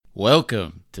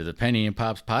Welcome to the Penny and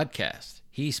Pops podcast.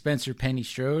 He's Spencer Penny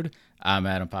Strode. I'm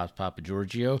Adam Pops Papa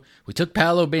Giorgio. We took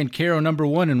Paolo Banchero number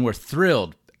one and we're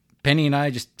thrilled. Penny and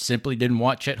I just simply didn't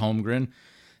want Chet Holmgren,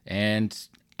 and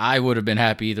I would have been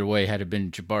happy either way had it been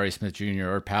Jabari Smith Jr.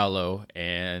 or Paolo.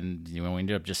 And we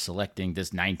ended up just selecting this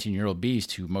 19-year-old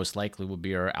beast who most likely will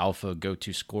be our alpha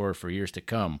go-to scorer for years to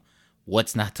come.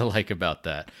 What's not to like about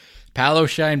that? Paolo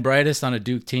shined brightest on a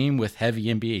Duke team with heavy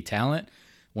NBA talent.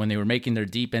 When they were making their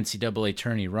deep NCAA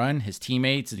tourney run, his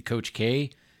teammates and Coach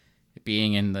K,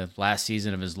 being in the last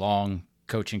season of his long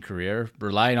coaching career,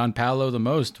 relied on Paolo the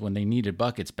most when they needed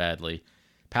buckets badly.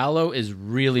 Paolo is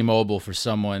really mobile for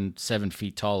someone 7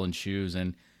 feet tall in shoes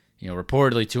and,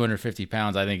 reportedly 250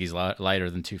 pounds. I think he's lighter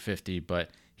than 250, but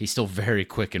he's still very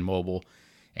quick and mobile.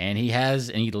 And he has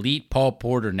an elite Paul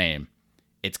Porter name.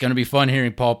 It's going to be fun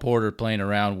hearing Paul Porter playing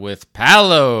around with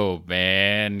Paolo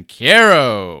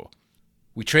Banchero.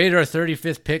 We traded our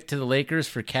 35th pick to the Lakers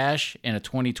for cash and a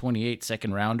 2028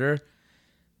 second rounder,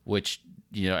 which,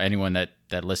 anyone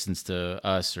that listens to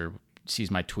us or sees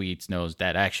my tweets knows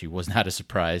that actually was not a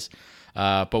surprise.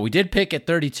 But we did pick at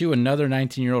 32 another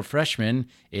 19-year-old freshman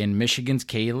in Michigan's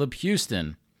Caleb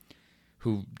Houston,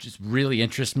 who just really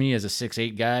interests me as a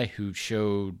 6'8 guy who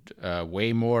showed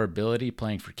way more ability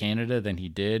playing for Canada than he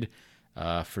did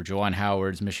for Juwan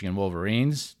Howard's Michigan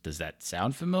Wolverines. Does that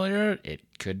sound familiar? It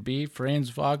could be Franz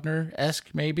Wagner-esque,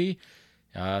 maybe.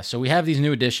 So we have these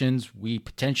new additions. We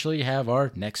potentially have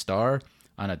our next star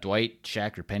on a Dwight,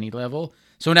 Shaq, or Penny level.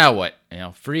 So now what?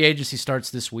 Free agency starts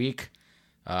this week.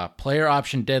 Player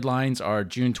option deadlines are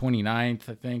June 29th,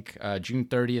 I think. June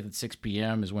 30th at 6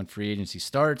 p.m. is when free agency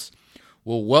starts.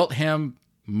 Will Weltham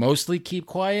mostly keep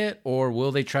quiet, or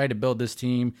will they try to build this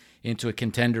team into a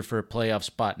contender for a playoff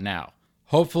spot now?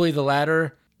 Hopefully the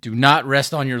latter. Do not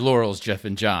rest on your laurels, Jeff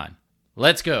and John.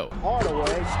 Let's go. Hardaway,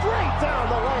 straight down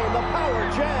the lane, the power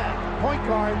jam. Point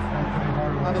guard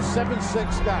on a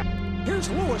 7'6" guy. Here's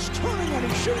Lewis turning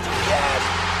and he shoots. Yes!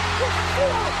 With 4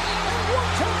 and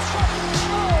 1/10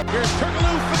 seconds. Here's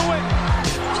Turkoglu for the win.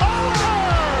 Over!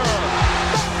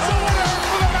 That's a winner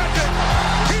for the Magic.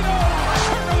 Tito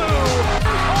Turkoglu.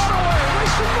 Hardaway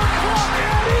racing the clock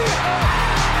and he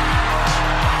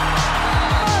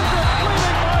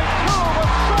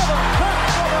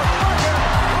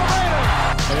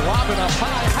They lob it up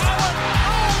high. Howard!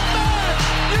 Oh, man!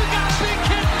 You gotta be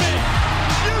kidding me!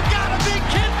 You gotta be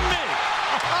kidding me!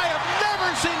 I have never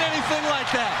seen anything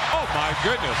like that. Oh, my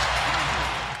goodness.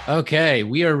 Okay,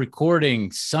 we are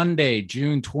recording Sunday,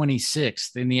 June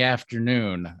 26th in the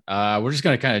afternoon. We're just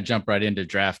going to kind of jump right into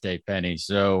draft day, Penny.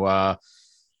 So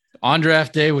on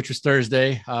draft day, which was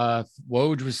Thursday,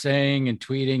 Woj was saying and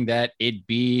tweeting that it'd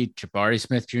be Jabari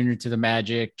Smith Jr. to the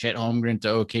Magic, Chet Holmgren to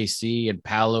OKC, and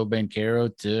Paolo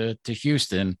Banchero to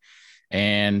Houston.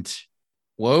 And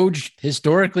Woj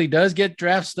historically does get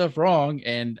draft stuff wrong.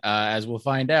 And as we'll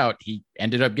find out, he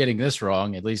ended up getting this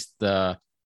wrong, at least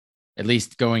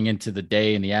going into the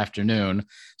day in the afternoon.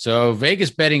 So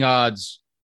Vegas betting odds,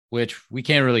 which we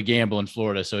can't really gamble in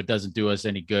Florida, so it doesn't do us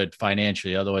any good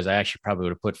financially. Otherwise, I actually probably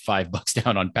would have put $5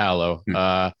 down on Paolo,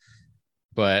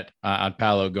 but on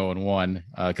Paolo going one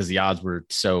because the odds were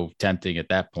so tempting at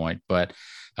that point. But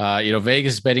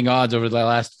Vegas betting odds over the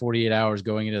last 48 hours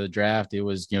going into the draft, it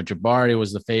was Jabari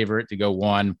was the favorite to go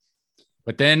one,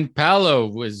 but then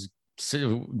Paolo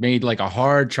made like a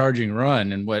hard charging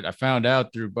run. And what I found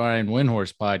out through Brian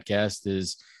Windhorst podcast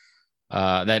is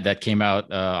that came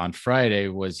out on Friday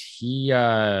was he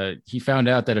found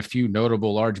out that a few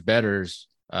notable large bettors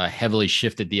heavily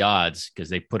shifted the odds because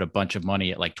they put a bunch of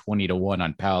money at like 20-1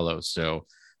 on Paolo. So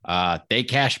they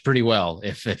cashed pretty well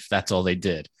if that's all they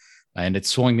did. And it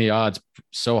swung the odds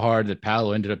so hard that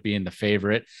Paolo ended up being the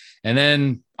favorite. And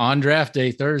then on draft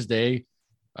day, Thursday,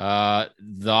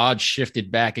 the odds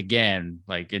shifted back again,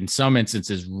 like in some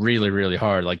instances really, really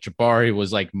hard. Like Jabari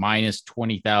was like minus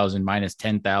 20,000, minus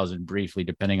 10,000 briefly,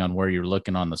 depending on where you're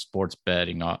looking on the sports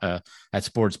betting at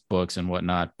sports books and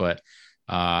whatnot. But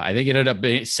I think it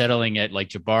ended up settling at like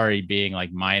Jabari being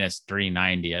like minus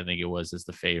 390, I think it was, as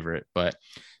the favorite. But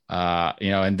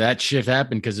and that shift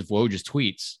happened because of Woj's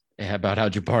tweets about how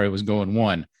Jabari was going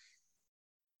one.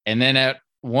 And then at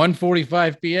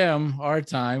 1:45 p.m. our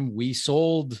time, we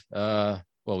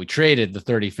we traded the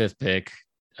 35th pick,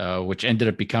 which ended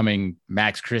up becoming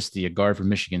Max Christie, a guard from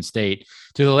Michigan State,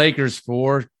 to the Lakers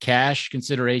for cash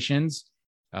considerations.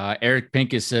 Eric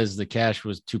Pincus says the cash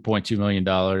was $2.2 million.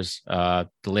 The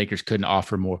Lakers couldn't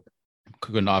offer more.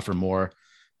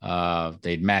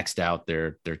 They'd maxed out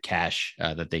their cash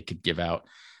that they could give out.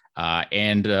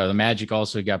 And the Magic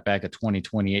also got back a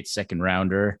 2028 second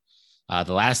rounder.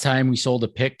 The last time we sold a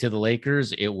pick to the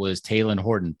Lakers, it was Talen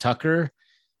Horton-Tucker.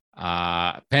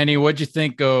 Penny, what'd you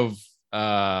think of,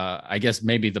 I guess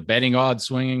maybe the betting odds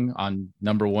swinging on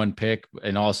number one pick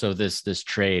and also this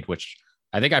trade, which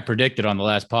I think I predicted on the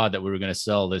last pod that we were going to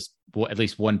sell this at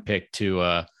least one pick to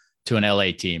an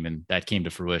LA team, and that came to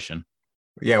fruition.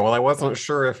 Yeah, well, I wasn't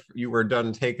sure if you were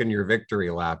done taking your victory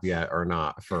lap yet or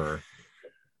not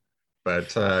but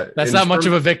that's not much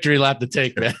of a victory lap to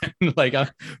take, man. Like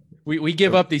we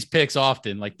give up these picks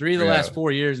often. Like 3 of the last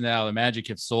 4 years now, the Magic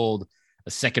have sold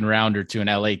a second rounder to an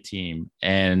LA team,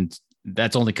 and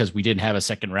that's only because we didn't have a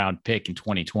second round pick in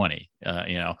 2020.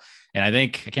 And I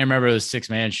think I can't remember if it was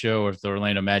 6-Man Show or if the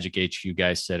Orlando Magic HQ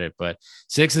guys said it, but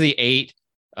 6 of the 8,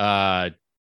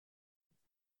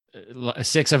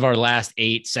 6 of our last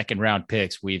 8 second round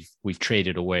picks we've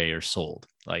traded away or sold.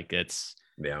 Like it's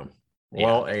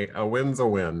Well, a win's a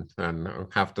win, and I'll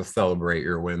have to celebrate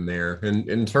your win there. And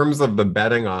in terms of the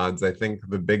betting odds, I think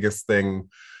the biggest thing,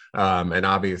 and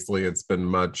obviously it's been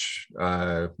much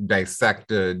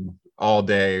dissected all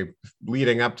day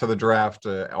leading up to the draft,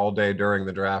 all day during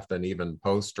the draft, and even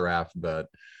post-draft, but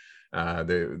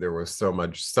there was so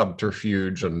much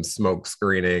subterfuge and smoke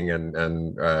screening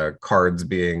and cards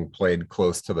being played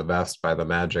close to the vest by the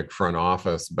Magic front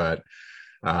office. But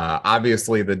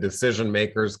obviously the decision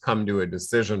makers come to a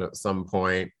decision at some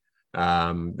point.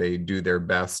 They do their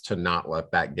best to not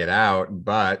let that get out,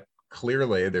 but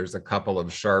clearly there's a couple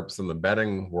of sharps in the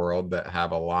betting world that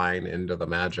have a line into the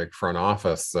Magic front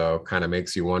office. So kind of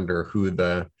makes you wonder who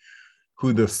the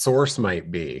source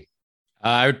might be.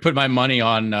 I would put my money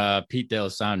on Pete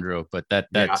D'Alessandro, but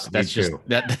that's just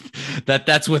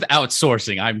that's with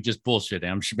outsourcing. I'm just bullshitting.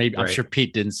 I'm sure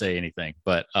Pete didn't say anything,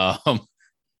 but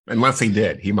unless he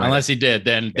did, he might. Unless he did,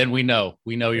 then we know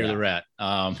you're the rat.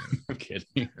 I'm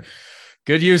kidding.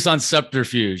 Good use on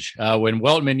subterfuge. When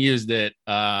Weltman used it,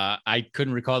 I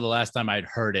couldn't recall the last time I'd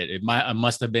heard it. It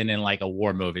must have been in like a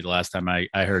war movie the last time I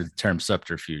heard the term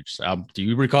subterfuge. Do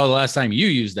you recall the last time you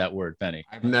used that word, Penny?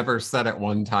 I've never said it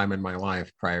one time in my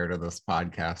life prior to this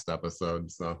podcast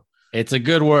episode. So it's a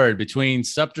good word. Between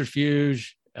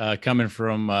subterfuge coming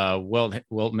from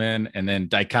Weltman and then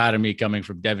dichotomy coming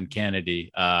from Devin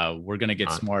Kennedy, we're going to get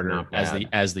smarter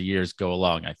as the years go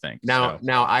along, I think. Now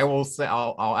I will say,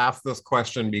 I'll ask this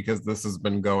question because this has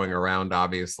been going around.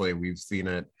 Obviously we've seen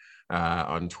it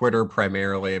on Twitter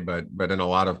primarily, but in a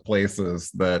lot of places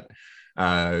that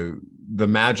the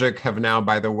Magic have now,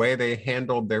 by the way they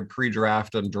handled their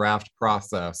pre-draft and draft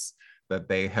process, that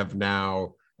they have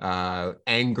now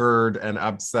angered and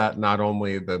upset not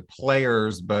only the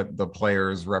players, but the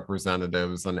players'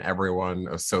 representatives and everyone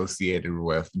associated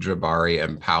with Jabari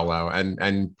and Paolo,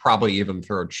 and probably even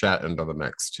throw Chet into the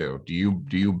mix too. Do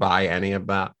you buy any of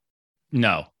that?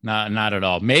 No, not at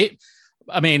all. Maybe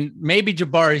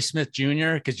Jabari Smith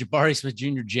Jr., because Jabari Smith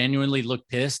Jr. genuinely looked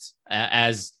pissed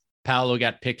as Paolo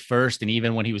got picked first, and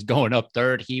even when he was going up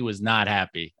third, he was not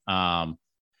happy.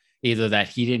 Either that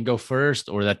he didn't go first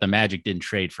or that the Magic didn't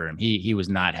trade for him. He was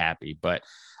not happy. But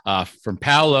from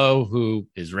Paolo, who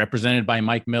is represented by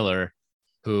Mike Miller,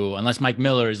 who, unless Mike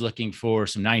Miller is looking for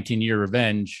some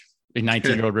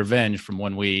 19-year-old revenge from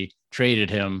when we traded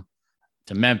him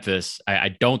to Memphis,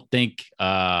 I don't think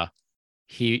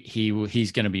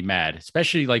he's going to be mad,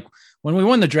 especially like when we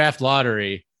won the draft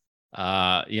lottery.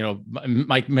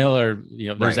 Mike Miller,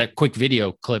 there's that quick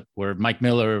video clip where Mike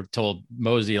Miller told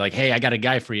Mosey, like, hey, I got a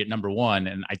guy for you at number 1.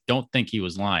 And I don't think he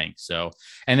was lying. So,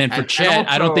 and then for Chet,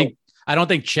 I don't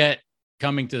think Chet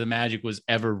coming to the Magic was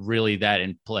ever really that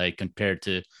in play compared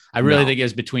to, I really think it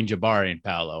was between Jabari and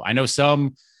Paolo. I know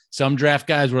some draft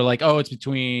guys were like, oh, it's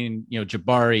between,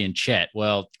 Jabari and Chet.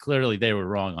 Well, clearly they were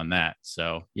wrong on that.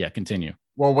 So yeah, continue.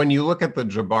 Well, when you look at the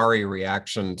Jabari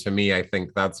reaction, to me, I think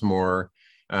that's more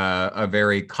a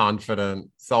very confident,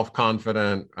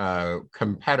 self-confident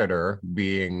competitor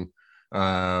being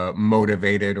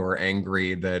motivated or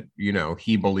angry that,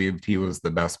 he believed he was the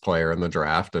best player in the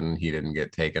draft and he didn't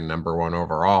get taken number 1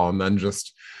 overall. And then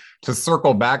just to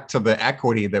circle back to the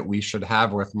equity that we should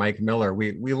have with Mike Miller,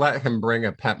 we let him bring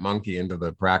a pet monkey into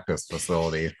the practice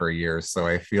facility for years. So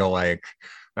I feel like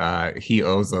he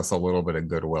owes us a little bit of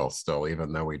goodwill still,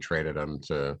 even though we traded him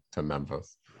to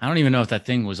Memphis. I don't even know if that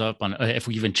thing was up on, if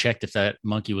we even checked if that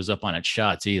monkey was up on its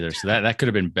shots either. So that could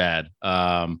have been bad.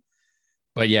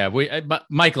 But yeah,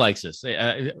 Mike likes us.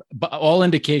 But all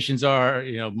indications are,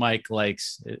 Mike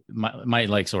likes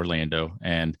Orlando,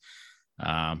 and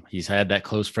he's had that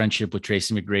close friendship with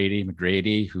Tracy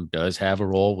McGrady, who does have a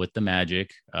role with the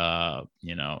Magic.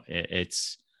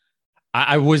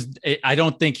 I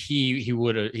don't think he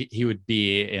would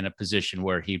be in a position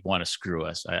where he'd want to screw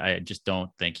us. I just don't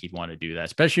think he'd want to do that,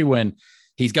 especially when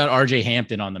he's got RJ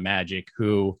Hampton on the Magic,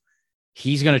 who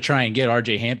he's going to try and get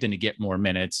RJ Hampton to get more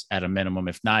minutes at a minimum,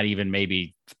 if not even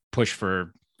maybe push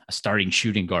for a starting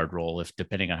shooting guard role, if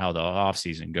depending on how the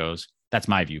offseason goes. That's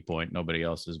my viewpoint, nobody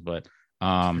else's. But,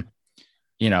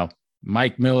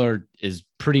 Mike Miller is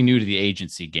pretty new to the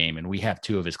agency game, and we have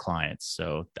two of his clients.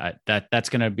 So that's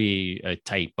going to be a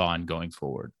tight bond going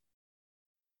forward.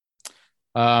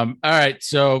 All right.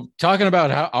 So talking about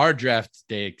how our draft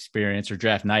day experience or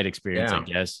draft night experience, I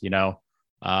guess,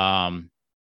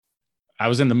 I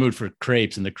was in the mood for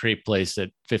crepes, and the crepe place at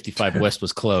 55 West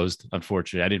was closed.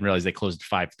 Unfortunately, I didn't realize they closed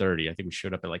at 5:30. I think we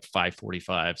showed up at like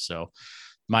 5:45. So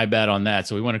my bad on that.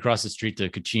 So we went across the street to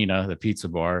Cucina, the pizza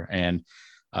bar. And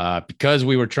because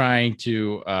we were trying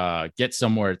to get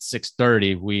somewhere at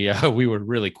 6:30, we were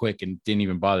really quick and didn't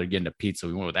even bother getting a pizza.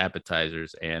 We went with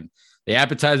appetizers, and the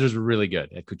appetizers were really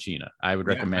good at Cucina. I would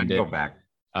recommend it. Go back.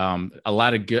 A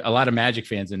lot of Magic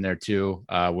fans in there too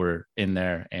were in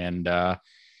there, and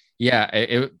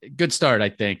good start, I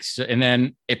think. So, and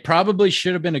then it probably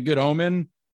should have been a good omen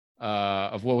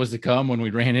of what was to come when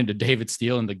we ran into David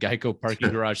Steele in the Geico parking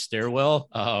garage stairwell.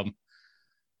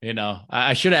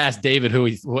 I should have asked David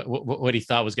what he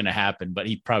thought was going to happen, but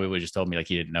he probably would have just told me like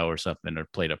he didn't know or something, or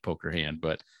played a poker hand.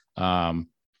 But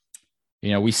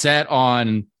we sat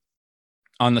on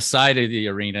the side of the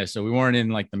arena, so we weren't in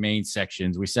like the main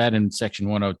sections. We sat in section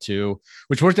 102,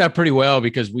 which worked out pretty well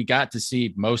because we got to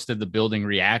see most of the building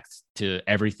react to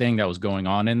everything that was going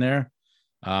on in there.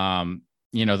 The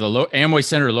Amway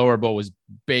Center lower bowl was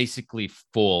basically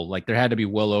full. Like there had to be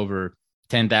well over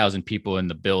 10,000 people in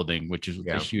the building, which is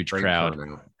a huge crowd.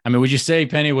 Turnout. I mean, would you say,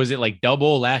 Penny, was it like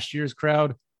double last year's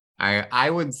crowd? I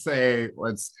would say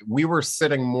we were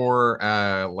sitting more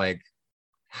like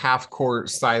half court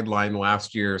sideline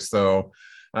last year. So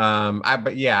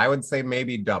I would say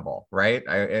maybe double, right?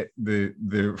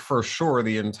 For sure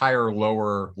the entire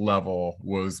lower level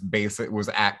was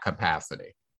at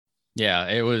capacity. Yeah,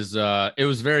 it was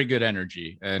very good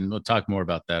energy, and we'll talk more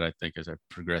about that, I think, as I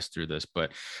progress through this.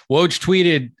 But Woj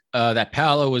tweeted that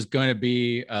Paolo was going to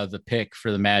be the pick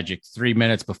for the Magic 3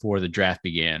 minutes before the draft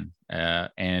began,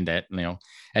 and at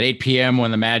 8 p.m.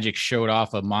 when the Magic showed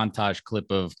off a montage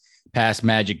clip of past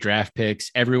Magic draft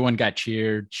picks, everyone got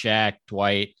cheered. Shaq,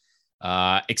 Dwight,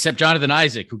 except Jonathan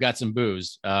Isaac, who got some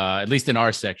boos, at least in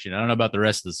our section. I don't know about the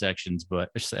rest of the sections,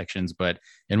 but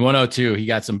in 102, he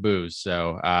got some boos.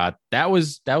 So that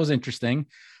was interesting.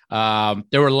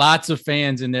 There were lots of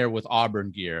fans in there with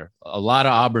Auburn gear, a lot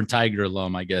of Auburn Tiger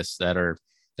alum, I guess, that are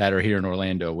here in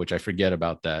Orlando, which I forget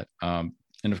about that. And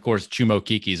of course, Chumo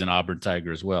Kiki's an Auburn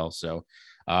Tiger as well. So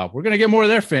we're going to get more of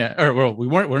their fans,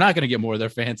 we're not going to get more of their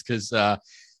fans because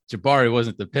Jabari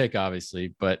wasn't the pick,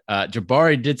 obviously, but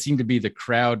Jabari did seem to be the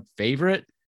crowd favorite.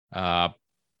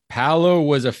 Paolo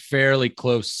was a fairly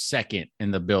close second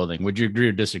in the building. Would you agree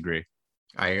or disagree?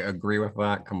 I agree with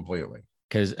that completely.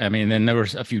 Because, then there were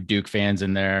a few Duke fans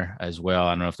in there as well.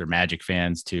 I don't know if they're Magic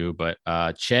fans too, but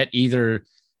Chet either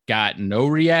got no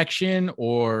reaction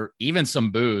or even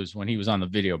some boos when he was on the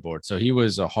video board. So he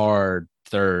was a hard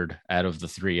third out of the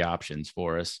three options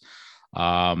for us.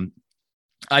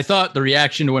 I thought the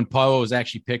reaction to when Paolo was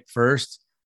actually picked first,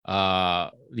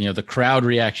 the crowd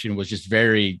reaction was just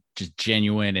very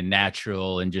genuine and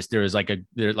natural. And just, there was like a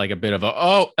bit of a,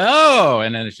 oh,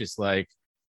 and then it's just like,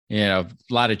 a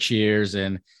lot of cheers,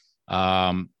 and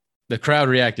the crowd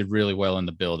reacted really well in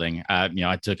the building.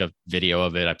 I took a video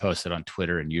of it. I posted on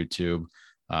Twitter and YouTube.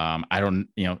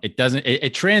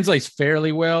 It translates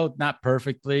fairly well, not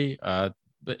perfectly, but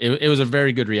it was a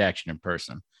very good reaction in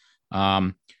person.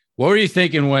 What were you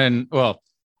thinking what'd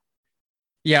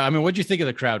you think of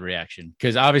the crowd reaction?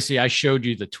 Because obviously I showed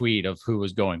you the tweet of who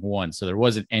was going one, so there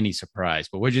wasn't any surprise,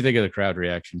 but what'd you think of the crowd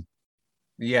reaction?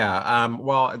 Yeah.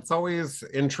 Well, it's always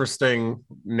interesting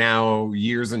now,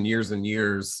 years and years and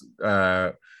years,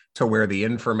 to where the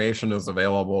information is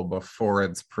available before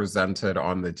it's presented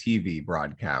on the TV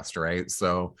broadcast, right?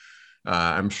 So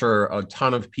I'm sure a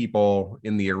ton of people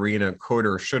in the arena could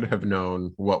or should have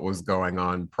known what was going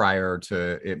on prior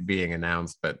to it being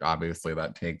announced, but obviously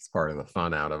that takes part of the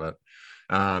fun out of it.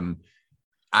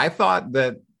 I thought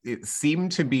that it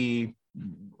seemed to be,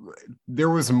 there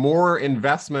was more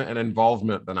investment and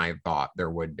involvement than I thought there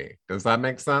would be. Does that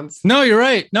make sense? No, you're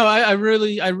right. No, I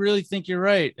really think you're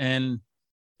right. And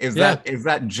is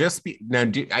that just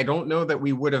I don't know that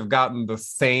we would have gotten the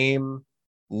same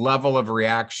level of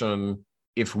reaction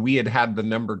if we had the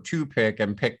number 2 pick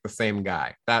and picked the same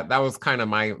guy. That was kind of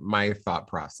my thought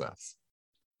process.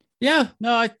 Yeah,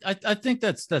 no, I think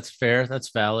that's fair. That's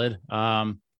valid.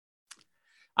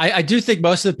 I do think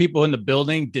most of the people in the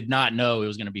building did not know it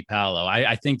was going to be Paolo.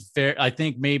 I think I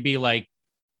think maybe like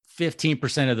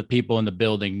 15% of the people in the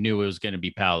building knew it was going to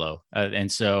be Paolo.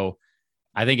 And so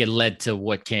I think it led to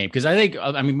what came, because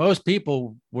I mean, most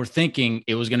people were thinking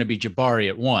it was going to be Jabari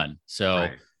at 1. So,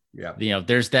 right. Yeah,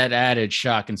 there's that added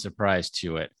shock and surprise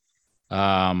to it.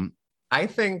 I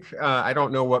think I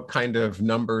don't know what kind of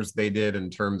numbers they did in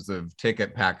terms of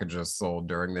ticket packages sold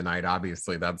during the night.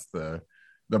 Obviously, that's the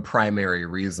primary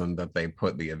reason that they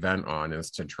put the event on, is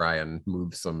to try and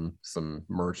move some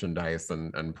merchandise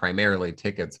and primarily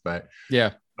tickets. But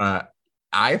yeah,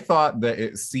 I thought that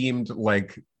it seemed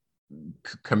like,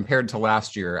 compared to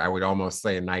last year, I would almost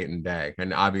say night and day.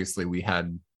 And obviously we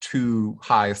had 2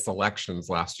 high selections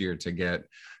last year to get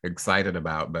excited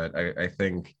about. But I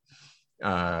think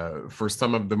for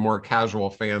some of the more casual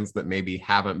fans that maybe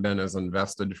haven't been as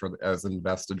invested for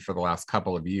the last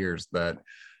couple of years,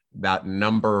 that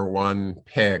number 1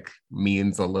 pick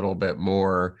means a little bit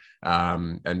more,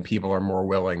 and people are more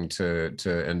willing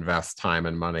to invest time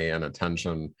and money and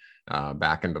attention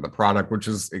back into the product,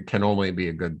 it can only be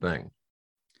a good thing.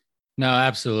 No,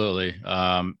 absolutely.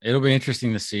 It'll be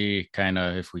interesting to see kind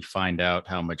of if we find out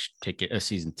how much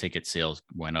season ticket sales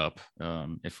went up,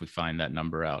 if we find that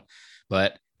number out.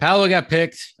 But Paolo got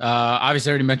picked. Obviously,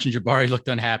 I already mentioned Jabari looked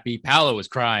unhappy. Paolo was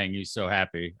crying. He was so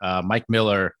happy. Mike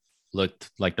Miller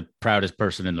looked like the proudest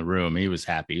person in the room. He was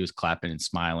happy. He was clapping and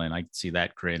smiling. I could see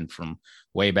that grin from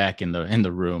way back in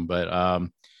the room. But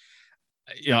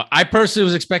I personally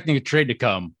was expecting a trade to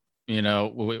come.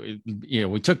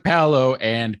 We took Paolo,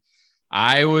 and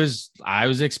I was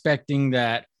expecting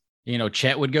that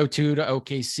Chet would go 2 to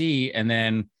OKC, and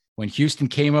then when Houston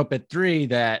came up at 3,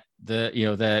 that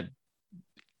that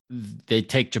they'd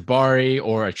take Jabari,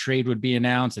 or a trade would be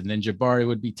announced, and then Jabari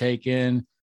would be taken,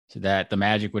 so that the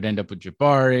Magic would end up with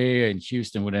Jabari and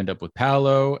Houston would end up with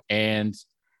Paolo. And,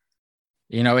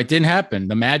 it didn't happen.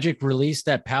 The Magic released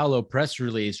that Paolo press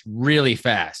release really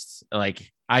fast. Like,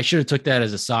 I should have took that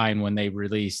as a sign when they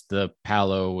released the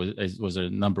Paolo was a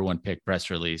number 1 pick press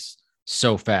release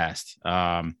so fast.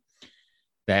 And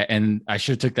I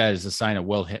should have took that as a sign of,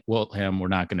 Wilhelm, we're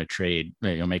not going to trade,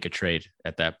 make a trade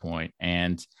at that point.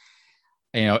 And,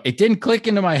 it didn't click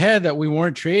into my head that we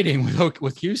weren't trading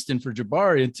with Houston for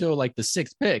Jabari until like the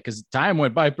 6th pick, because time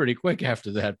went by pretty quick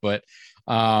after that. But,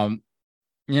 I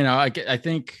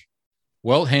think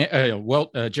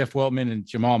Jeff Weltman and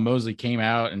Jamal Mosley came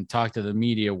out and talked to the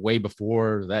media way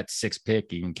before that 6th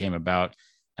pick even came about.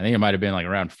 I think it might have been like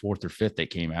around 4th or 5th they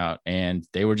came out, and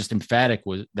they were just emphatic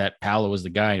with that Paolo was the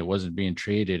guy and it wasn't being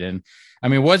traded. And I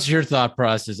mean, what's your thought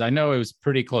process? I know it was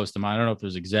pretty close to mine. I don't know if it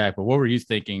was exact, but what were you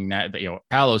thinking that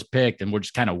Paolo's picked and we're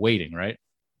just kind of waiting, right?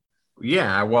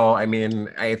 Yeah, well, I mean,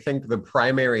 I think the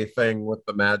primary thing with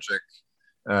the Magic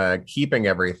keeping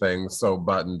everything so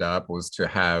buttoned up was to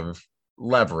have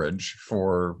leverage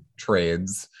for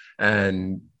trades,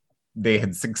 and they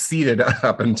had succeeded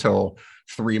up until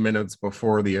 3 minutes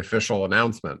before the official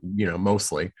announcement,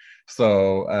 mostly.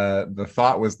 So the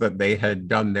thought was that they had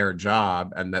done their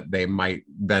job, and that they might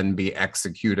then be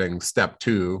executing step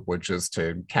 2, which is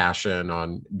to cash in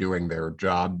on doing their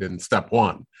job in step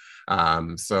 1.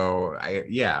 So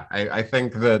I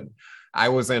think that I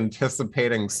was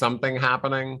anticipating something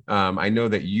happening. I know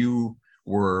that you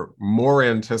were more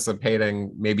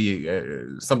anticipating maybe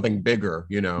something bigger,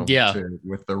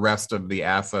 with the rest of the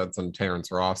assets and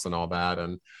Terrence Ross and all that.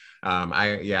 And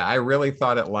I really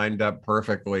thought it lined up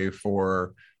perfectly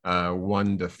for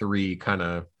 1 to 3 kind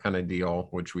of deal,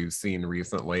 which we've seen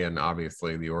recently, and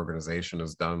obviously the organization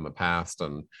has done in the past.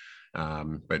 And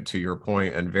but to your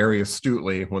point, and very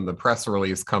astutely, when the press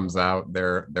release comes out,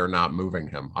 they're not moving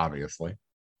him, obviously.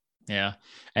 Yeah,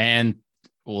 and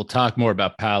we'll talk more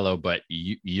about Paolo, but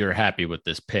you're happy with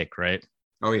this pick, right?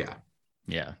 Oh yeah.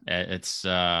 Yeah.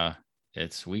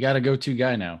 We got a go-to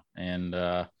guy now. And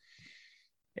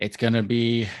it's going to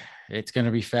be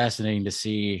fascinating to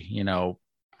see,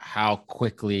 how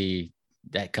quickly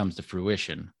that comes to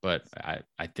fruition, but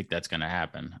I think that's going to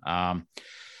happen.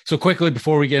 So quickly,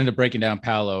 before we get into breaking down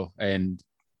Paolo and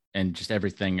just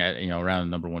everything, around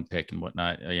the number 1 pick and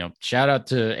whatnot, shout out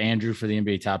to Andrew for the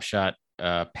NBA Top Shot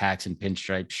packs and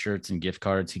pinstripe shirts and gift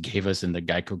cards he gave us in the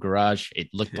Geico garage. It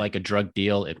looked like a drug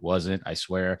deal. It wasn't, I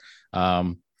swear.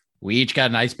 We each got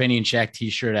an Ice Penny and Shaq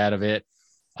t-shirt out of it.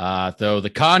 Though the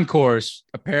concourse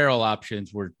apparel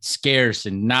options were scarce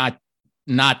and not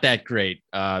that great.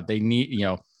 They need,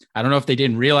 I don't know if they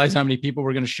didn't realize how many people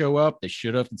were going to show up. They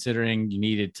should have, considering you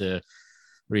needed to,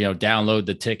 download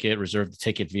the ticket, reserve the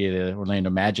ticket via the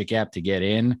Orlando Magic app to get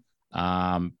in.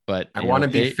 But I want to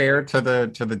be fair to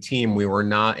the team. We were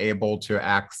not able to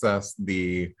access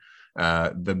the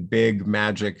big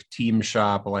Magic team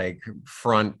shop, like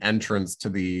front entrance to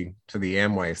the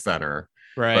Amway Center.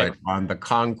 Right. But on the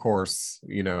concourse,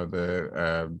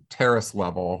 the terrace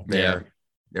level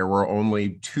there were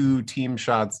only 2 team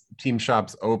shops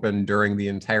open during the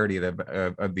entirety of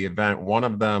the event. One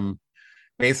of them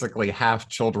basically half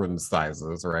children's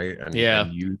sizes, right? And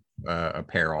youth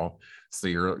apparel. So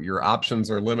your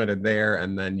options are limited there,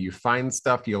 and then you find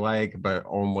stuff you like, but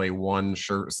only one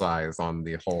shirt size on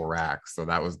the whole rack. So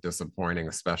that was disappointing,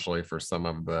 especially for some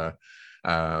of the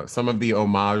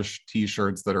homage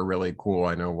t-shirts that are really cool.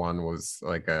 I know one was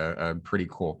like a pretty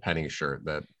cool Penny shirt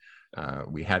that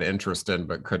we had interest in,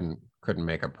 but couldn't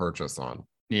make a purchase on.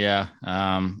 Yeah.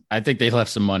 I think they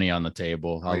left some money on the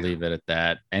table. I'll leave it at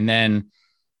that. And then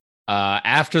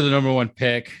after the number 1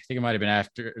 pick, I think it might've been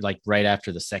right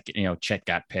after the second, Chet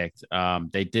got picked.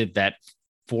 They did that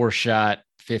 4-shot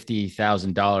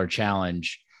 $50,000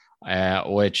 challenge,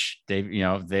 which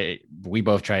we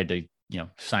both tried to,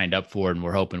 signed up for, and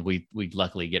we're hoping we'd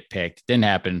luckily get picked. Didn't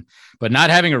happen, but not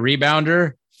having a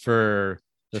rebounder for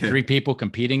the 3 people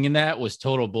competing in that was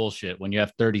total bullshit. When you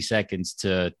have 30 seconds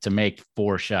to make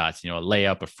 4 shots, a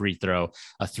layup, a free throw,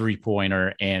 a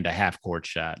 3-pointer, and a half court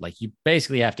shot, like you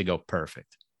basically have to go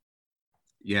perfect.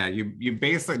 Yeah. You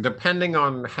basically, depending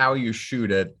on how you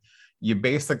shoot it, you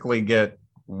basically get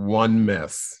 1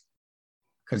 miss,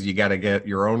 because you got to get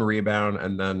your own rebound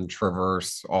and then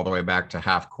traverse all the way back to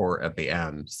half court at the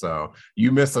end. So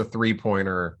you miss a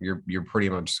 3-pointer, you're pretty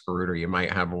much screwed, or you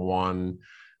might have one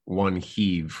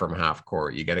heave from half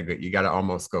court. You got to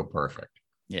almost go perfect.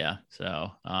 Yeah.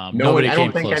 So I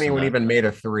don't think anyone even made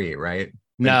a 3, right?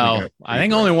 No, I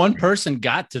think only one person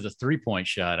got to the 3-point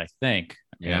shot, I think.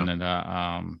 Yeah.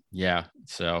 And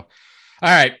So, all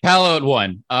right, Paolo at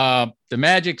 1. The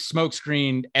Magic smoke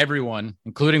screened everyone,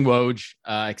 including Woj,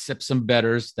 except some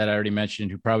bettors that I already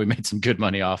mentioned who probably made some good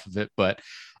money off of it. But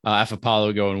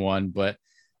Paolo going 1. But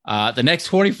the next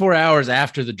 24 hours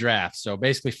after the draft, so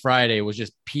basically Friday, was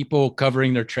just people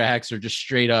covering their tracks or just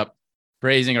straight up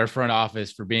praising our front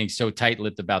office for being so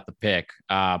tight-lipped about the pick.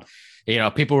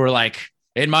 People were like,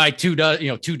 in my 2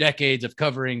 decades of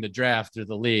covering the draft or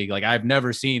the league, like I've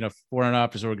never seen a front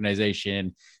office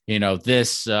organization,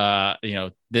 this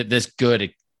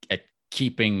good at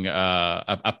keeping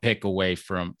a pick away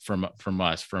from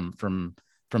us, from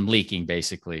leaking,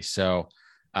 basically. So,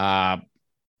 so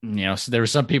there were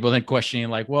some people then questioning,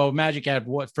 like, well, Magic had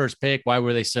what first pick? Why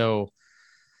were they so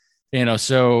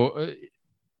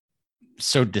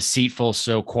deceitful,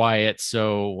 so quiet,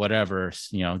 so whatever,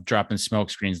 dropping smoke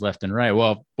screens left and right?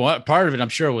 Well, part of it, I'm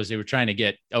sure, was they were trying to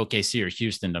get OKC or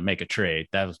Houston to make a trade.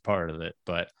 That was part of it.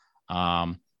 But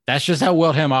that's just how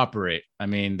Wilhelm operate. I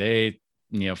mean, they,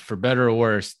 for better or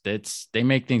worse, they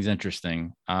make things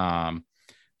interesting. I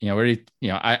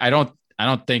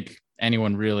don't think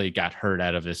anyone really got hurt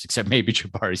out of this except maybe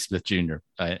Jabari Smith Jr.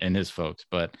 And his folks.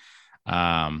 But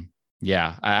I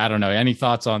don't know. Any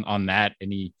thoughts on that?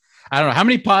 I don't know how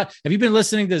many have you been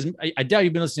listening to this? I doubt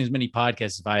you've been listening to as many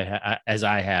podcasts as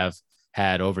I have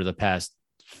had over the past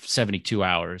 72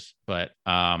 hours. But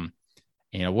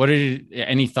what are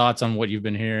any thoughts on what you've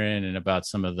been hearing and about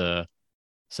some of the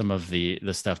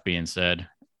stuff being said?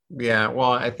 Yeah,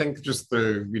 well, I think just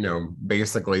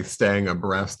basically staying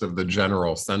abreast of the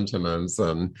general sentiments.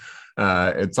 And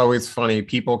it's always funny.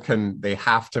 People they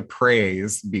have to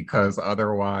praise, because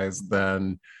otherwise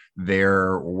then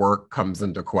their work comes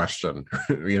into question,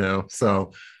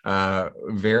 So a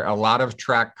lot of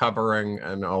track covering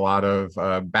and a lot of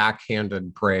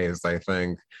backhanded praise, I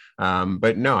think.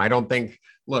 But no, I don't think.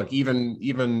 Look,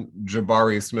 even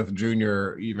Jabari Smith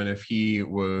Jr., even if he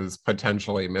was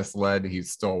potentially misled,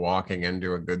 he's still walking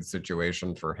into a good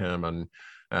situation for him, and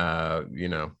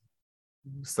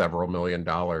several $1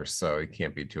 million, so he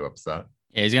can't be too upset.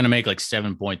 Yeah, he's going to make like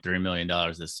 $7.3 million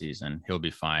this season. He'll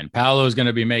be fine. Paolo is going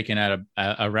to be making at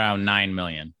around $9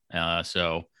 million.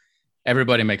 So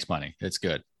everybody makes money. It's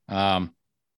good.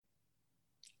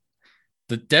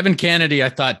 The Devin Kennedy, I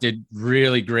thought, did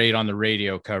really great on the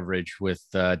radio coverage with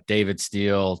David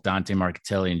Steele, Dante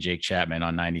Marchitelli, and Jake Chapman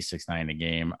on 96.9 The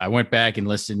Game. I went back and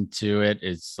listened to it.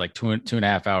 It's like two and a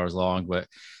half hours long, but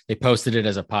they posted it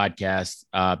as a podcast.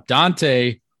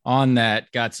 Dante on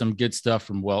that got some good stuff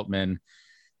from Weltman,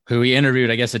 who he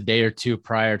interviewed, I guess, a day or 2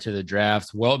 prior to the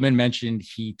draft. Weltman mentioned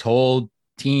he told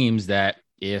teams that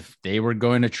if they were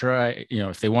going to try,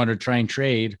 if they wanted to try and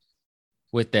trade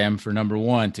with them for number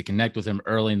 1, to connect with him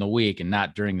early in the week and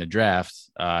not during the draft.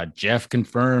 Jeff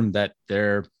confirmed that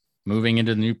they're moving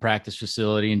into the new practice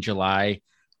facility in July.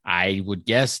 I would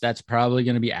guess that's probably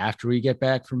going to be after we get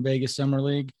back from Vegas Summer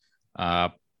League.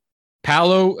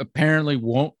 Paolo apparently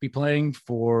won't be playing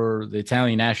for the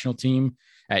Italian national team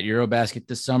at Eurobasket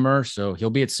this summer, so he'll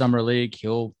be at Summer League.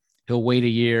 He'll wait a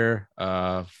year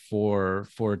for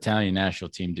Italian national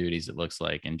team duties, it looks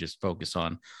like, and just focus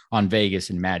on Vegas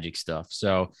and Magic stuff.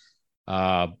 So,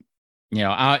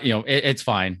 it's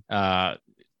fine.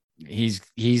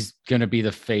 He's going to be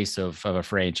the face of a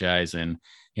franchise, and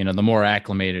the more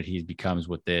acclimated he becomes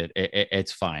with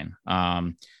it's fine.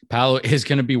 Paolo is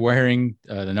going to be wearing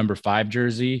the number 5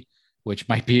 jersey, which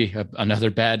might be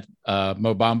another bad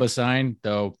Mo Bamba sign,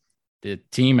 though the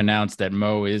team announced that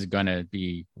Mo is going to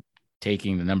be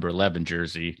taking the number 11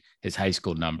 jersey, his high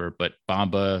school number, but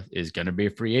Bamba is going to be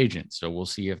a free agent. So we'll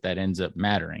see if that ends up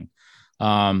mattering.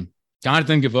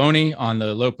 Jonathan Givony on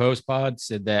the Low Post Pod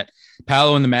said that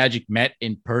Paolo and the Magic met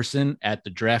in person at the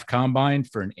draft combine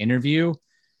for an interview,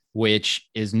 which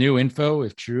is new info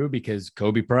if true, because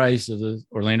Kobe Price of the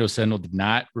Orlando Sentinel did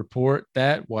not report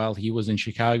that while he was in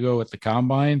Chicago at the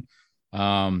combine.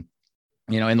 In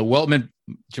the Weltman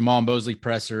Jamal Mosley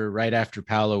presser right after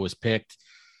Paolo was picked,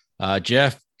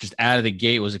 Jeff just out of the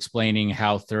gate was explaining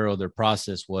how thorough their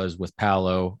process was with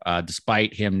Paolo,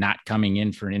 despite him not coming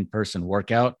in for an in-person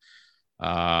workout,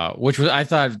 which was, I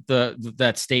thought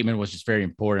that statement was just very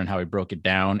important, how he broke it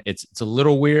down. It's a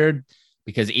little weird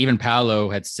because even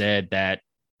Paolo had said that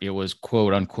it was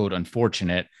quote unquote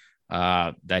unfortunate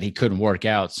that he couldn't work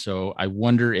out. So I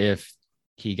wonder if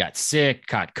he got sick,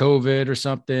 caught COVID or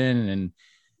something,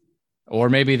 or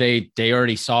maybe they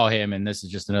already saw him and this is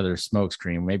just another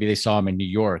smokescreen. Maybe they saw him in New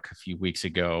York a few weeks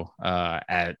ago,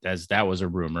 as that was a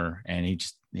rumor, and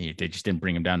they just didn't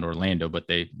bring him down to Orlando, but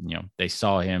they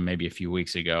saw him maybe a few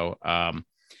weeks ago.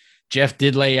 Jeff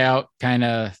did lay out kind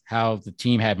of how the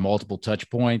team had multiple touch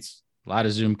points, a lot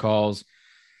of Zoom calls.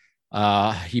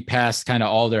 He passed kind of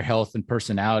all their health and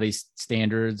personality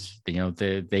standards.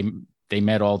 They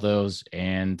met all those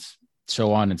and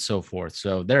so on and so forth.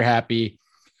 So they're happy.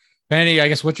 Penny, I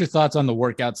guess, what's your thoughts on the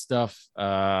workout stuff?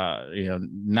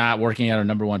 Not working out a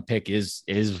number 1 pick is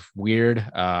weird.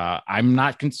 I'm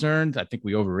not concerned. I think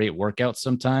we overrate workouts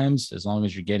sometimes, as long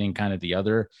as you're getting kind of the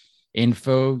other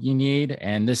info you need.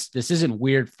 And this isn't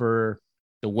weird for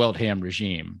the Weltham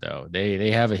regime, though.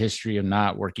 They have a history of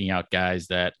not working out guys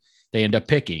that they end up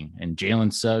picking, and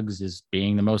Jalen Suggs is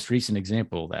being the most recent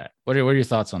example of that. What are your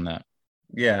thoughts on that?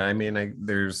 Yeah, I mean,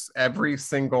 there's every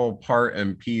single part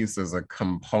and piece is a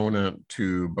component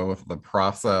to both the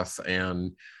process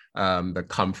and the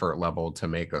comfort level to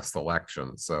make a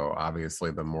selection. So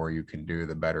obviously, the more you can do,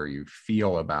 the better you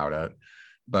feel about it.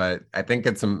 But I think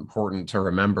it's important to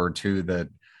remember, too, that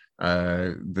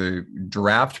the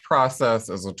draft process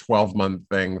is a 12-month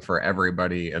thing for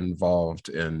everybody involved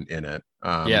in it.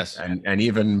 Yes. And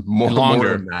even more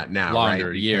than that now,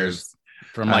 longer, right? Years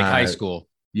from high school.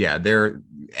 Yeah,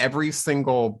 every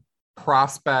single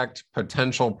prospect,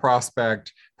 potential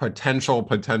prospect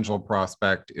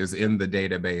is in the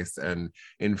database, and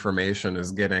information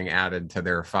is getting added to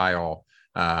their file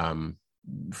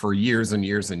for years and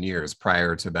years and years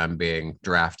prior to them being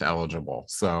draft eligible.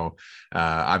 So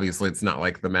obviously it's not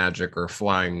like the Magic are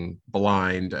flying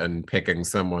blind and picking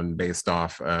someone based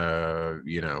off a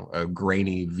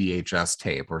grainy VHS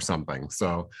tape or something.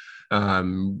 So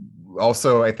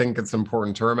also, I think it's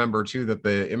important to remember too that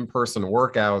the in-person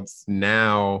workouts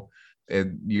now,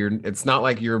 it's not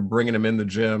like you're bringing them in the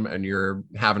gym and you're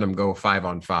having them go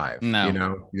 5-on-5.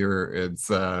 No, you're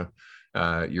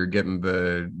getting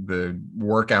the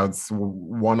workouts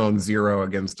 1-on-0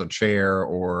 against a chair,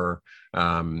 or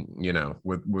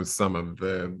with some of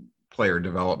the player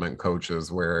development coaches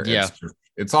where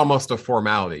it's almost a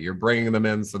formality. You're bringing them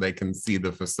in so they can see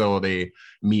the facility,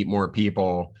 meet more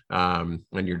people, and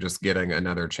you're just getting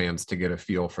another chance to get a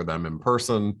feel for them in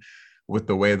person. With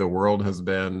the way the world has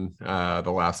been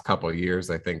the last couple of years,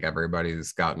 I think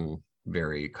everybody's gotten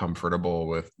very comfortable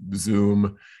with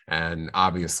Zoom. And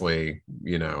obviously,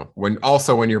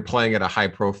 when you're playing at a high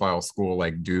profile school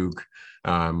like Duke,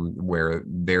 where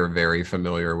they're very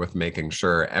familiar with making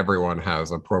sure everyone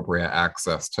has appropriate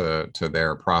access to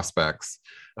their prospects.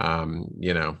 I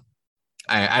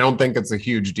don't think it's a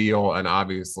huge deal. And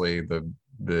obviously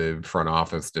the front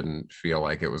office didn't feel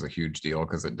like it was a huge deal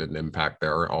because it didn't impact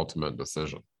their ultimate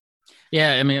decision.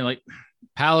 Yeah. I mean,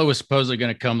 Paolo was supposedly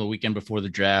going to come the weekend before the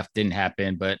draft. Didn't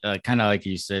happen, but kind of like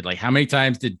you said, how many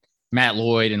times did Matt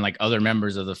Lloyd and other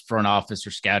members of the front office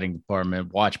or scouting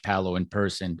department watch Paolo in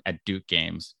person at Duke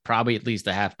games? Probably at least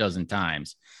a half dozen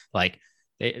times.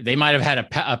 They might have had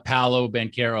a Paolo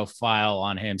Banchero file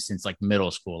on him since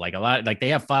middle school. A lot, they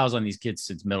have files on these kids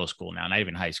since middle school now, not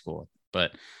even high school.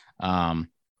 But,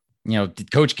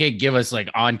 did Coach K give us like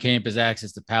on-campus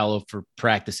access to Paolo for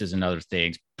practices and other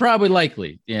things? Probably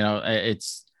likely.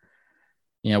 It's,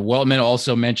 Weltman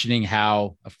also mentioning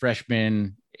how a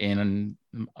freshman in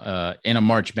a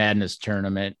March Madness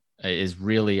tournament is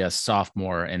really a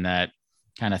sophomore, and that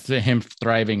kind of him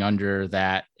thriving under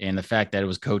that, and the fact that it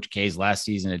was Coach K's last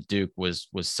season at Duke was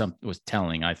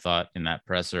telling, I thought, in that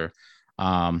presser.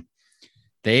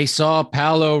 They saw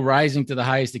Paolo rising to the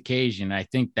highest occasion. I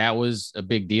think that was a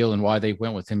big deal and why they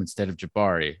went with him instead of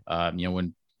Jabari.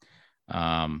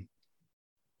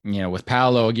 With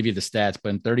Paolo, I'll give you the stats, but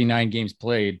in 39 games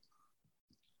played,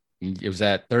 it was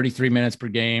at 33 minutes per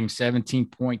game,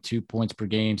 17.2 points per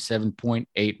game,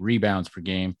 7.8 rebounds per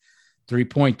game,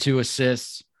 3.2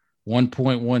 assists,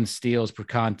 1.1 steals per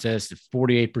contest,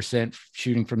 48%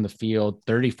 shooting from the field,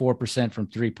 34% from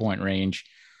three-point range,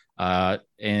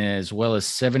 as well as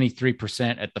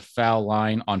 73% at the foul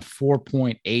line on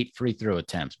 4.8 free throw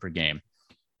attempts per game,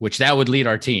 which that would lead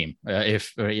our team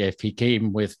if he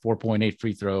came with 4.8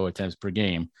 free throw attempts per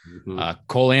game. Mm-hmm.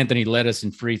 Cole Anthony led us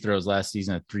in free throws last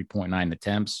season at 3.9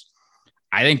 attempts.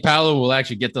 I think Paolo will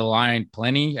actually get to the line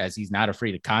plenty, as he's not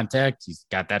afraid of contact. He's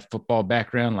got that football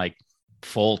background like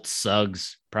Fultz,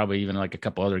 Suggs, probably even like a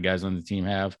couple other guys on the team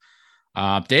have.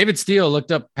 David Steele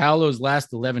looked up Paolo's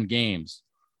last 11 games.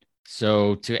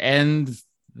 So to end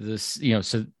this,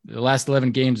 so the last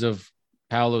 11 games of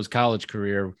Paolo's college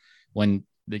career, when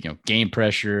the game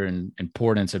pressure and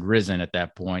importance had risen at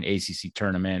that point, ACC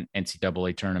tournament,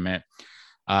 NCAA tournament,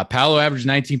 Paolo averaged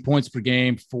 19 points per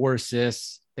game, 4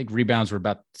 assists. I think rebounds were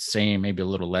about the same, maybe a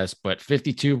little less, but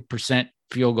 52%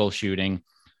 field goal shooting,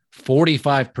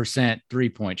 45%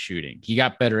 three-point shooting. He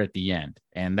got better at the end,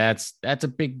 and that's a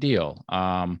big deal.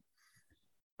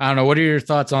 I don't know. What are your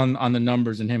thoughts on the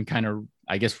numbers and him kind of,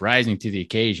 I guess, rising to the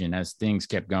occasion as things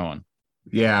kept going?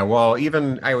 Yeah, well,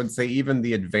 I would say even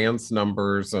the advanced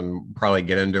numbers, and probably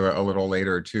get into it a little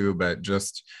later too, but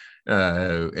just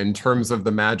in terms of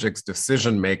the Magic's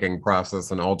decision-making process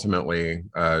and ultimately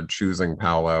choosing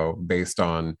Paolo based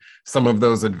on some of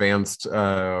those advanced,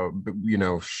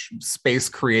 space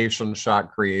creation,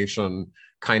 shot creation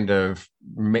kind of,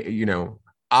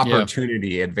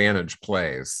 opportunity advantage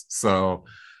plays. So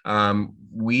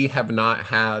we have not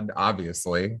had,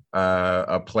 obviously,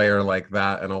 a player like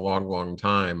that in a long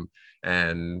time.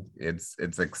 And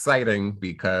it's exciting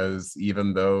because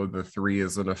even though the three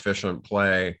is an efficient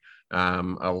play, a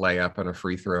layup and a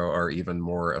free throw are even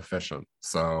more efficient.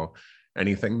 So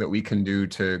anything that we can do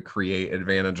to create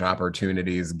advantage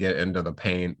opportunities, get into the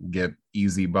paint, get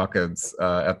easy buckets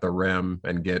at the rim,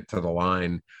 and get to the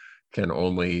line can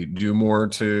only do more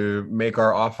to make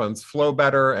our offense flow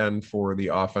better and for the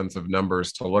offensive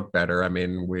numbers to look better. I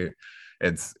mean,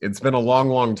 it's been a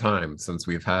long time since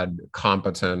we've had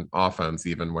competent offense,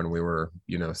 even when we were,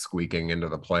 squeaking into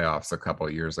the playoffs a couple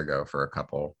of years ago for a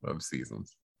couple of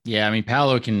seasons. Yeah, I mean,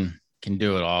 Paolo can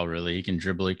do it all, really. He can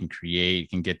dribble, he can create, he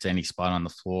can get to any spot on the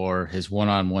floor. His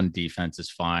one-on-one defense is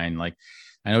fine. Like,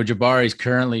 I know Jabari is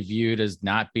currently viewed as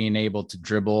not being able to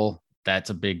dribble.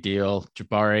 That's a big deal.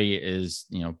 Jabari is,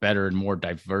 better and more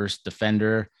diverse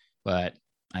defender, but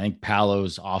I think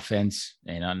Paolo's offense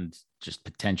and just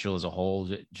potential as a whole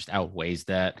just outweighs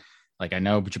that. Like, I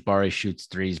know Jabari shoots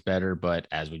threes better, but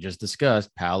as we just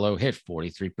discussed, Paolo hit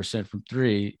 43% from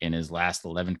three in his last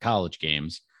 11 college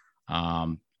games.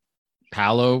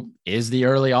 Paolo is the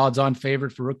early odds-on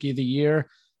favorite for Rookie of the Year.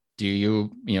 Do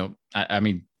you,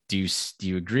 do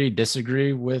you agree,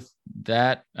 disagree with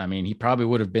that? I mean, he probably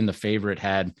would have been the favorite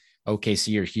had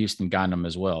OKC or Houston gotten him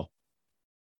as well.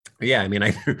 Yeah, I mean,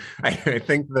 I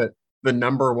think that the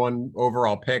number one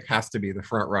overall pick has to be the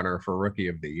front runner for Rookie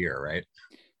of the Year, right?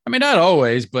 I mean, not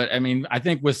always, but I mean, I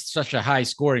think with such a high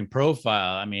scoring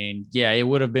profile, I mean, yeah, it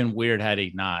would have been weird had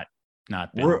he not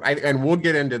been. And we'll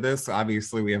get into this.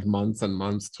 Obviously, we have months and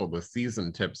months till the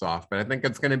season tips off, but I think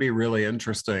it's going to be really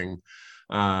interesting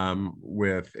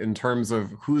in terms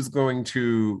of who's going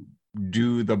to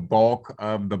do the bulk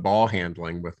of the ball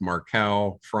handling with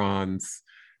Markelle, Franz,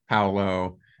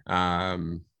 Paolo,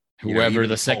 whoever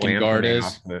the second guard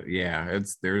is.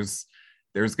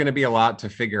 There's going to be a lot to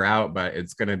figure out, but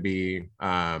it's going to be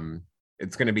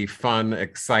fun,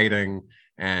 exciting,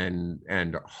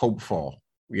 and hopeful.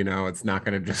 It's not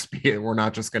going to just be, we're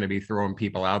not just going to be throwing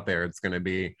people out there. It's going to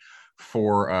be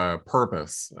for a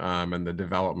purpose, and the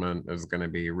development is going to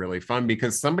be really fun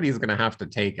because somebody's going to have to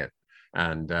take it.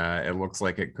 And it looks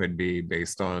like it could be,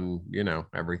 based on,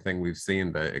 everything we've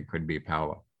seen, that it could be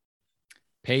Paolo.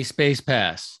 Pace, space,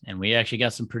 pass. And we actually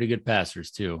got some pretty good passers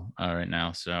too right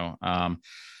now. So,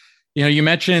 you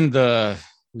mentioned the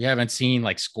we haven't seen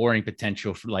like scoring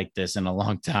potential like this in a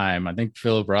long time. I think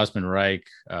Philip Rossman Reich,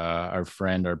 our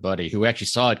friend, our buddy, who actually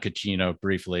saw at Kachino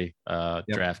briefly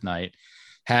draft night,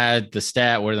 had the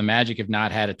stat where the Magic have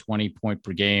not had a 20-point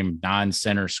per game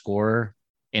non-center scorer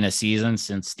in a season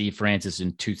since Steve Francis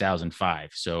in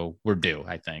 2005. So we're due,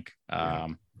 I think.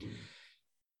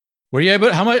 Were you able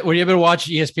to watch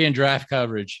ESPN draft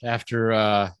coverage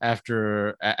after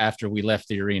we left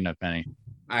the arena, Penny?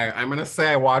 I'm going to say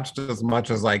I watched as much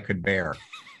as I could bear.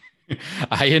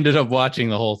 I ended up watching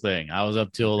the whole thing. I was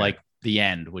up till like the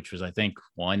end, which was, I think,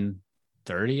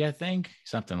 1:30, I think,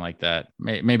 something like that.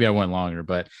 Maybe I went longer,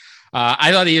 but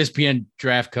I thought the ESPN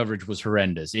draft coverage was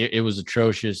horrendous. It was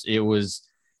atrocious. It was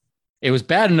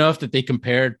bad enough that they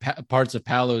compared parts of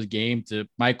Paolo's game to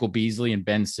Michael Beasley and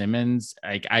Ben Simmons.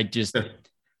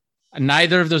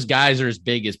 Neither of those guys are as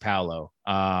big as Paolo.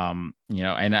 And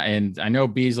I know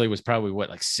Beasley was probably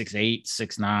like 6'8",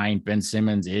 6'9". Ben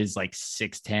Simmons is like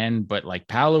 6'10", but like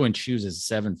Paolo and Shoes is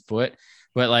 7 foot,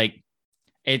 but like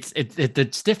it's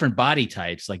different body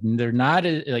types. Like they're not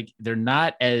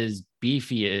as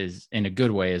beefy as in a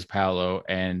good way as Paolo.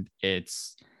 And I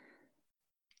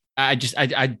just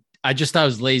thought it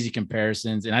was lazy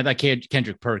comparisons. And I thought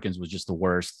Kendrick Perkins was just the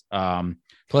worst.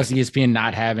 Plus ESPN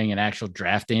not having an actual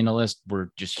draft analyst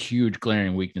were just huge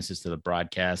glaring weaknesses to the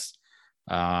broadcast.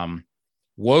 Woj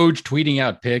tweeting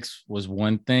out picks was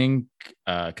one thing,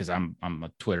 because I'm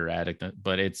a Twitter addict,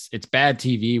 but it's bad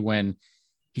TV when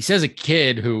he says a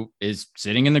kid who is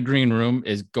sitting in the green room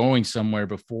is going somewhere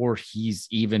before he's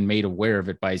even made aware of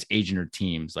it by his agent or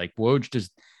teams. Like Woj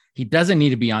he doesn't need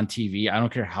to be on TV. I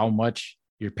don't care how much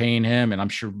you're paying him, and I'm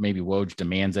sure maybe Woj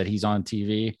demands that he's on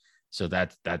TV. So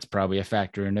that's probably a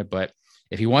factor in it. But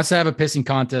if he wants to have a pissing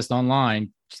contest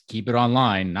online, just keep it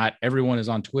online. Not everyone is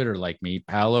on Twitter like me.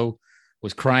 Paolo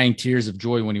was crying tears of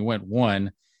joy when he went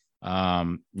 1.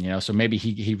 So maybe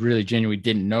he really genuinely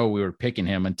didn't know we were picking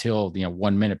him until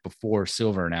 1 minute before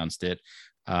Silver announced it.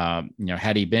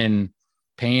 Had he been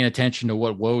paying attention to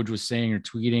what Woj was saying or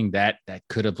tweeting, that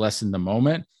could have lessened the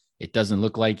moment. It doesn't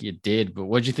look like it did. But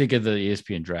what'd you think of the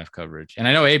ESPN draft coverage? And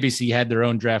I know ABC had their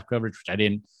own draft coverage, which I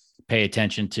didn't pay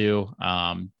attention to.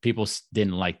 People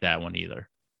didn't like that one either.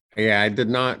 Yeah, I did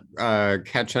not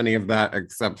catch any of that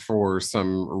except for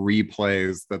some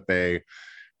replays that they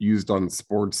used on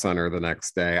Sports Center the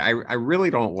next day. I really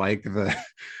don't like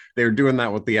they're doing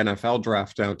that with the NFL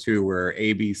draft now too, where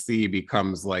ABC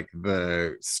becomes like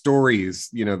the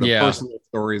stories, personal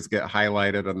stories get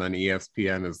highlighted, and then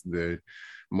ESPN is the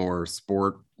more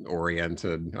sport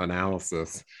oriented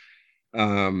analysis.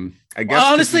 I guess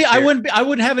honestly, I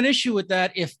wouldn't have an issue with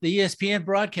that if the ESPN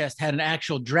broadcast had an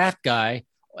actual draft guy.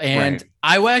 And right.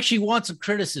 I actually want some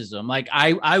criticism. Like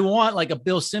I want like a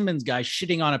Bill Simmons guy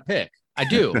shitting on a pick. I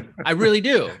do. I really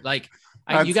do. Like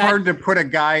it's hard to put a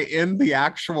guy in the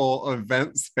actual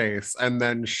event space and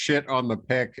then shit on the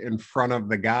pick in front of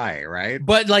the guy, right?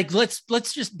 But like let's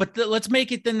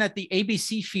make it then that the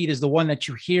ABC feed is the one that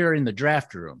you hear in the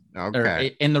draft room, or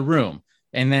in the room.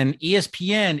 And then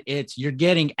ESPN, you're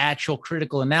getting actual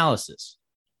critical analysis.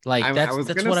 Like that's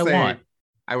what I want.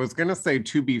 I was going to say,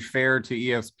 to be fair to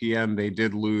ESPN, they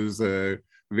did lose a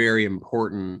very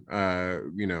important,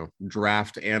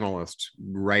 draft analyst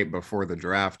right before the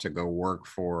draft to go work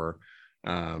for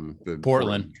the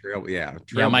Portland.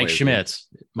 Mike Schmitz.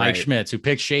 Mike Schmitz, who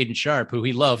picked Shaden Sharp, who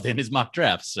he loved in his mock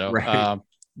drafts. So,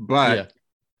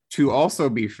 to also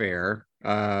be fair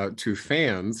to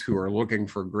fans who are looking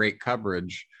for great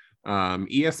coverage,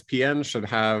 ESPN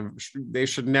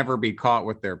should never be caught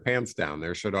with their pants down.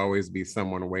 There should always be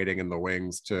someone waiting in the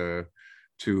wings to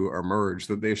emerge,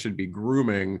 that they should be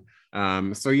grooming.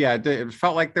 It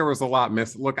felt like there was a lot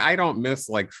miss. Look, I don't miss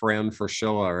like Fran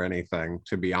Fraschilla or anything,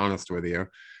 to be honest with you.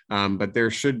 But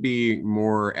there should be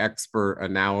more expert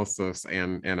analysis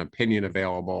and opinion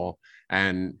available,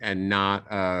 and not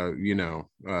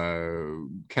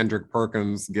Kendrick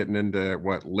Perkins getting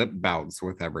into lip bouts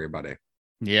with everybody.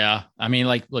 Yeah. I mean,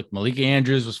 look, Malika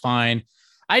Andrews was fine.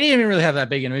 I didn't even really have that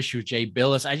big an issue with Jay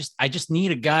Billis. I just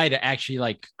need a guy to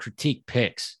actually critique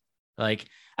picks. Like,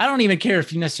 I don't even care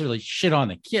if you necessarily shit on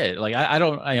the kid. Like, I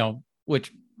don't,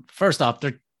 which first off,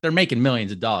 they're making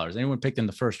millions of dollars. Anyone picked in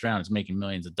the first round is making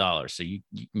millions of dollars. So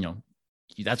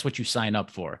that's what you sign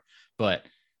up for. But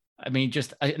I mean,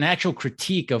 just an actual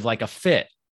critique of a fit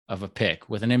of a pick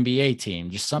with an NBA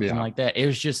team, just something like that. It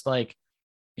was just like,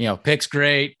 picks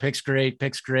great.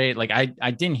 Like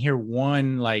I didn't hear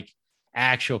one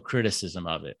actual criticism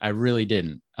of it. I really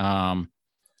didn't. And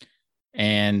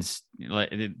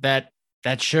that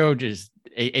show just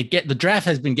the draft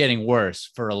has been getting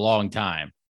worse for a long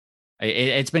time.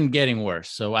 It's been getting worse.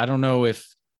 So I don't know if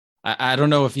I don't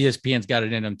know if ESPN's got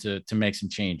it in them to make some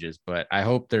changes, but I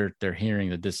hope they're hearing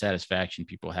the dissatisfaction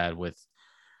people had with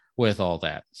all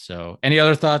that. So any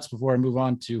other thoughts before I move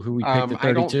on to who we picked at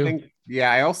 32?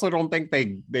 I also don't think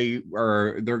they're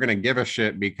going to give a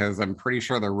shit, because I'm pretty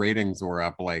sure the ratings were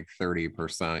up like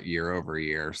 30% year over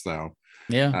year. So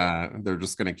they're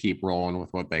just going to keep rolling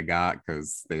with what they got,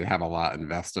 because they have a lot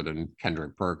invested in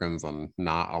Kendrick Perkins and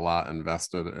not a lot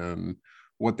invested in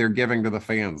what they're giving to the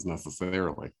fans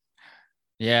necessarily.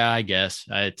 Yeah, I guess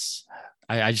I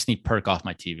just need Perk off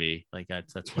my TV. Like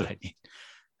that's what I need.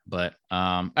 But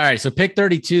all right, so pick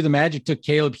 32, the Magic took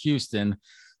Caleb Houston,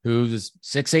 who's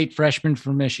 6'8" freshman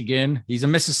from Michigan. He's a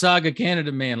Mississauga,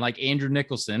 Canada man, like Andrew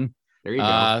Nicholson. There you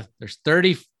go. There's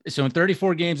 30, so in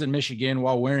 34 games in Michigan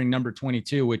while wearing number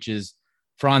 22, which is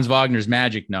Franz Wagner's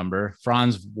Magic number.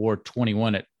 Franz wore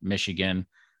 21 at Michigan,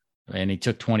 and he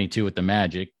took 22 with the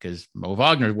Magic because Mo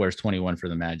Wagner wears 21 for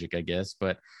the Magic, I guess.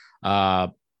 But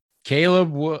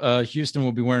Caleb Houston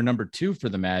will be wearing number 2 for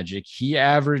the Magic. He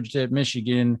averaged at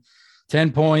Michigan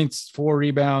 10 points, 4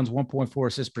 rebounds, 1.4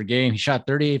 assists per game. He shot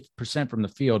 38% from the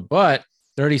field, but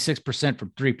 36%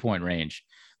 from 3-point range.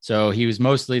 So he was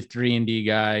mostly a 3-and-D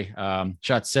guy,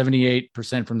 shot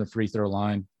 78% from the free throw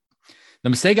line. The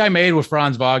mistake I made with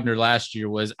Franz Wagner last year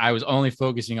was I was only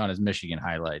focusing on his Michigan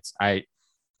highlights.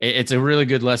 It's a really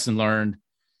good lesson learned.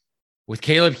 With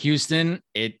Caleb Houston,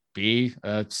 it'd be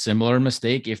a similar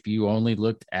mistake if you only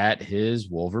looked at his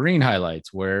Wolverine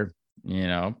highlights, where,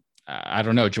 I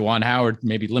don't know, Juwan Howard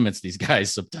maybe limits these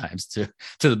guys sometimes to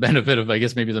the benefit of, I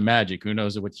guess, maybe the Magic. Who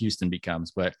knows what Houston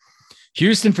becomes. But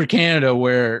Houston for Canada,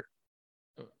 where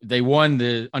they won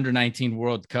the under-19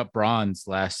 World Cup bronze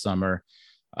last summer,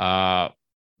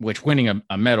 which winning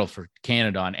a medal for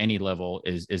Canada on any level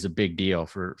is a big deal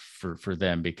for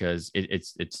them, because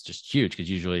it's just huge, because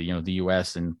usually, the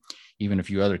US and even a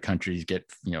few other countries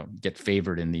get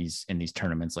favored in these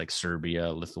tournaments, like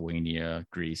Serbia, Lithuania,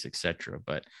 Greece, etc.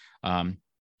 But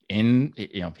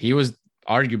he was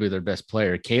arguably their best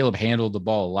player. Caleb handled the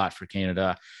ball a lot for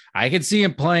Canada. I could see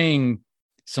him playing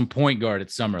some point guard at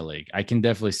Summer League. I can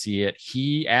definitely see it.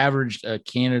 He averaged a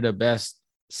Canada best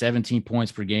 17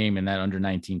 points per game in that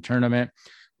under-19 tournament,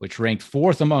 which ranked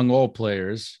 4th among all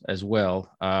players as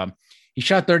well. He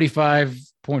shot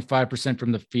 35.5%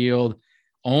 from the field,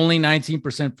 only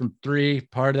 19% from 3.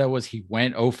 Part of that was he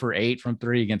went 0 for 8 from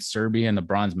 3 against Serbia in the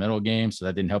bronze medal game, so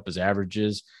that didn't help his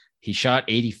averages. He shot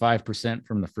 85%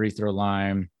 from the free throw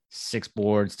line, 6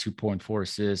 boards, 2.4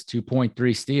 assists,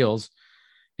 2.3 steals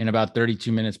in about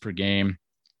 32 minutes per game.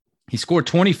 He scored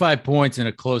 25 points in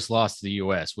a close loss to the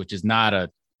U.S., which is not a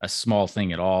small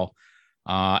thing at all.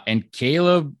 And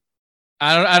Caleb,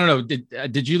 I don't know.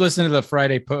 Did you listen to the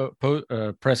Friday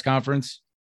press conference?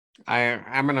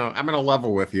 I'm gonna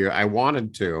level with you. I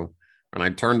wanted to, and I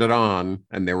turned it on,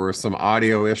 and there were some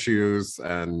audio issues,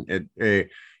 and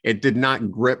it did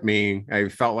not grip me. I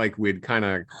felt like we'd kind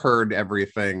of heard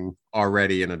everything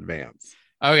already in advance.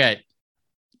 Okay,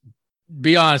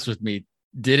 be honest with me.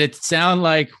 Did it sound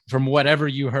like, from whatever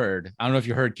you heard, I don't know if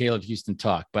you heard Caleb Houston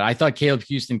talk, but I thought Caleb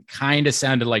Houston kind of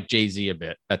sounded like Jay-Z a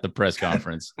bit at the press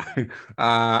conference.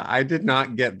 I did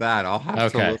not get that. I'll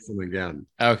have to listen again.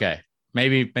 Okay.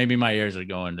 Maybe my ears are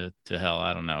going to hell.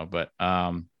 I don't know, but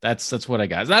that's what I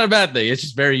got. It's not a bad thing. It's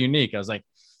just very unique. I was like,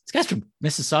 this guy's from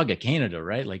Mississauga, Canada,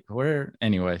 right? Like, where?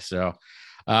 Anyway, so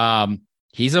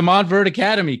he's a Montverde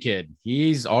Academy kid.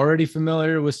 He's already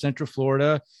familiar with Central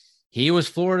Florida. He was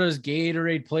Florida's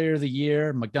Gatorade Player of the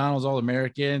Year, McDonald's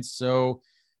All-American. So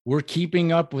we're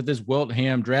keeping up with this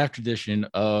Weltham draft tradition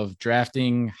of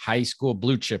drafting high school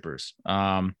blue chippers.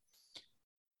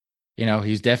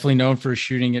 He's definitely known for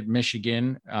shooting at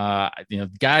Michigan.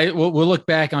 We'll look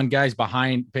back on guys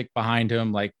picked behind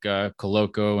him, like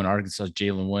Koloko and Arkansas'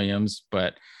 Jalen Williams.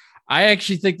 But I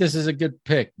actually think this is a good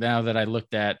pick now that I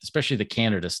looked at, especially the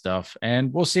Canada stuff.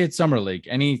 And we'll see at Summer League.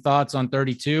 Any thoughts on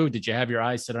 32? Did you have your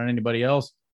eyes set on anybody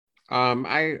else?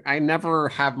 I never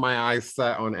have my eyes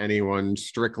set on anyone,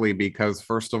 strictly because,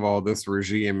 first of all, this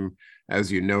regime, as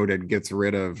you noted, gets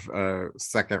rid of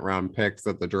second round picks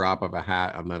at the drop of a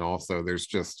hat. And then also there's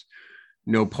just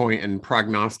no point in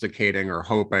prognosticating or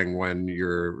hoping when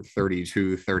you're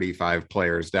 32, 35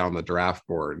 players down the draft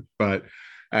board. But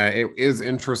it is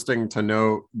interesting to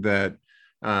note that,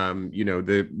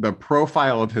 the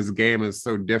profile of his game is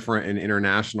so different in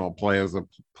international play as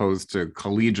opposed to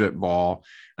collegiate ball.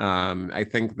 I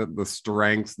think that the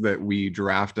strengths that we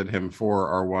drafted him for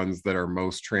are ones that are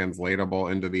most translatable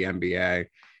into the NBA.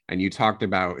 And you talked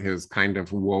about his kind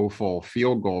of woeful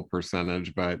field goal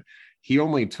percentage, but he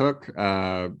only took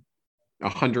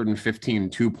 115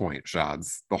 2-point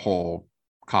shots the whole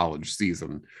college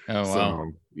season. Oh, wow.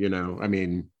 So, you know, I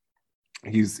mean,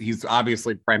 he's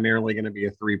obviously primarily going to be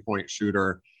a 3-point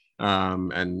shooter.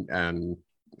 And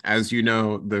as you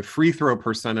know, the free throw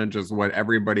percentage is what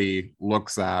everybody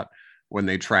looks at when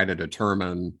they try to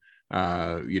determine,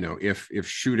 you know, if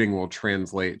shooting will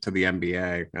translate to the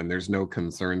NBA, and there's no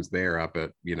concerns there up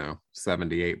at, you know,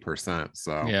 78%.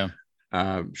 So Yeah.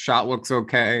 Shot looks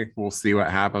okay. We'll see what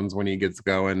happens when he gets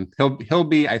going. He'll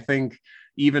be, I think,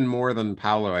 even more than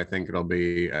Paolo, I think it'll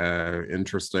be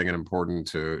interesting and important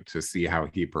to see how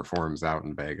he performs out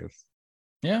in Vegas.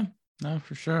 Yeah, no,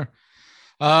 for sure.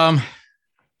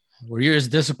 Were you as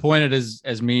disappointed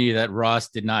as me that Ross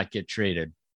did not get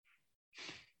traded?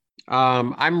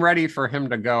 I'm ready for him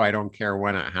to go. I don't care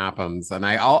when it happens. And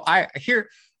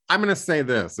I'm going to say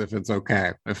this, if it's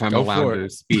okay, if I'm allowed to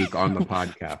speak on the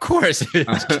podcast. Of course.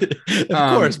 Of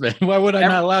course, man. Why would I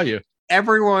not allow you?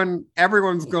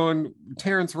 Everyone's going,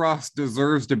 Terrence Ross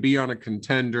deserves to be on a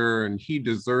contender and he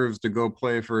deserves to go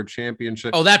play for a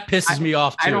championship. Oh, that pisses me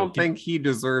off too. I don't think he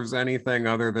deserves anything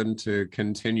other than to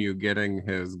continue getting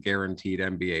his guaranteed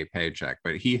NBA paycheck,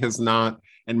 but he has not,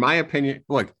 in my opinion.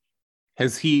 Look,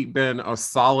 has he been a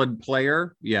solid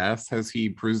player? Yes. Has he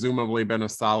presumably been a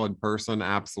solid person?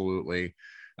 Absolutely.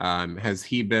 Has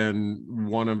he been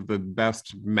one of the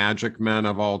best Magic men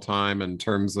of all time in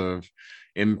terms of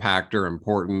impact or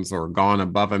importance, or gone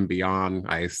above and beyond?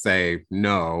 I say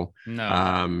no.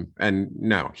 And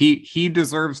no, he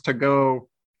deserves to go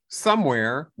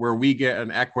somewhere where we get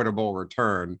an equitable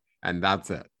return, and that's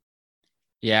it.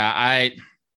 Yeah, I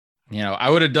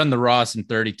would have done the Ross in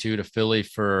 32 to Philly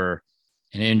for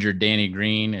an injured Danny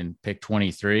Green and pick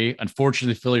 23.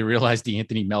 Unfortunately, Philly realized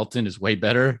Anthony Melton is way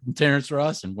better than Terrence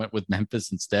Ross and went with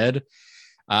Memphis instead.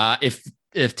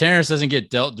 If Terrence doesn't get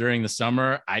dealt during the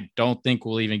summer, I don't think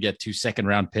we'll even get 2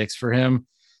 second-round picks for him.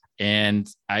 And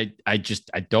I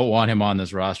don't want him on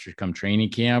this roster come training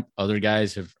camp. Other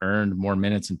guys have earned more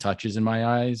minutes and touches in my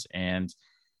eyes. And,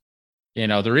 you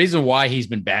know, the reason why he's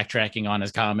been backtracking on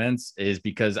his comments is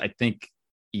because I think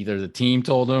either the team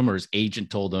told him or his agent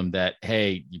told him that,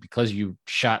 hey, because you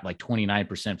shot like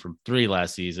 29% from 3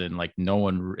 last season, like no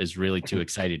one is really too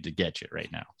excited to get you right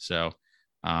now. So,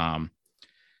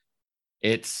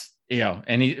 it's, you know,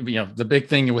 and he, you know, the big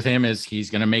thing with him is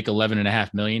he's going to make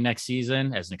 $11.5 million next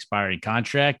season as an expiring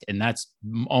contract. And that's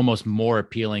almost more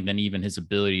appealing than even his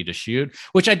ability to shoot,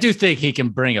 which I do think he can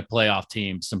bring a playoff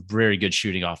team some very good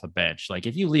shooting off a bench. Like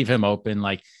if you leave him open,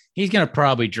 like he's going to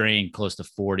probably drain close to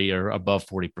 40 or above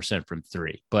 40% from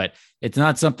 3, but it's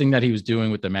not something that he was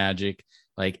doing with the Magic.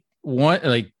 Like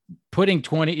putting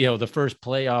 20, you know, the first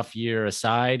playoff year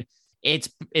aside, it's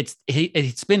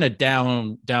been a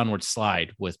downward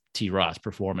slide with T Ross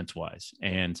performance wise.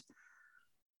 And,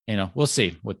 you know, we'll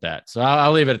see with that. So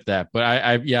I'll leave it at that. But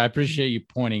I appreciate you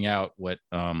pointing out what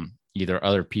either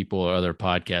other people or other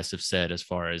podcasts have said as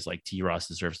far as like T Ross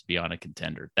deserves to be on a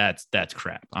contender. That's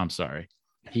crap. I'm sorry.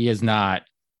 He has not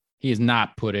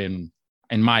put in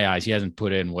my eyes, he hasn't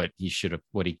put in what he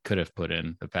could have put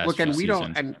in the past. Look, and we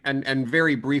seasons. Don't, and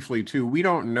very briefly too, we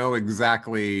don't know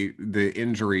exactly the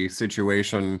injury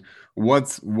situation.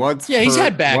 What's he's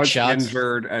had back shots,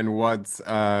 injured, and what's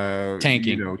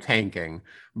tanking. You know, tanking.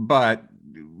 But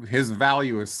his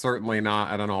value is certainly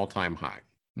not at an all-time high.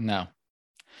 No.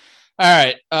 All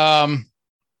right.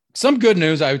 Some good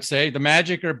news, I would say. The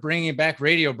Magic are bringing back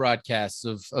radio broadcasts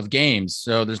of games,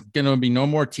 so there's going to be no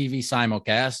more TV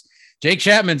simulcast. Jake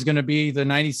Chapman's going to be the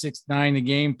 96.9 the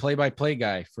game play-by-play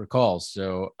guy for calls.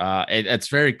 So it's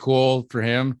very cool for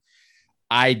him.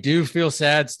 I do feel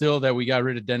sad still that we got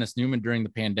rid of Dennis Newman during the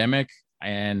pandemic.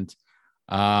 And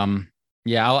I'll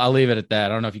leave it at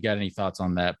that. I don't know if you got any thoughts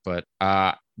on that, but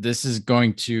this is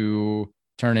going to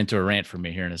turn into a rant for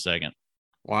me here in a second.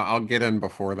 Well, I'll get in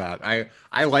before that.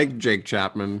 I like Jake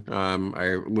Chapman.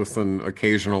 I listen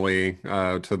occasionally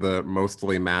to the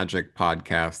Mostly Magic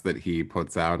podcast that he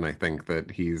puts out, and I think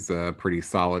that he's a pretty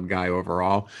solid guy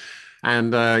overall.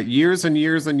 And years and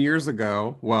years and years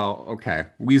ago,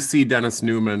 we see Dennis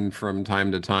Newman from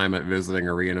time to time at visiting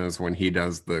arenas when he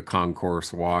does the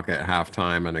concourse walk at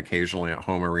halftime and occasionally at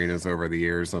home arenas over the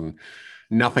years, and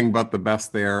nothing but the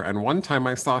best there. And one time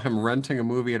I saw him renting a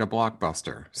movie at a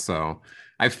Blockbuster. So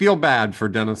I feel bad for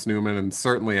Dennis Newman, and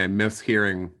certainly I miss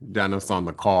hearing Dennis on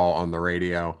the call on the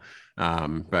radio.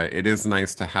 But it is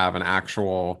nice to have an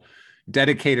actual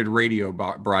dedicated radio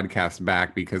broadcast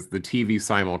back, because the TV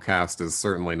simulcast is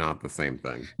certainly not the same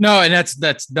thing. No, and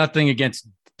that's nothing against,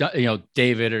 you know,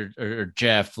 David or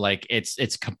Jeff. Like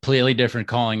it's completely different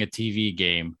calling a TV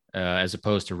game as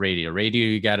opposed to radio.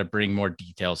 You got to bring more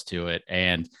details to it,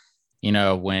 and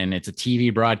when it's a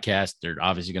TV broadcast, they're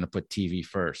obviously going to put TV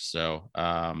first. So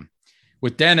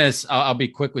with Dennis, I'll be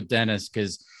quick with Dennis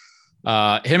because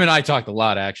him and I talked a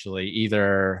lot, actually,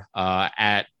 either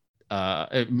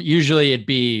usually it'd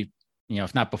be,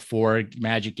 if not before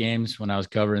Magic games when I was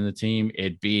covering the team,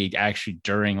 it'd be actually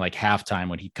during like halftime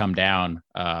when he'd come down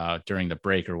during the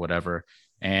break or whatever.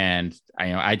 And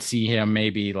I'd see him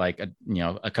maybe like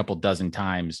a couple dozen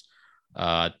times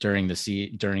during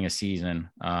a season,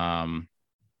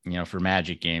 for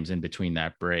Magic games in between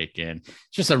that break. And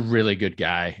just a really good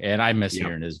guy. And I miss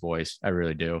hearing his voice. I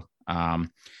really do.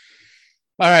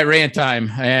 All right, rant time.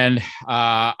 And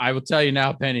I will tell you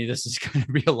now, Penny, this is going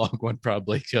to be a long one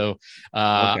probably. So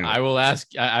I will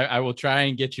I will try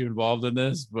and get you involved in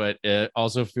this, but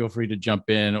also feel free to jump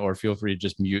in or feel free to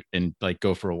just mute and like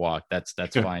go for a walk. That's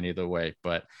fine either way.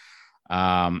 But,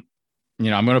 I'm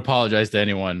going to apologize to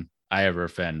anyone I ever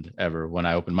offend ever when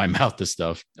I open my mouth to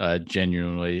stuff.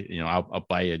 Genuinely, I'll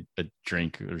buy a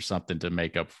drink or something to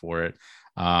make up for it.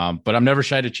 But I'm never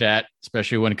shy to chat,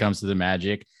 especially when it comes to the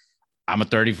Magic. I'm a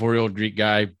 34-year-old Greek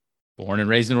guy, born and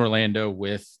raised in Orlando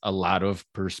with a lot of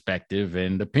perspective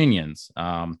and opinions.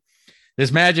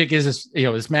 This Magic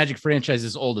this Magic franchise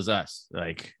is old as us.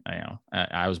 Like,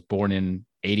 I was born in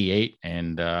 88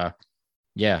 and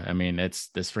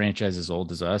this franchise is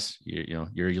old as us.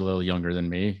 You're a little younger than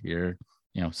me. You're,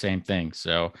 same thing.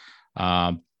 So,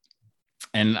 and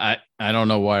I don't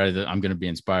know why I'm going to be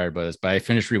inspired by this, but I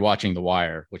finished rewatching The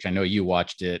Wire, which I know you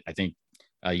watched it, I think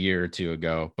a year or two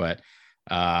ago, but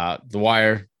The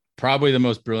Wire, probably the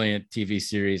most brilliant TV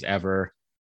series ever.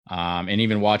 And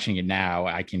even watching it now,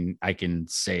 I can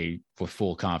say with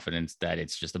full confidence that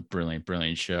it's just a brilliant,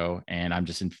 brilliant show. And I'm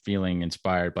just feeling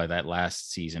inspired by that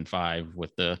last season 5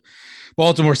 with the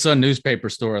Baltimore Sun newspaper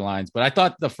storylines. But I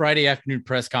thought the Friday afternoon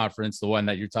press conference, the one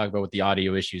that you're talking about with the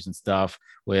audio issues and stuff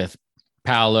with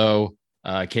Paolo,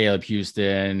 Caleb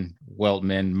Houston,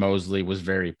 Weltman, Mosley, was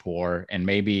very poor. And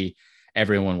maybe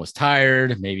everyone was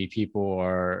tired. Maybe people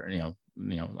are,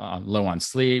 low on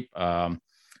sleep,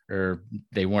 or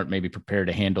they weren't maybe prepared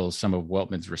to handle some of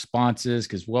Weltman's responses,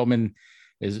 because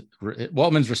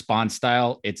Weltman's response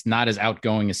style, it's not as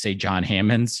outgoing as, say, John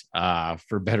Hammond's,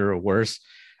 for better or worse.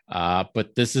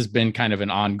 But this has been kind of an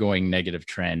ongoing negative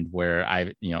trend where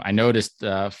I noticed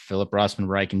Philip Rossman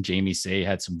Reich and Jamie Say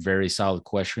had some very solid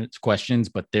questions,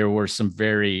 but there were some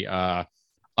very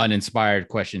uninspired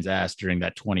questions asked during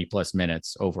that 20 plus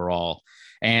minutes overall.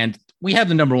 And we have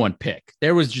the number 1 pick.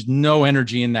 There was just no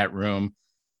energy in that room.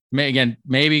 Again,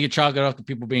 maybe you could chalk it off to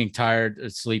people being tired or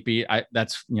sleepy.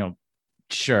 That's,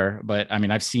 sure. But I mean,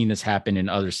 I've seen this happen in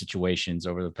other situations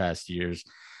over the past years.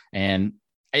 And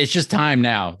it's just time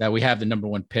now that we have the number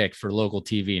 1 pick for local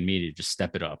TV and media. Just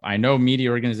step it up. I know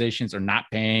media organizations are not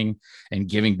paying and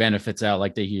giving benefits out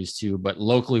like they used to, but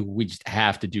locally, we just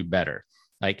have to do better.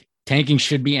 Like, tanking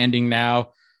should be ending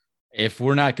now. If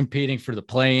we're not competing for the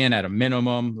play-in at a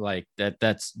minimum, like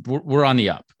we're on the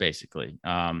up, basically.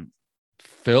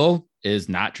 Phil is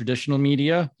not traditional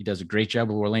media. He does a great job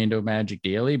with Orlando Magic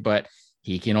Daily, but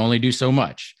he can only do so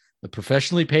much. The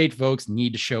professionally paid folks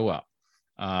need to show up.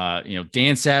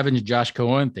 Dan Savage and Josh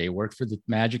Cohen, they work for the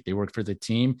Magic. They work for the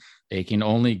team. They can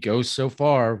only go so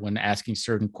far when asking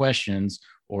certain questions,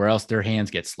 or else their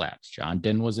hands get slapped. John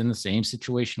Denton was in the same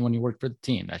situation when he worked for the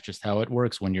team. That's just how it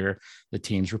works when you're the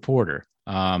team's reporter.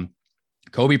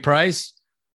 Kobe Price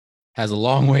has a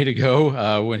long way to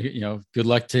go. Good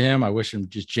luck to him. I wish him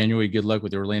just genuinely good luck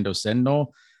with the Orlando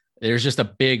Sentinel. There's just a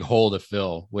big hole to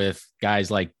fill with guys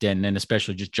like Denton, and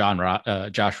especially just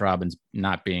Josh Robbins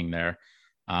not being there.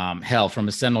 Hell, from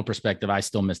a Sentinel perspective, I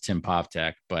still miss Tim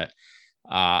Povtak, but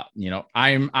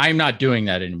I'm not doing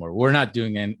that anymore. We're not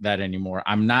doing that anymore.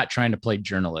 I'm not trying to play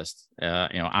journalist.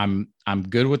 I'm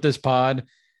good with this pod.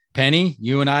 Penny,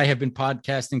 you and I have been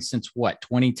podcasting since what,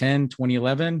 2010,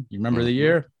 2011? You remember the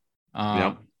year?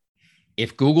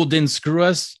 If Google didn't screw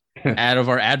us out of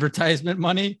our advertisement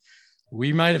money,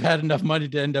 we might have had enough money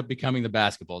to end up becoming the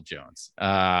Basketball Jones.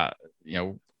 I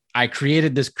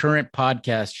created this current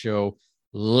podcast show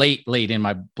late in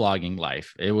my blogging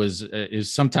life. It was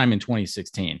sometime in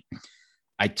 2016.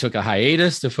 I took a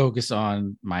hiatus to focus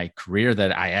on my career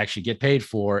that I actually get paid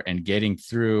for and getting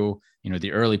through,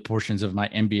 the early portions of my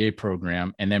MBA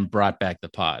program, and then brought back the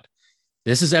pod.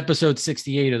 This is episode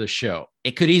 68 of the show.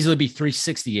 It could easily be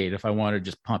 368 if I wanted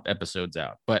to just pump episodes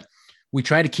out, but we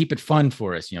try to keep it fun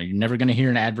for us. You're never going to hear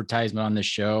an advertisement on this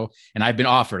show. And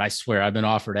I swear I've been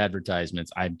offered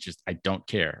advertisements. I don't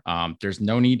care. There's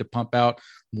no need to pump out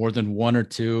more than 1 or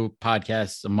 2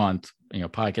 podcasts a month,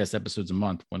 podcast episodes a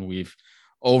month, when we've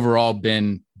overall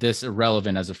been this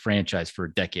irrelevant as a franchise for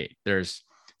a decade. There's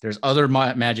There's other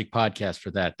Magic podcasts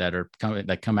for that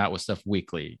that come out with stuff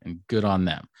weekly, and good on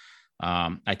them.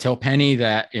 I tell Penny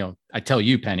that, I tell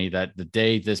you, Penny, that the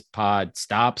day this pod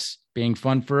stops being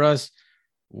fun for us,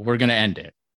 we're going to end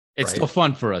it. It's still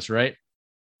fun for us, right?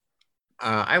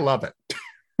 I love it.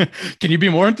 Can you be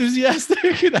more enthusiastic?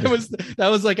 that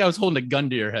was like I was holding a gun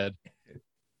to your head.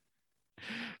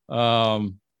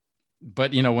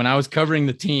 But when I was covering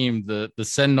the team, the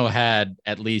Sentinel had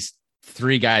at least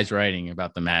 3 guys writing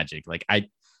about the Magic. Like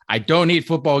I don't need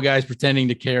football guys pretending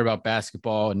to care about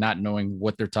basketball and not knowing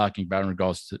what they're talking about in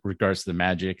regards to the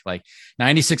Magic. Like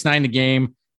 96.9 The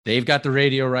Game, they've got the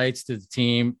radio rights to the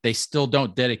team. They still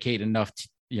don't dedicate enough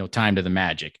time to the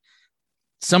Magic.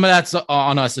 Some of that's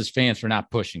on us as fans for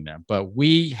not pushing them, but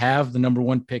we have the number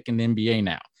 1 pick in the NBA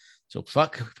now. So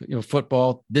fuck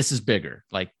football. This is bigger.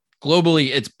 Like globally,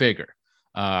 it's bigger.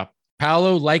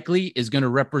 Paolo likely is going to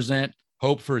represent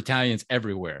hope for Italians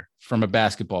everywhere from a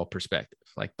basketball perspective.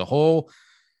 Like the whole,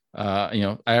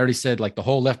 I already said, like the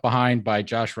whole Left Behind by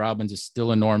Josh Robbins is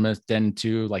still enormous. Then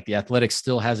too, like the Athletic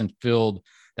still hasn't filled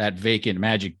that vacant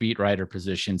Magic beat writer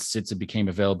position since it became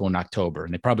available in October,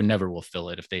 and they probably never will fill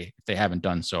it if they haven't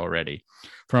done so already.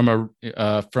 From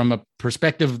a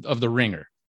perspective of the Ringer,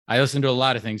 I listen to a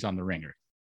lot of things on the Ringer.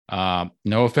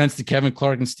 No offense to Kevin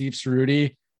Clark and Steve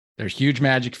Cerruti, they're huge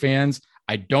Magic fans.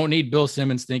 I don't need Bill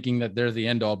Simmons thinking that they're the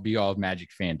end all be all of Magic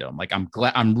fandom. Like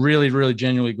I'm really, really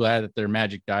genuinely glad that they're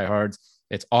Magic diehards.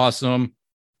 It's awesome.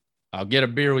 I'll get a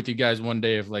beer with you guys one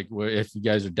day if you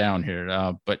guys are down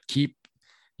here. But keep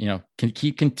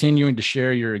continuing to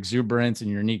share your exuberance and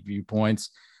your unique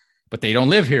viewpoints. But they don't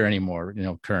live here anymore.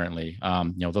 Currently,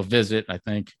 they'll visit, I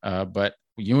think. But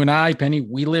you and I, Penny,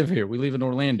 we live here. We live in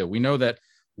Orlando. We know that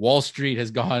Wall Street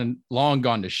has long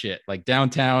gone to shit. Like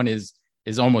downtown is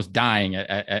almost dying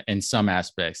in some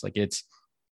aspects. Like it's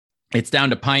down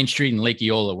to Pine Street and Lake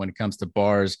Eola when it comes to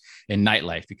bars and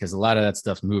nightlife, because a lot of that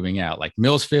stuff's moving out. Like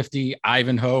Mills 50,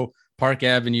 Ivanhoe, Park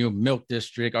Avenue, Milk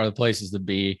District are the places to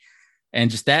be. And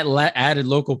just that added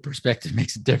local perspective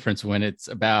makes a difference when it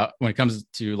comes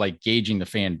to like gauging the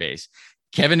fan base.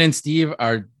 Kevin and Steve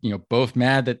are, both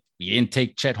mad that we didn't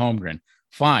take Chet Holmgren.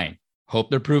 Fine. Hope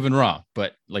they're proven wrong.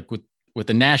 But like with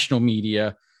the national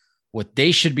media, what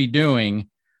they should be doing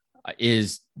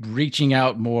is reaching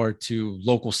out more to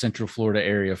local Central Florida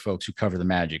area folks who cover the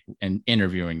Magic and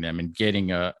interviewing them and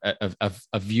getting a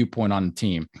viewpoint on the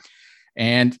team.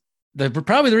 And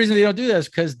probably the reason they don't do that is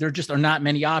because there just are not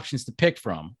many options to pick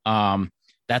from.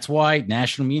 That's why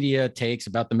national media takes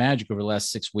about the Magic over the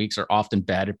last 6 weeks are often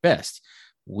bad at best.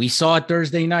 We saw it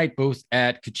Thursday night, both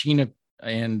at Kachina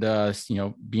and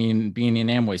being in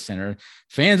Amway Center.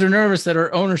 Fans are nervous that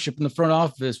our ownership in the front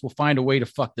office will find a way to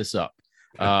fuck this up.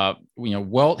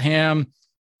 Weltham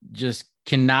just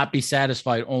cannot be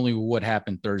satisfied only with what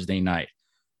happened Thursday night.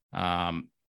 I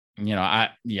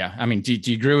mean, do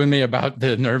you agree with me about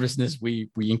the nervousness we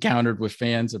encountered with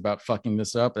fans about fucking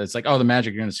this up? It's like, oh, the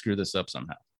Magic are going to screw this up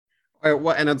somehow.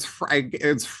 Well, and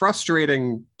it's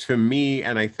frustrating to me,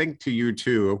 and I think to you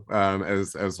too,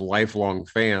 as lifelong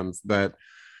fans, that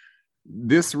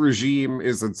this regime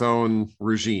is its own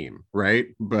regime, right?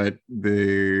 But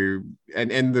the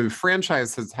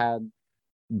franchise has had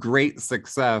great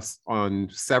success on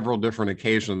several different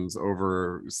occasions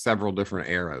over several different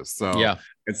eras. So yeah,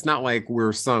 it's not like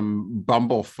we're some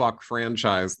bumblefuck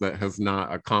franchise that has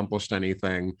not accomplished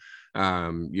anything.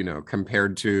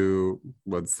 Compared to,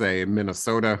 let's say,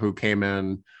 Minnesota, who came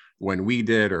in when we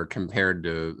did, or compared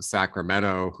to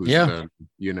Sacramento, who's been,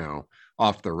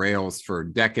 off the rails for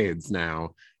decades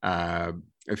now. I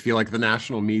feel like the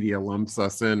national media lumps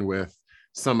us in with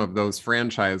some of those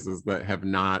franchises that have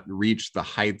not reached the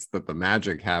heights that the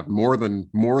Magic have more than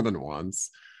once.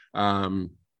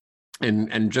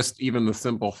 And just even the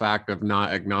simple fact of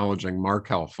not acknowledging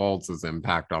Markelle Fultz's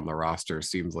impact on the roster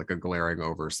seems like a glaring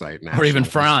oversight. Or even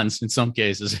Franz in some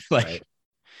cases. Like,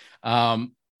 right.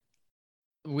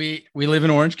 We live in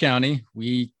Orange County.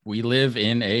 We live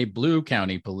in a blue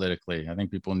county politically. I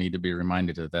think people need to be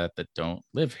reminded of that don't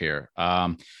live here.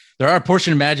 There are a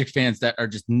portion of Magic fans that are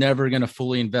just never going to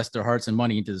fully invest their hearts and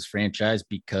money into this franchise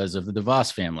because of the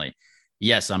DeVos family.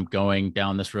 Yes, I'm going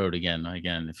down this road again.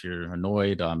 If you're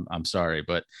annoyed, I'm sorry,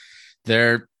 but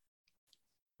they're,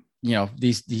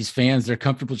 these fans, they're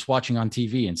comfortable just watching on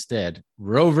TV instead.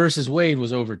 Roe versus Wade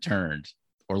was overturned.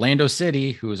 Orlando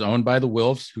City, who is owned by the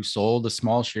Wilfs, who sold a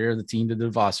small share of the team to the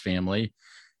DeVos family,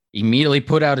 immediately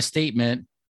put out a statement,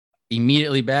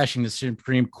 immediately bashing the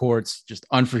Supreme Court's just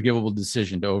unforgivable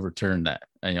decision to overturn that.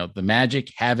 The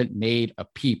Magic haven't made a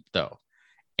peep though.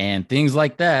 And things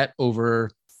like that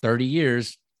over 30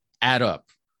 years add up.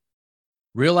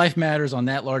 real life matters on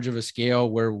that large of a scale,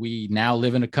 where we now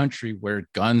live in a country where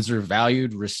guns are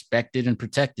valued, respected, and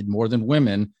protected more than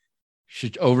women,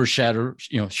 should overshadow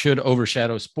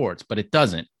sports, but it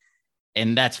doesn't.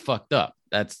 And that's fucked up.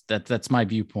 That's my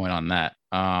viewpoint on that.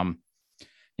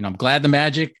 I'm glad the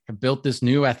Magic have built this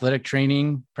new athletic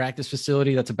training practice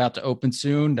facility that's about to open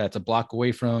soon. That's a block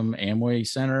away from Amway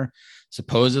Center.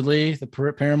 Supposedly, the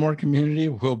Paramore community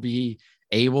will be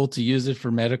able to use it for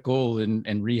medical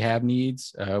and rehab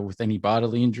needs with any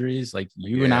bodily injuries. Like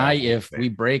you and I, if we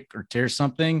break or tear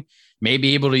something, may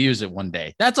be able to use it one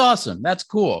day. That's awesome. That's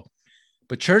cool.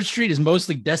 But Church Street is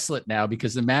mostly desolate now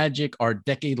because the Magic are a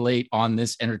decade late on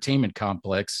this entertainment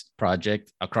complex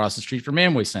project across the street from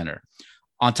Amway Center.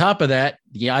 On top of that,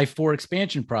 the I-4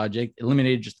 expansion project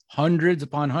eliminated just hundreds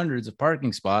upon hundreds of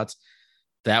parking spots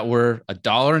that were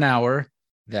 $1 an hour,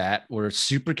 that were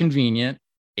super convenient.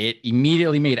 It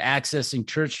immediately made accessing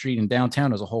Church Street and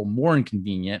downtown as a whole more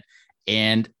inconvenient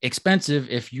and expensive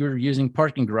if you're using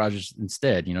parking garages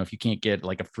instead. If you can't get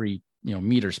like a free,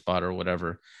 meter spot or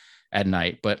whatever at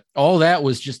night. But all that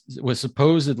was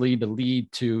supposedly to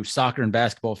lead to soccer and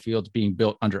basketball fields being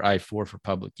built under I-4 for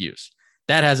public use.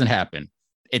 That hasn't happened.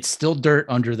 It's still dirt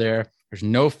under there. There's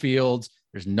no fields.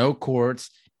 There's no courts.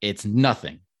 It's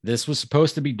nothing. This was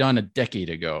supposed to be done a decade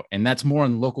ago, and that's more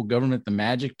on local government than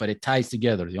Magic, but it ties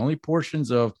together. The only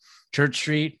portions of Church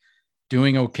Street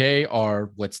doing okay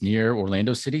are what's near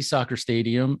Orlando City Soccer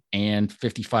Stadium and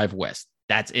 55 West.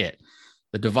 That's it.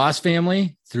 The DeVos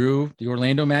family, through the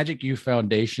Orlando Magic Youth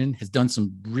Foundation, has done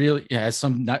some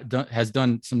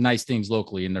nice things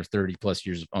locally in their 30 plus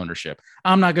years of ownership.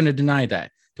 I'm not going to deny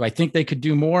that. Do I think they could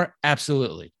do more?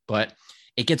 Absolutely. But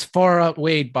it gets far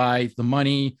outweighed by the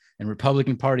money and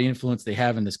Republican Party influence they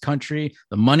have in this country.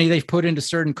 The money they've put into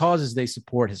certain causes they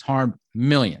support has harmed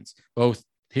millions, both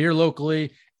here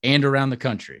locally and around the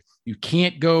country. You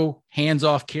can't go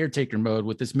hands-off caretaker mode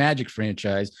with this Magic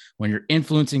franchise when you're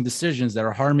influencing decisions that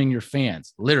are harming your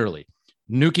fans. Literally,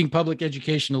 nuking public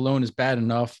education alone is bad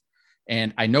enough.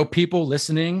 And I know people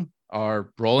listening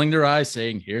are rolling their eyes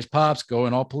saying, here's Pops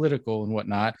going all political and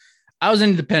whatnot. I was an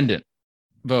independent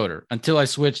voter until I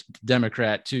switched to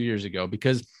Democrat 2 years ago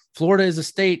because Florida is a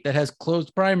state that has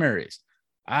closed primaries.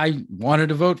 I wanted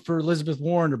to vote for Elizabeth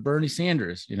Warren or Bernie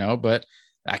Sanders, but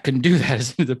I couldn't do that as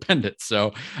an independent.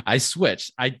 So I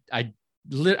switched. I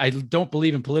don't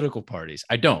believe in political parties.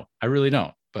 I really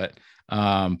don't. But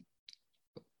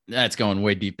that's going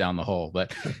way deep down the hole.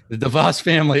 But the DeVos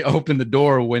family opened the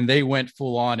door when they went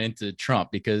full on into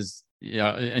Trump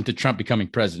into Trump becoming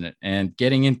president and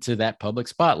getting into that public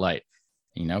spotlight.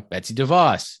 Betsy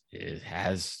DeVos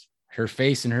has her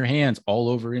face and her hands all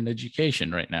over in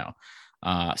education right now.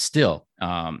 Still.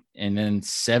 And then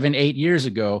 7-8 years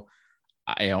ago,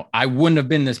 I wouldn't have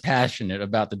been this passionate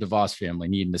about the DeVos family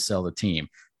needing to sell the team.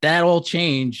 That all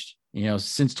changed,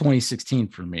 since 2016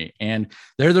 for me. And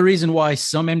they're the reason why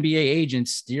some NBA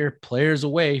agents steer players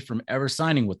away from ever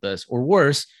signing with us, or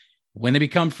worse, when they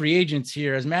become free agents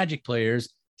here as Magic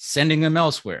players, sending them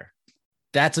elsewhere.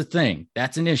 That's a thing.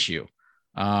 That's an issue.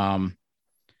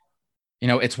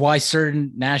 It's why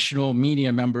certain national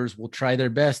media members will try their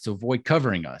best to avoid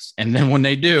covering us. And then when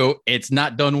they do, it's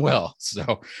not done well.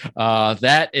 So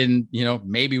that, and,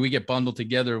 maybe we get bundled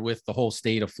together with the whole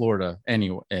state of Florida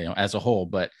anyway, as a whole.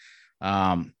 But,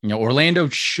 Orlando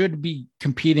should be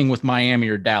competing with Miami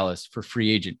or Dallas for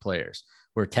free agent players.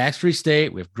 We're a tax-free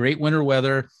state. We have great winter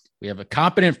weather. We have a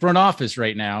competent front office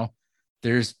right now.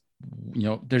 There's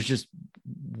just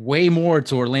way more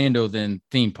to Orlando than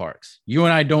theme parks. You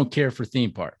and I don't care for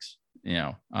theme parks,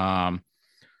 and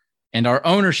our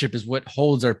ownership is what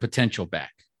holds our potential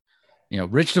back.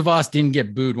 Rich DeVos didn't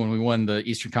get booed when we won the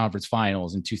Eastern Conference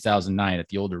Finals in 2009 at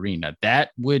the old arena. That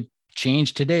would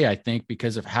change today, I think,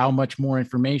 because of how much more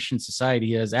information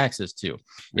society has access to.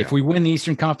 Yeah. If we win the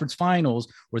Eastern Conference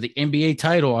Finals or the NBA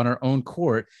title on our own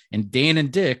court and Dan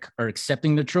and Dick are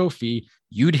accepting the trophy,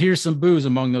 you'd hear some boos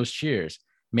among those cheers.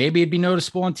 Maybe it'd be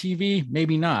noticeable on TV,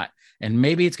 maybe not. And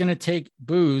maybe it's going to take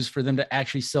boos for them to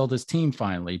actually sell this team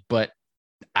finally. But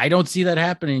I don't see that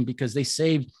happening because they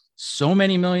saved so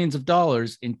many millions of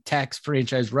dollars in tax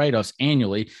franchise write-offs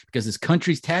annually because this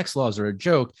country's tax laws are a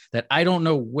joke that I don't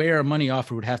know where a money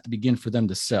offer would have to begin for them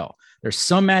to sell. There's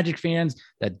some Magic fans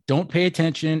that don't pay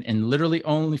attention and literally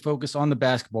only focus on the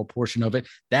basketball portion of it.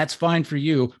 That's fine for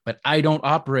you, but I don't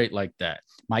operate like that.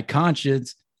 My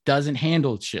conscience doesn't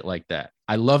handle shit like that.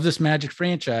 I love this Magic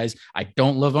franchise. I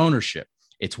don't love ownership.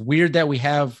 It's weird that we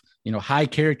have, high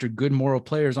character, good moral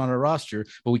players on our roster,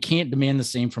 but we can't demand the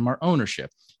same from our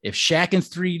ownership. If Shaq and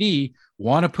 3D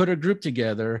want to put a group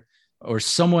together or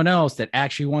someone else that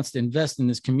actually wants to invest in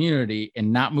this community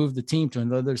and not move the team to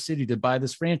another city to buy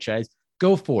this franchise,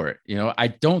 go for it. I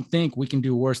don't think we can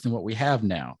do worse than what we have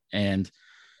now. And,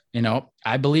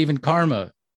 I believe in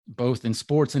karma, both in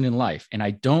sports and in life. And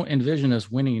I don't envision us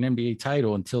winning an NBA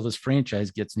title until this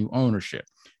franchise gets new ownership.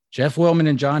 Jeff Weltman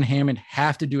and John Hammond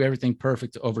have to do everything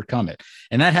perfect to overcome it.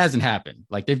 And that hasn't happened.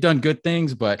 Like, they've done good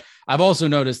things, but I've also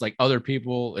noticed like other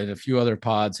people and a few other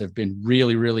pods have been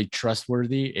really, really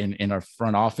trustworthy in our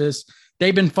front office.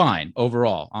 They've been fine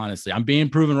overall. Honestly, I'm being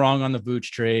proven wrong on the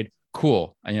Vooch trade.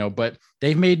 Cool. But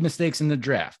they've made mistakes in the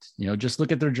draft. Just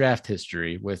look at their draft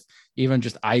history with even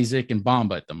just Isaac and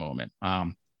Bamba at the moment.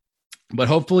 But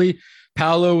hopefully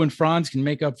Paolo and Franz can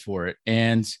make up for it.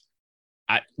 And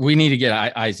we need to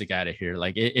get Isaac out of here.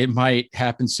 Like, it might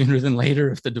happen sooner than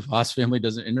later if the DeVos family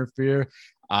doesn't interfere.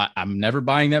 I'm never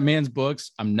buying that man's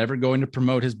books. I'm never going to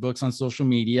promote his books on social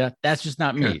media. That's just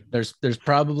not me. There's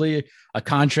probably a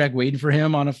contract waiting for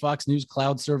him on a Fox News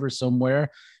cloud server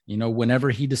somewhere, whenever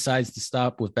he decides to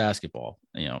stop with basketball.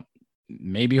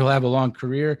 Maybe he'll have a long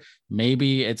career.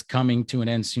 Maybe it's coming to an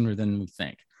end sooner than we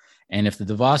think. And if the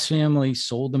DeVos family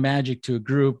sold the Magic to a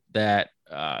group that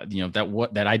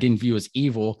that I didn't view as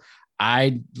evil,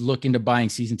 I'd look into buying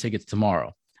season tickets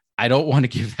tomorrow. I don't want to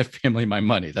give that family my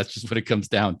money. That's just what it comes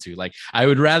down to. Like, I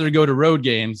would rather go to road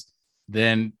games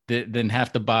than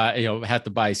have to buy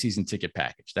a season ticket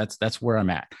package. That's where I'm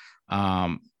at.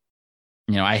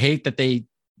 I hate that they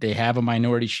have a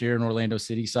minority share in Orlando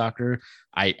City Soccer.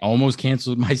 I almost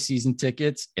canceled my season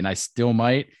tickets, and I still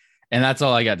might. And that's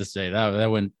all I got to say. That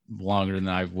went longer than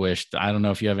I wished. I don't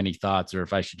know if you have any thoughts or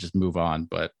if I should just move on,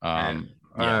 but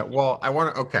well, I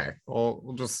want to, okay. Well,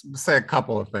 we'll just say a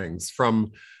couple of things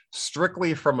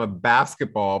strictly from a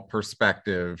basketball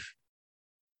perspective.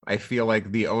 I feel like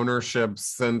the ownership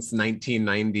since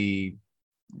 1992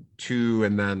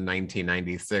 and then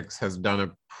 1996 has done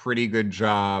a pretty good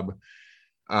job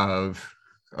of,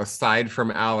 aside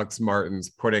from Alex Martin's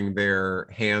putting their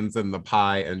hands in the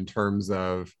pie in terms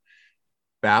of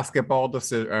basketball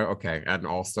decision, okay, and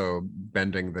also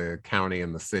bending the county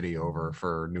and the city over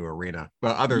for new arena.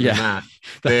 But other than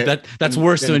that, that's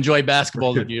worse to enjoy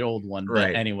basketball than the old one.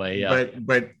 Right. But anyway, yeah.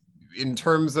 But in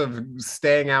terms of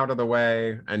staying out of the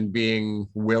way and being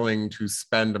willing to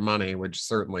spend money, which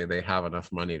certainly they have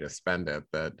enough money to spend it,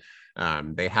 that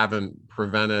they haven't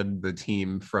prevented the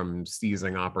team from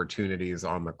seizing opportunities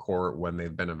on the court when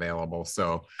they've been available.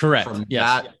 So correct.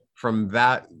 From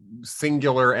that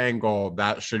singular angle,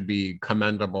 that should be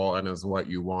commendable and is what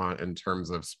you want in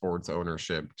terms of sports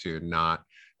ownership, to not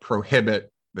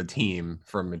prohibit the team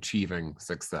from achieving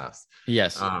success.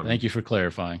 Yes. Thank you for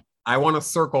clarifying. I want to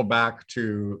circle back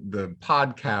to the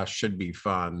podcast should be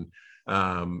fun.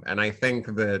 And I think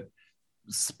that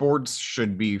sports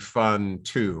should be fun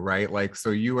too, right? Like, so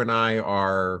you and I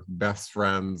are best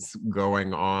friends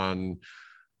going on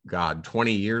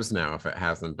 20 years now, if it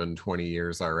hasn't been 20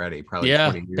 years already, probably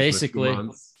 20 years basically.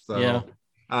 So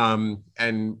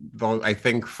and though I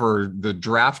think for the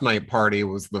draft night party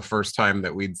was the first time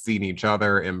that we'd seen each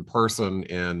other in person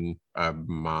in a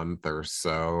month or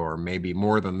so, or maybe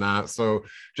more than that. So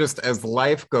just as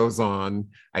life goes on,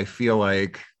 I feel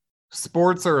like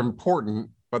sports are important,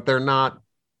 but they're not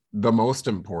the most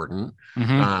important.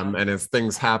 And as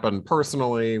things happen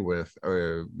personally with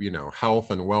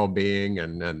health and well-being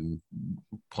and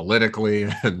politically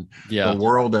and the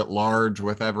world at large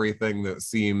with everything that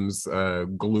seems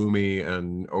gloomy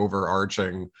and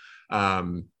overarching,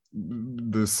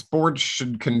 the sports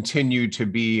should continue to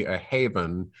be a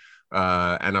haven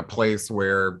and a place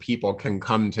where people can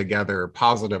come together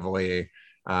positively,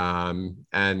 and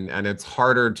it's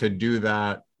harder to do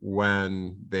that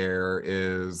when there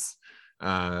is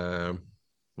I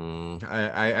don't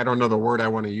know the word I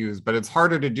want to use, but it's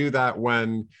harder to do that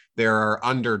when there are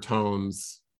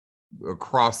undertones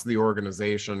across the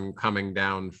organization coming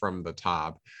down from the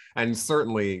top. And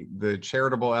certainly the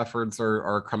charitable efforts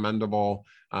are commendable.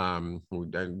 I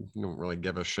don't really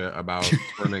give a shit about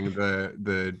turning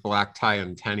the black tie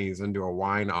and tennies into a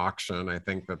wine auction. I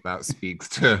think that speaks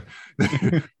to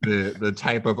the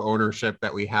type of ownership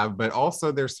that we have, but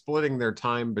also they're splitting their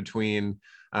time between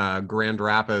Grand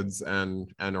Rapids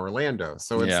and Orlando.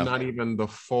 So it's not even the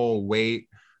full weight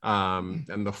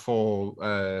and the full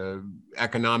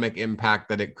economic impact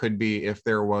that it could be if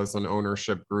there was an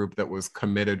ownership group that was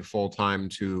committed full time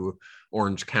to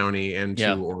Orange County and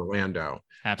to Orlando.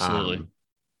 Absolutely.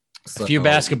 A few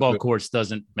basketball courts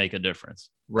doesn't make a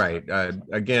difference. Right.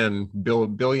 Again,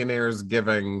 billionaires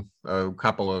giving a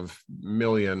couple of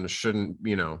million shouldn't,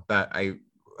 that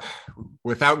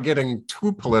without getting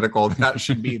too political, that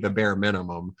should be the bare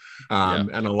minimum.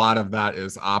 And a lot of that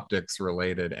is optics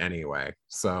related anyway.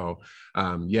 So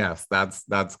yes,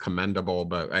 that's commendable,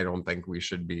 but I don't think we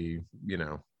should be,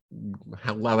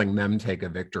 letting them take a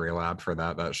victory lap for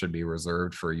that. That should be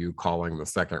reserved for you calling the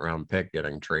second round pick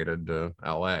getting traded to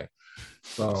LA.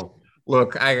 So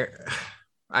look, the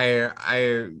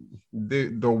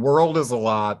world is a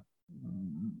lot.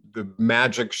 The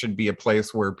Magic should be a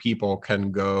place where people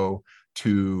can go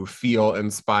to feel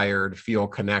inspired, feel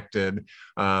connected,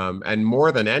 and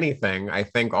more than anything, I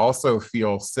think also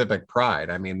feel civic pride.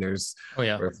 I mean, there's,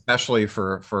 especially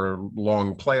for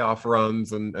long playoff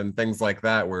runs and things like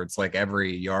that, where it's like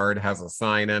every yard has a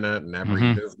sign in it and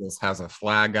every business has a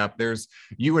flag up.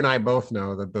 You and I both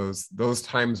know that those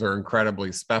times are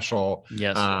incredibly special,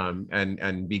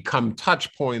 and become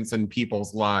touch points in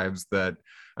people's lives that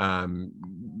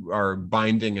are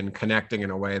binding and connecting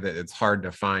in a way that it's hard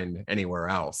to find anywhere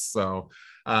else. So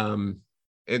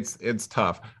it's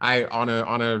tough. On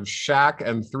a Shaq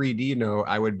and 3D note,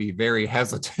 I would be very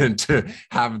hesitant to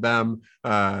have them.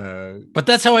 But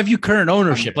that's how I view current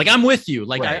ownership. Like, I'm with you.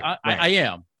 Like, right, I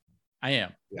am. Yeah.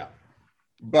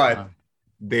 But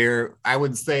I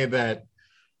would say that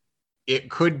it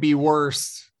could be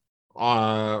worse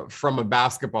from a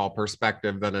basketball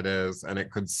perspective than it is, and it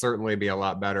could certainly be a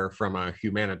lot better from a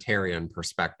humanitarian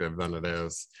perspective than it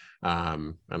is.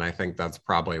 And I think that's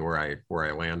probably where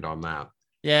I land on that.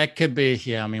 Yeah, it could be.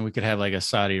 Yeah, I mean, we could have like a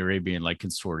Saudi Arabian like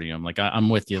consortium. Like, I'm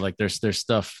with you. Like, there's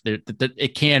stuff that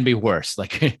it can be worse.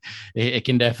 Like, it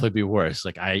can definitely be worse.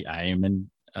 Like, I'm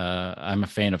a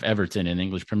fan of Everton in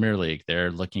English Premier League.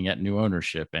 They're looking at new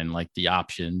ownership, and like the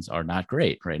options are not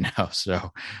great right now.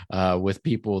 So with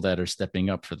people that are stepping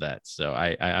up for that. So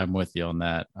I'm with you on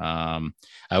that.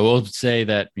 I will say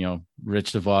that,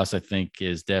 Rich DeVos, I think,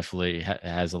 is definitely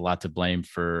has a lot to blame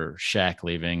for Shaq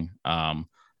leaving,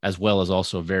 as well as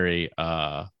also very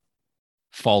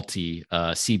faulty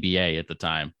CBA at the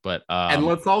time. But and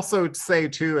let's also say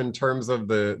too, in terms of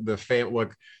the fan,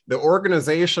 look, the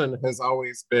organization has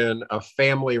always been a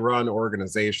family-run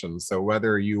organization. So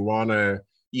whether you want to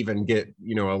even get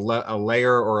a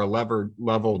layer or a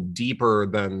level deeper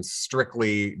than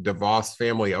strictly DeVos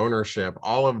family ownership,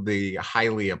 all of the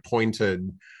highly appointed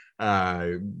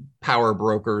power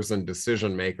brokers and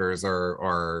decision makers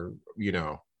are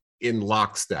in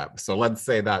lockstep. So let's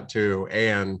say that too.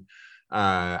 And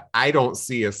I don't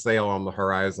see a sale on the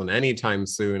horizon anytime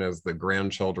soon as the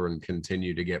grandchildren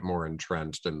continue to get more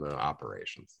entrenched in the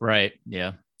operations. Right.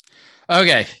 Yeah.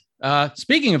 Okay.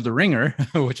 Speaking of the Ringer,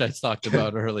 which I talked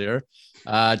about earlier,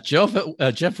 Jeff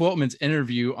Weltman's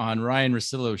interview on Ryan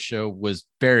Russillo's show was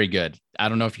very good. I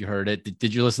don't know if you heard it.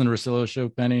 Did you listen to Russillo's show,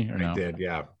 Penny? Or no? I did.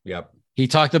 Yeah. Yep. He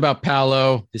talked about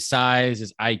Paolo, his size,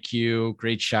 his IQ,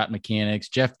 great shot mechanics.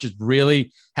 Jeff just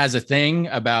really has a thing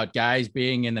about guys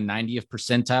being in the 90th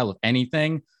percentile of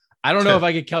anything. I don't know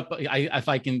if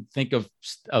I can think of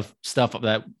stuff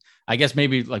that, I guess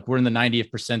maybe like we're in the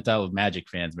 90th percentile of Magic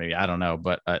fans, maybe. I don't know.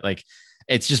 But like,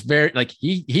 it's just very, like,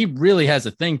 he really has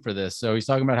a thing for this. So he's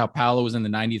talking about how Paolo was in the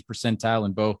 90th percentile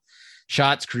in both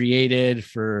shots created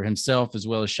for himself as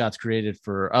well as shots created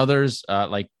for others.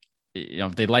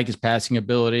 They like his passing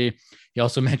ability. He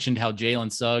also mentioned how Jalen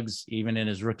Suggs, even in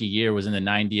his rookie year, was in the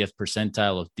 90th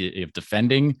percentile of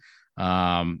defending.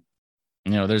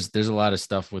 There's a lot of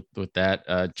stuff with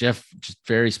that. Jeff just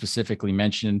very specifically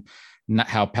mentioned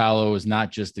how Paolo is not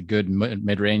just a good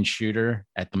mid-range shooter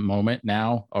at the moment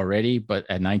now already, but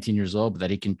at 19 years old, but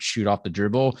that he can shoot off the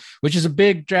dribble, which is a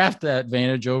big draft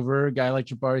advantage over a guy like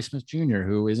Jabari Smith Jr.,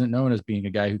 who isn't known as being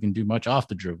a guy who can do much off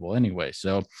the dribble anyway.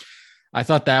 So I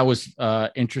thought that was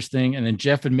interesting. And then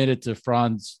Jeff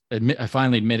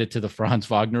finally admitted to the Franz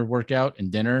Wagner workout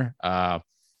and dinner.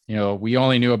 We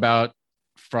only knew about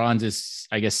Franz's,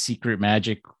 I guess, secret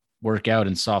magic workout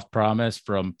and soft promise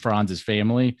from Franz's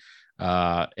family,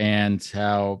 and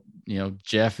how,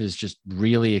 Jeff is just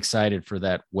really excited for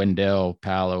that Wendell,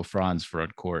 Paolo, Franz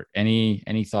front court.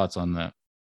 Any thoughts on that?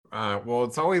 Well,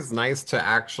 it's always nice to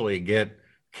actually get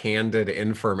candid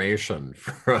information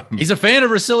from. He's a fan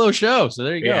of Russillo's show, so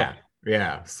there you go.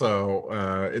 Yeah.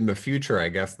 So in the future, I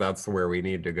guess that's where we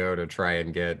need to go to try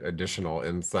and get additional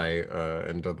insight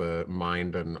into the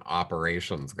mind and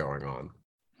operations going on.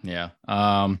 Yeah.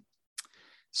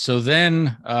 So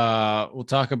then we'll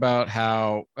talk about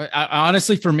how,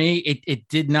 honestly, for me, it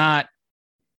did not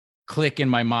click in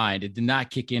my mind. It did not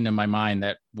kick into my mind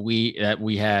that we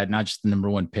had not just the number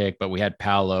one pick, but we had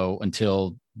Paolo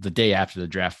until the day after the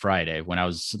draft Friday, when I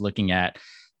was looking at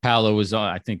Paolo was on,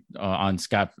 I think, on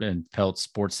Scott and Pelt's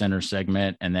Sports Center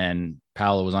segment, and then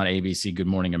Paolo was on ABC Good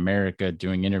Morning America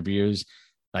doing interviews.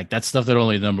 Like that's stuff that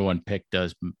only the number one pick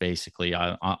does, basically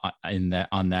on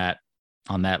that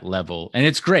level, and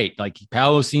it's great. Like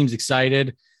Paolo seems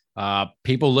excited.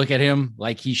 People look at him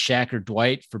like he's Shaq or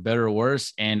Dwight, for better or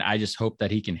worse, and I just hope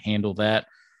that he can handle that.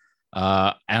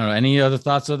 I don't know. Any other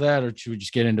thoughts of that, or should we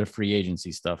just get into free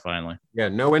agency stuff finally? Yeah,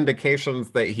 no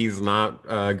indications that he's not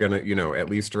gonna, at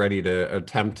least ready to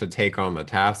attempt to take on the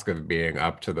task of being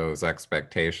up to those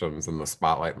expectations and the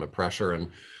spotlight and the pressure.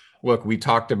 And look, we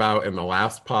talked about in the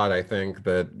last pod, I think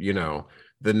that,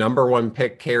 the number one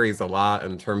pick carries a lot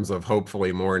in terms of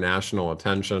hopefully more national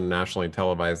attention, nationally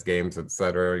televised games,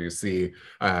 etc. You see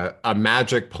a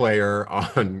Magic player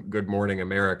on Good Morning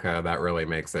America, that really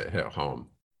makes it hit home.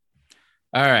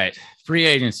 All right, free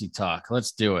agency talk.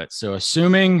 Let's do it. So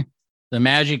assuming the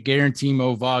Magic guarantee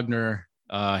Mo Wagner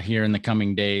here in the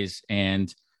coming days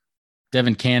and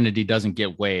Devin Kennedy doesn't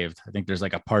get waived, I think there's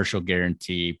like a partial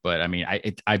guarantee, but I mean,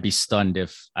 I'd be stunned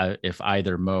if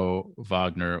either Mo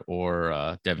Wagner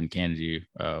or Devin Kennedy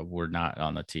were not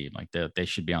on the team. Like they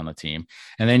should be on the team.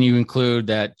 And then you include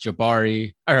that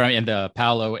Jabari and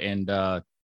Paolo and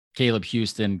Caleb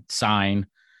Houston sign,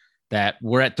 that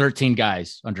we're at 13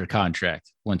 guys under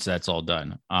contract once that's all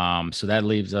done. So that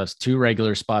leaves us 2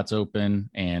 regular spots open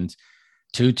and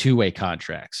 2 two-way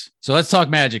contracts. So let's talk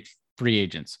Magic free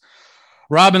agents.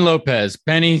 Robin Lopez,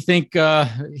 Penny, think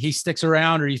he sticks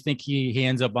around, or you think he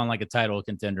ends up on like a title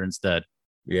contender instead?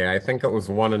 Yeah, I think it was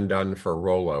one and done for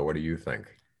Rolo. What do you think?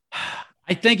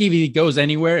 I think if he goes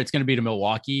anywhere, it's going to be to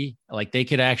Milwaukee. Like they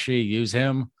could actually use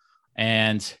him.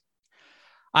 And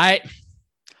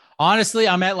honestly,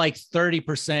 I'm at like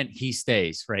 30% he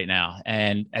stays right now.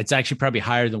 And it's actually probably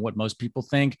higher than what most people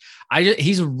think.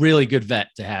 He's a really good vet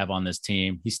to have on this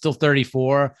team. He's still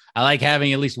 34. I like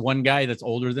having at least one guy that's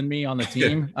older than me on the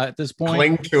team at this point.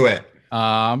 Cling to it.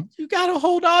 You got to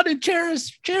hold on and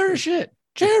cherish it.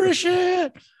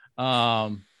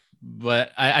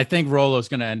 But I think Rolo's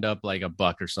going to end up like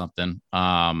 $1 or something,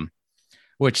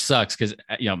 which sucks because,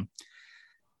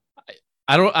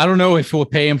 I don't know if we'll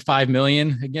pay him $5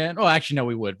 million again. Oh, actually, no,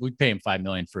 we would. We'd pay him $5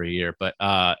 million for a year, but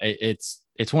it's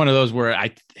one of those where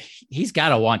he's got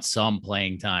to want some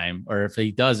playing time, or if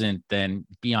he doesn't, then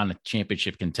be on a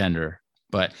championship contender.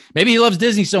 But maybe he loves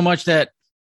Disney so much that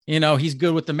he's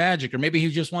good with the Magic, or maybe he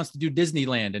just wants to do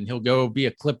Disneyland and he'll go be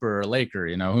a Clipper or a Laker.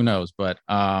 Who knows? But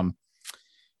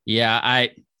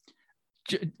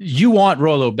you want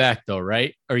Rolo back though,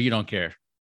 right? Or you don't care?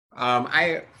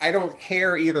 I don't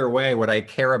care either way. What I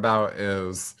care about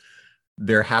is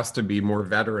there has to be more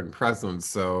veteran presence.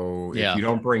 So if you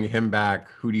don't bring him back,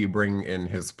 who do you bring in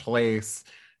his place?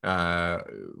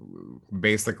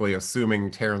 Basically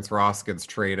assuming Terrence Ross gets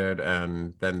traded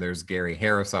and then there's Gary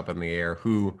Harris up in the air,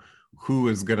 who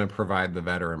is going to provide the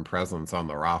veteran presence on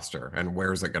the roster, and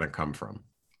where's it going to come from?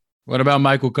 What about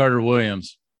Michael Carter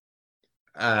Williams?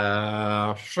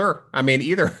 Sure. I mean,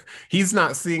 either he's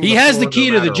not seeing. He has the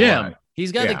key to the gym. Why.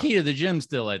 He's got the key to the gym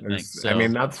still, I think. So. I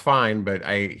mean, that's fine, but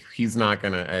he's not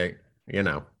gonna.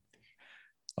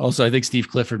 Also, I think Steve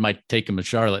Clifford might take him to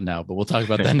Charlotte now, but we'll talk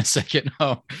about that in a second. Oh.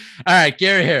 All right,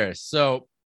 Gary Harris. So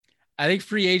I think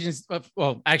free agents.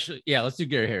 Well, actually, yeah, let's do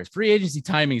Gary Harris. Free agency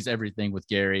timing is everything with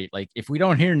Gary. Like, if we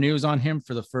don't hear news on him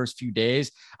for the first few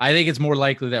days, I think it's more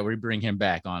likely that we bring him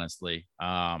back. Honestly,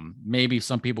 maybe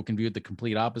some people can view it the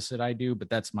complete opposite. I do, but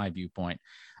that's my viewpoint.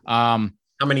 How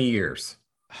many years?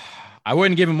 I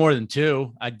wouldn't give him more than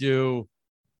 2. I do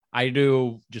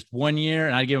just 1 year,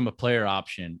 and I'd give him a player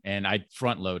option, and I'd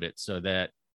front load it so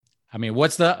that,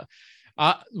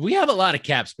 we have a lot of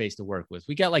cap space to work with.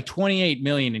 We got like $28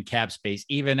 million in cap space,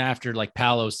 even after like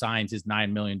Paolo signs his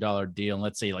 $9 million deal. And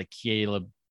let's say like Caleb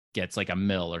gets like $1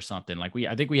 million or something. Like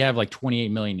I think we have like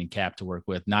 $28 million in cap to work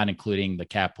with, not including the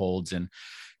cap holds and,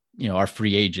 our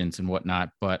free agents and whatnot.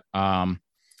 But, I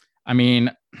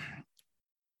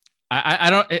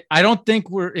don't think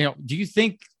we're, do you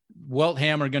think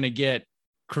Weltham are going to get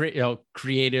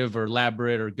creative or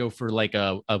elaborate or go for like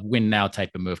a win now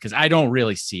type of move? Because I don't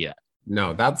really see it.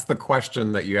 No, that's the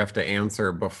question that you have to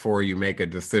answer before you make a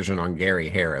decision on Gary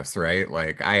Harris, right?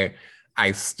 Like I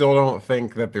still don't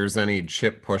think that there's any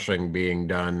chip pushing being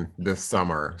done this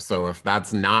summer. So if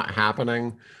that's not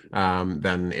happening,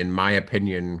 then in my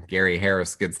opinion, Gary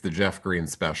Harris gets the Jeff Green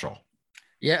special.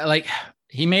 Yeah, like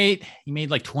he made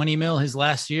like 20 mil his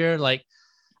last year. Like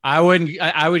I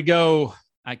would go,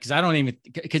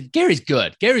 because Gary's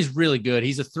good. Gary's really good.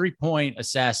 He's a 3-point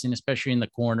assassin, especially in the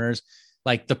corners.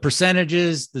 Like the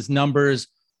percentages, the numbers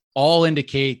all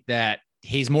indicate that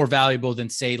he's more valuable than,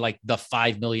 say, like the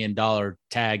 $5 million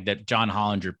tag that John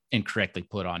Hollinger incorrectly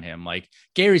put on him. Like,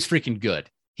 Gary's freaking good.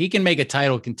 He can make a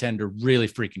title contender really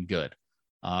freaking good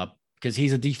because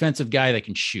he's a defensive guy that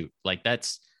can shoot. Like,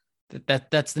 that's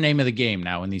the name of the game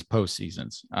now in these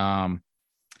postseasons.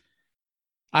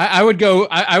 I wouldn't go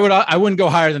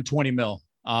higher than 20 mil.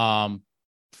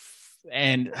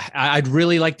 And I'd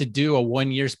really like to do a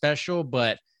 1-year special,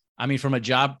 but I mean, from a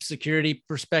job security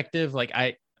perspective, like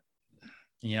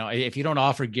if you don't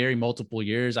offer Gary multiple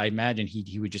years, I imagine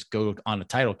he would just go on a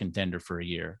title contender for a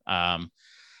year.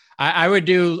 I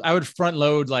would front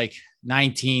load like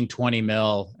 19, 20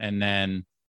 mil. And then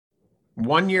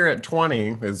 1 year at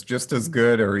 20 is just as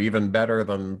good or even better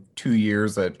than 2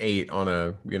 years at 8 on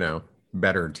a,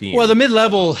 better team. Well, the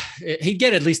mid-level, he'd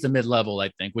get at least the mid-level, I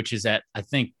think, which is at, I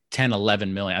think, 10,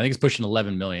 11 million. I think it's pushing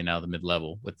 11 million now, the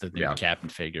mid-level with the cap and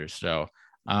figures. So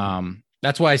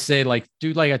that's why I say, like,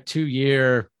 do like a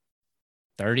 2-year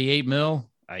 38 mil.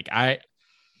 I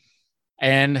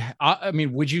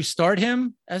mean, would you start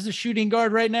him as a shooting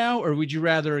guard right now? Or would you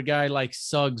rather a guy like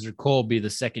Suggs or Cole be the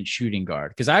second shooting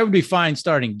guard? Because I would be fine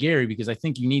starting Gary because I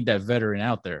think you need that veteran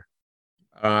out there.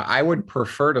 I would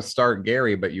prefer to start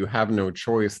Gary, but you have no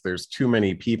choice. There's too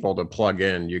many people to plug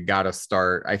in. You got to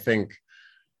start. I think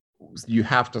you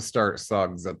have to start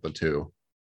Suggs at the 2.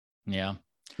 Yeah.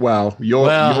 Well,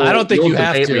 I don't think you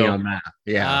have to on that.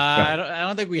 Yeah. I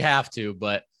don't think we have to,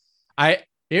 but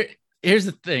here's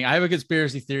the thing. I have a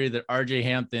conspiracy theory that RJ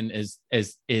Hampton is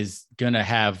going to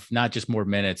have not just more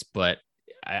minutes, but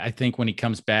I think when he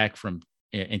comes back from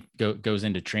and goes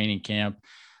into training camp,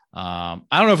 I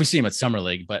don't know if we see him at Summer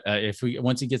League, but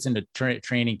once he gets into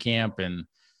training camp and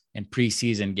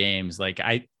preseason games, like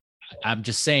I'm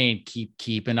just saying,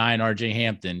 keep an eye on RJ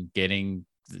Hampton getting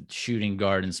the shooting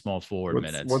guard and small forward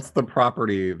minutes. What's the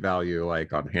property value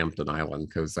like on Hampton Island?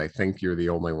 Because I think you're the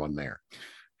only one there.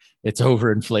 It's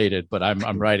overinflated, but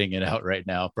I'm writing it out right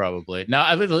now. Probably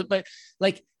but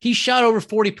like he shot over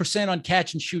 40% on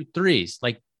catch and shoot threes.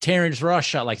 Like Terrence Ross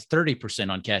shot like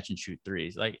 30% on catch and shoot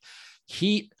threes. Like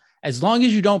as long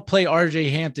as you don't play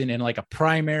RJ Hampton in like a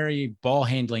primary ball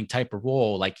handling type of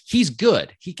role, like he's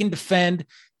good. He can defend.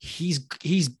 He's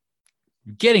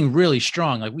getting really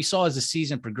strong. Like we saw as the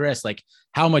season progressed, like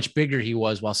how much bigger he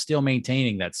was while still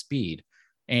maintaining that speed.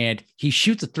 And he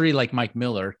shoots a 3 like Mike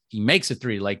Miller. He makes a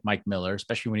 3 like Mike Miller,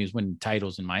 especially when he was winning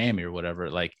titles in Miami or whatever.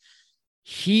 Like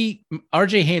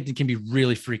RJ Hampton can be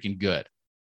really freaking good.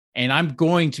 And I'm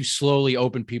going to slowly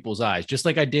open people's eyes, just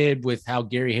like I did with how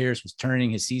Gary Harris was turning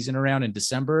his season around in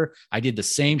December. I did the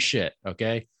same shit.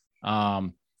 Okay.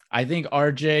 I think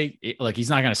RJ, like, he's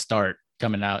not going to start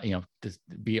coming out, to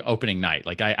be opening night.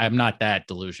 Like I'm not that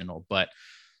delusional, but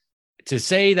to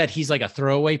say that he's like a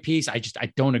throwaway piece, I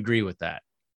don't agree with that.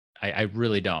 I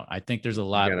really don't. I think there's a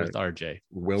lot with RJ.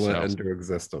 Will it into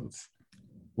existence?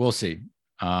 We'll see.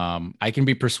 I can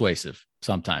be persuasive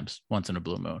sometimes, once in a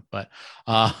blue moon, but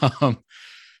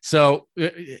so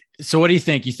what do you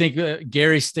think? You think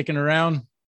Gary's sticking around?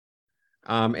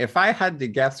 If I had to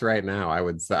guess right now,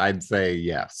 I'd say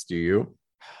yes. Do you?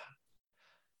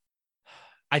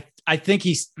 I think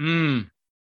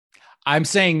I'm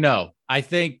saying no. I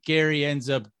think Gary ends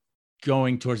up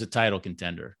going towards a title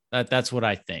contender. That's what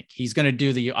I think. He's going to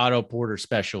do the Otto Porter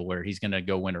special where he's going to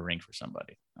go win a ring for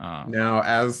somebody. Now,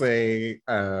 as a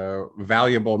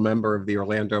valuable member of the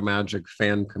Orlando Magic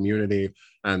fan community,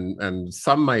 and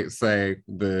some might say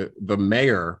the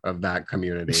mayor of that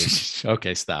community.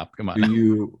 Okay, stop. Come on.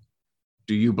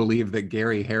 Do you believe that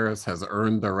Gary Harris has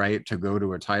earned the right to go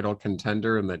to a title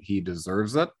contender and that he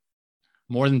deserves it?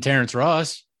 More than Terrence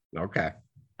Ross. Okay.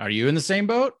 Are you in the same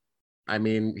boat? I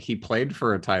mean, he played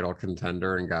for a title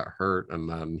contender and got hurt, and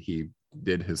then he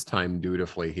did his time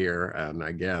dutifully here. And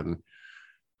again,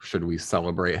 should we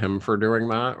celebrate him for doing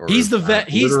that? Or he's the vet.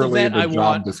 He's the vet I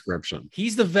want. Description.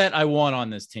 He's the vet I want on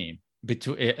this team.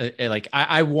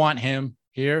 I want him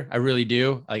here. I really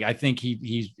do. Like, I think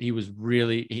he was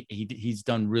really he's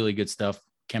done really good stuff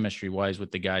chemistry wise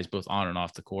with the guys both on and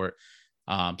off the court.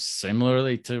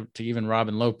 Similarly to even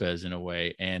Robin Lopez in a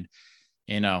way. And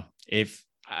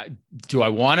do I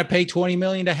want to pay $20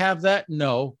 million to have that?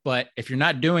 No, but if you're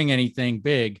not doing anything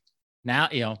big now,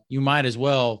 you might as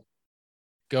well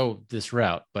go this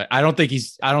route. But I don't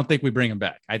think we bring him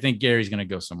back. I think Gary's going to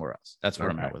go somewhere else. That's where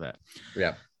I'm at with that.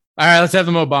 Yeah. All right, let's have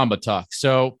the Mo Bamba talk.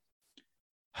 So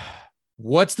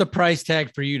what's the price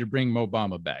tag for you to bring Mo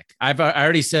Bamba back? I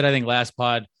already said, I think last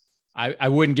pod, I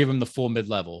wouldn't give him the full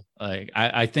mid-level.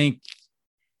 I think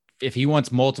if he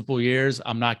wants multiple years,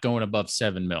 I'm not going above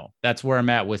 $7 million. That's where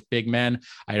I'm at with big men.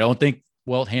 I don't think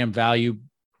Weltham value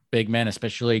big men,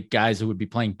 especially guys who would be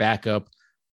playing backup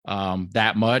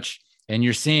that much. And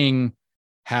you're seeing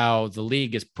how the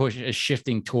league is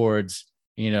shifting towards,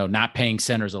 not paying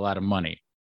centers a lot of money.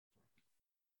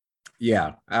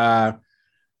 Yeah.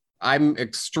 I'm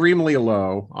extremely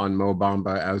low on Mo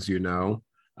Bamba, as you know.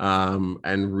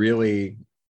 And really,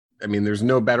 I mean, there's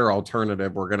no better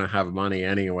alternative. We're going to have money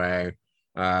anyway.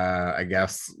 I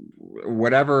guess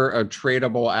whatever a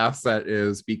tradable asset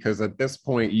is, because at this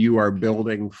point you are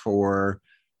building for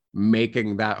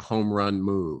making that home run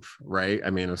move, right? I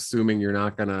mean, assuming you're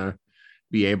not going to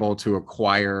be able to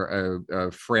acquire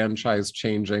a franchise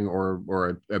changing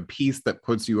or a piece that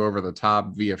puts you over the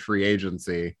top via free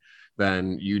agency,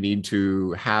 then you need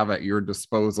to have at your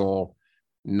disposal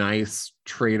nice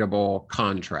tradable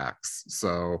contracts.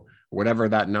 So whatever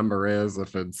that number is,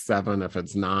 if it's 7, if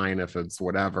it's 9, if it's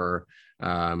whatever,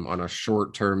 on a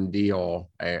short-term deal,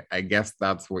 I guess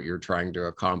that's what you're trying to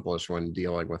accomplish when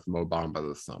dealing with Mo Bamba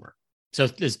this summer. So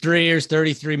is 3 years,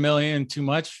 $33 million too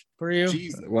much for you?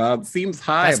 Jeez, well, it seems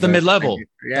high. That's the mid-level.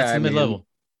 That's the mid-level.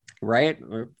 Right?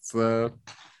 It's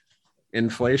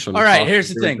inflation. All right,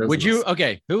 here's the thing. Who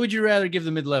would you rather give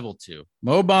the mid-level to?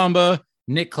 Mo Bamba,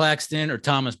 Nick Claxton, or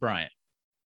Thomas Bryant?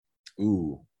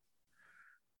 Ooh.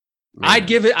 Man.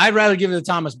 I'd rather give it to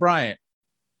Thomas Bryant.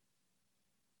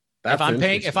 That's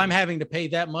if I'm having to pay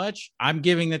that much, I'm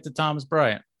giving it to Thomas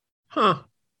Bryant. Huh.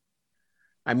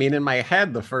 I mean, in my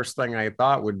head, the first thing I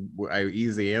thought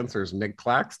easy answer is Nick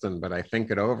Claxton, but I think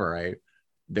it over.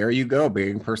 There you go,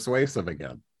 being persuasive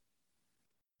again.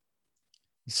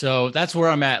 So that's where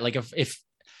I'm at. Like if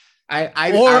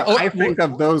I think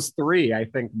of those three, I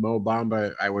think Mo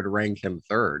Bamba, I would rank him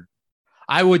third.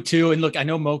 I would too. And look, I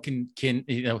know Mo can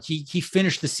he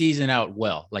finished the season out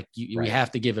well. Like we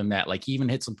have to give him that. Like he even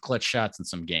hit some clutch shots in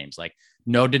some games. Like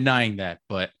no denying that.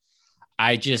 But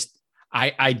I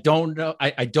don't know.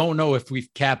 I don't know if we've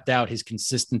capped out his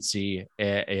consistency,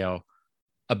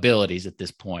 abilities at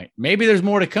this point. Maybe there's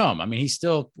more to come. I mean, he's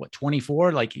still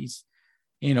 24. Like he's,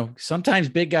 sometimes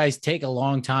big guys take a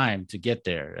long time to get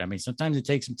there. I mean, sometimes it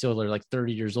takes them till they're like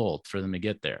 30 years old for them to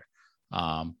get there.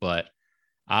 But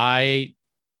I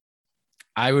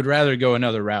would rather go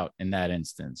another route in that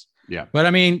instance. Yeah. But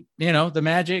I mean, the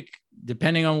Magic,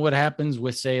 depending on what happens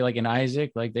with, say, like an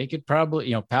Isaac, like they could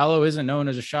probably, Paolo isn't known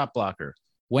as a shot blocker.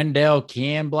 Wendell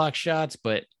can block shots,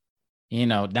 but,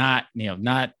 not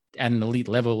at an elite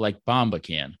level like Bamba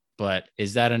can. But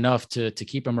is that enough to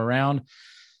keep him around?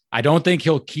 I don't think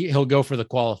he'll go for the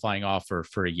qualifying offer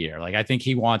for a year. Like I think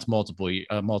he wants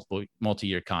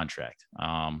multi-year contract.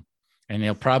 And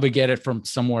he'll probably get it from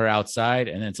somewhere outside,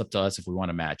 and then it's up to us if we want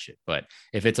to match it. But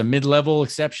if it's a mid-level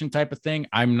exception type of thing,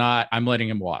 I'm letting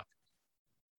him walk.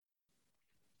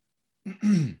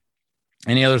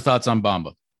 Any other thoughts on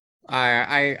Bamba?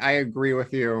 I agree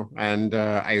with you. And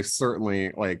I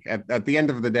certainly at the end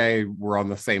of the day, we're on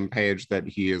the same page that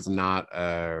he is not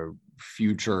a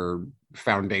future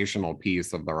foundational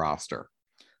piece of the roster.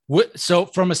 So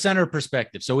from a center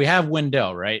perspective, so we have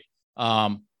Wendell, right?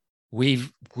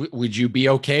 Would you be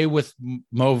okay with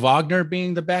Mo Wagner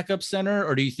being the backup center,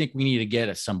 or do you think we need to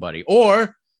get somebody?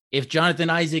 Or if Jonathan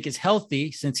Isaac is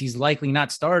healthy, since he's likely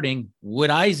not starting, would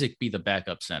Isaac be the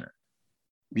backup center?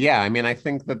 Yeah, I mean, I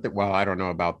think that, I don't know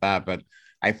about that, but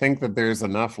I think that there's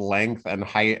enough length and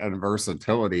height and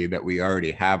versatility that we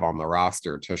already have on the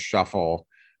roster to shuffle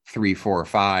 3, 4,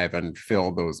 5 and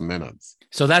fill those minutes.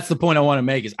 So that's the point I want to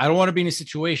make is I don't want to be in a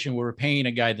situation where we're paying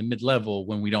a guy the mid-level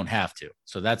when we don't have to.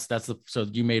 So so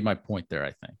you made my point there,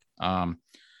 I think. All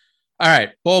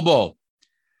right, Bol.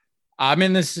 I'm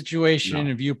in this situation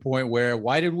and viewpoint where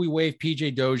why did we waive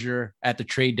PJ Dozier at the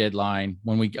trade deadline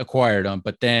when we acquired him,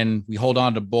 but then we hold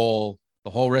on to Bol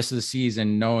the whole rest of the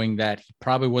season, knowing that he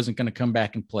probably wasn't going to come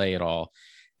back and play at all.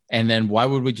 And then why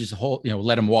would we just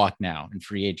let him walk now in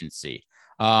free agency?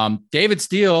 David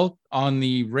Steele on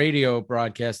the radio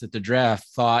broadcast at the draft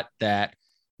thought that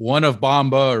one of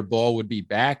Bamba or Bol would be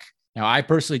back. Now, I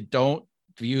personally don't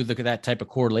view that type of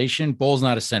correlation. Bol's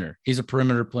not a center. He's a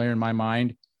perimeter player in my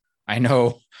mind. I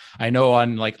know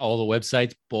on like all the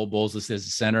websites, Bol's listed as a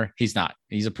center. He's not.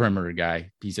 He's a perimeter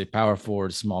guy. He's a power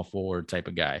forward, small forward type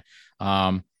of guy.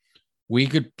 We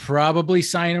could probably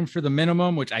sign him for the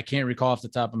minimum, which I can't recall off the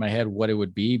top of my head what it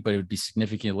would be, but it would be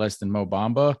significantly less than Mo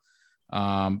Bamba.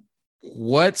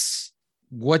 What's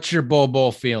your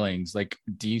Bol feelings? Like,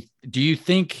 do you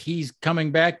think he's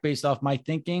coming back based off my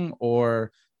thinking,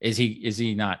 or is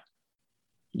he not?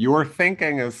 Your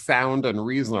thinking is sound and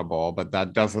reasonable, but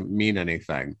that doesn't mean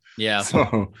anything. Yeah.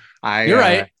 So you're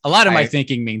right. A lot of my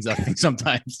thinking means nothing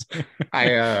sometimes.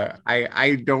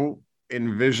 I don't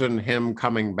envision him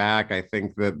coming back. I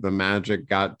think that the Magic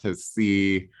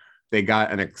they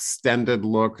got an extended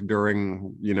look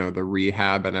during, the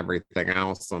rehab and everything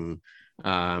else. And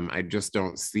I just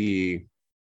don't see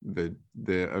the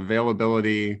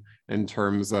availability in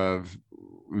terms of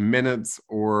minutes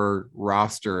or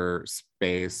roster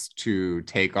space to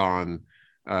take on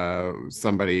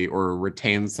somebody or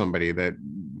retain somebody that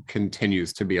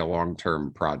continues to be a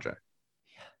long-term project.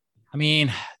 I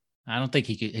mean, I don't think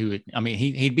he would. I mean,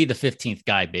 he'd be the 15th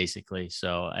guy basically.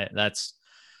 So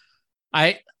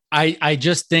I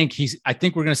just think I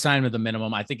think we're going to sign him at the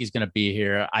minimum. I think he's going to be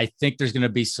here. I think there's going to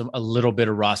be a little bit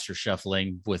of roster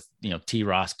shuffling with, T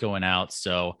Ross going out.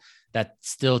 So that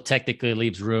still technically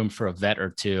leaves room for a vet or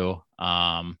two,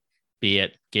 be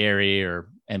it Gary or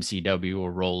MCW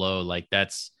or Rolo. Like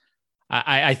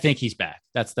I think he's back.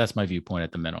 That's my viewpoint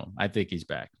at the minimum. I think he's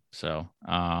back. So,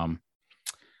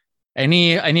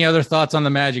 any other thoughts on the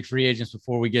Magic free agents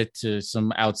before we get to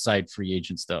some outside free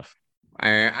agent stuff?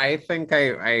 I think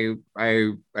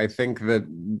I think that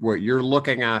what you're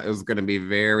looking at is going to be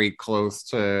very close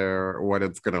to what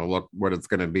it's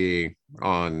going to be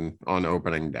on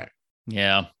opening day.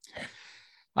 Yeah.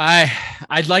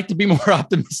 I'd like to be more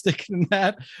optimistic than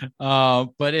that.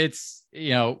 But it's,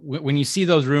 when you see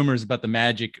those rumors about the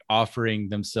Magic offering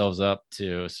themselves up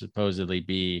to supposedly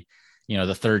be,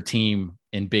 the third team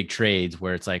in big trades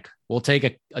where it's like, we'll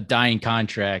take a dying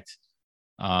contract,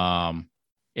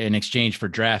 in exchange for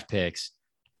draft picks.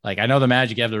 Like, I know the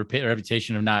Magic have the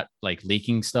reputation of not like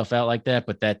leaking stuff out like that,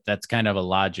 but that's kind of a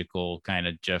logical kind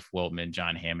of Jeff Wiltman,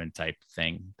 John Hammond type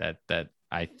thing that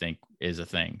I think is a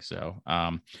thing. So,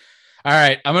 all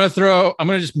right, I'm going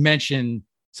to just mention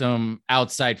some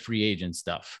outside free agent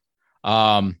stuff.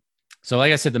 So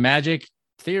like I said, the Magic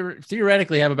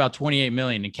theoretically have about 28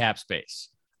 million in cap space.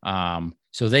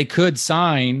 So they could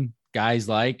sign guys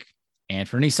like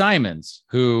Anthony Simons,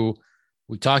 who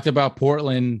we talked about.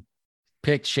 Portland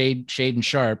picked Shaedon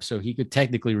Sharpe, so he could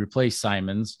technically replace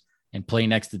Simons and play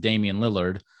next to Damian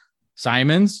Lillard.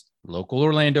 Simons, local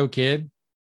Orlando kid.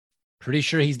 Pretty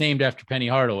sure he's named after Penny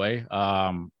Hardaway.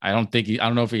 I don't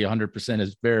know if he 100%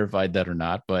 has verified that or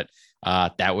not, but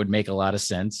that would make a lot of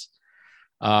sense.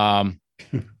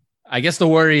 I guess the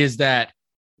worry is that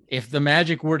if the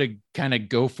Magic were to kind of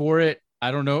go for it, I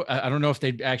don't know if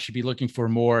they'd actually be looking for a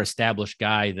more established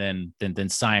guy than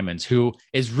Simons, who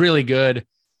is really good.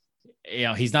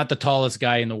 He's not the tallest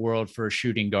guy in the world for a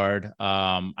shooting guard.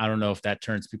 I don't know if that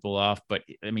turns people off, but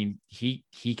I mean, he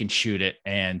can shoot it,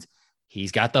 and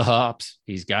he's got the hops.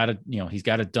 He's got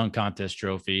a dunk contest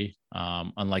trophy,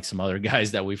 unlike some other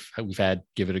guys that we've had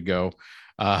give it a go.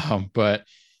 But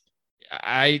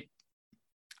I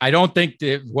don't think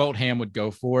that Weltham would go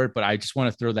for it, but I just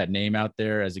want to throw that name out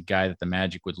there as a guy that the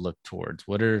Magic would look towards.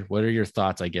 What are your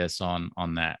thoughts, I guess, on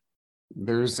that?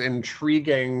 There's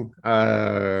intriguing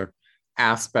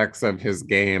aspects of his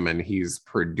game, and he's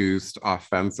produced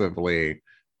offensively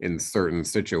in certain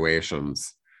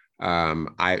situations.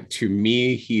 To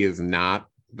me, he is not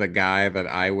the guy that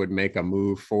I would make a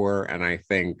move for, and I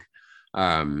think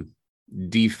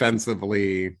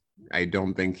defensively, I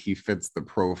don't think he fits the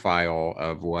profile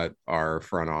of what our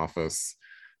front office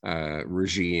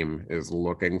regime is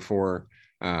looking for.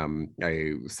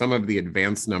 Some of the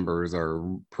advanced numbers are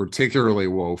particularly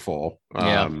woeful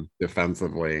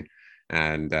defensively.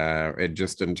 And it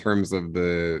just, in terms of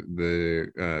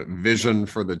the vision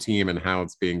for the team and how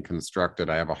it's being constructed,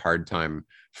 I have a hard time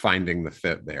finding the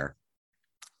fit there.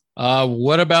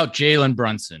 What about Jalen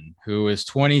Brunson, who is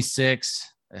 26?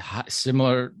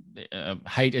 Similar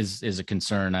height is a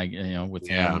concern. With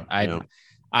him,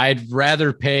 I'd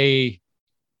rather pay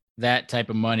that type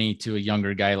of money to a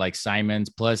younger guy like Simons.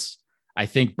 Plus, I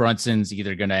think Brunson's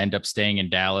either going to end up staying in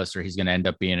Dallas or he's going to end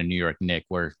up being a New York Knick,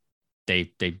 where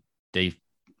they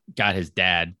got his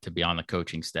dad to be on the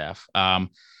coaching staff.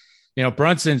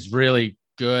 Brunson's really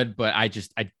good, but I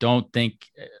don't think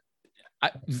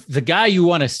the guy you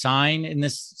want to sign in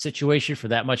this situation for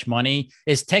that much money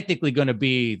is technically going to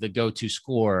be the go-to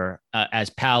scorer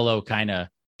as Paolo kind of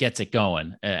gets it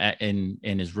going in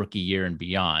his rookie year and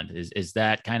beyond. Is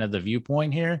that kind of the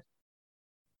viewpoint here?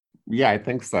 Yeah, I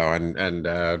think so. And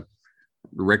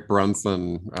Rick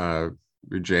Brunson,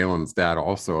 Jalen's dad,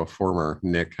 also a former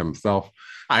Knick himself.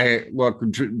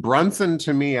 Brunson,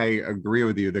 to me, I agree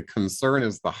with you. The concern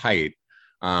is the height.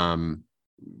 And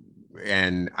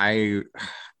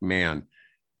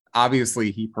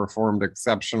obviously he performed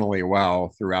exceptionally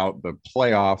well throughout the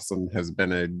playoffs and has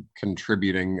been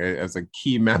contributing as a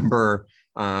key member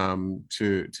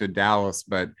to Dallas.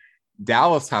 But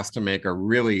Dallas has to make a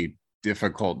really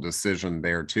difficult decision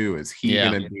there too. Is he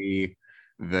going to be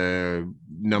the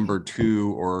number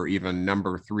 2 or even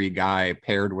number 3 guy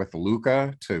paired with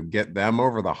Luka to get them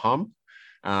over the hump.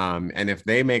 And if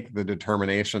they make the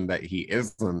determination that he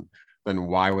isn't, then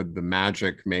why would the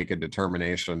Magic make a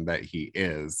determination that he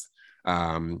is?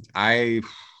 I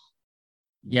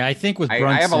think with Brunson,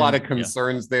 I have a lot of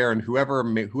concerns there, and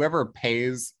whoever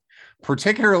pays,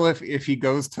 particularly if he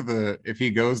goes to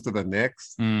the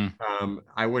Knicks,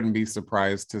 I wouldn't be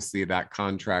surprised to see that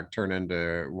contract turn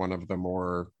into one of the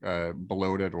more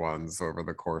bloated ones over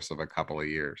the course of a couple of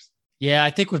years. Yeah, I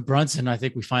think with Brunson, I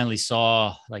think we finally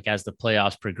saw, like, as the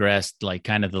playoffs progressed, like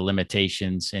kind of the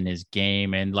limitations in his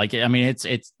game. And like, I mean,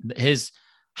 it's his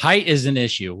height is an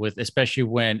issue with, especially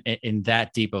when in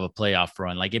that deep of a playoff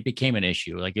run, like it became an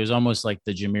issue. Like it was almost like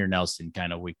the Jameer Nelson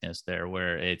kind of weakness there,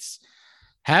 where it's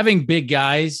having big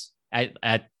guys at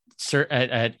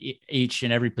each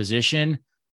and every position.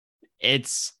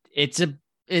 It's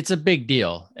a big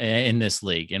deal in this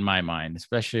league, in my mind,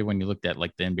 especially when you looked at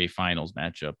like the NBA Finals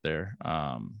matchup there.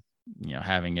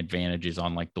 Having advantages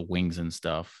on like the wings and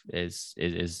stuff is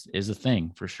a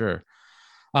thing for sure.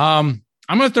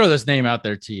 I'm going to throw this name out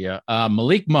there to you.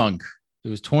 Malik Monk,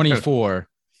 who was 24,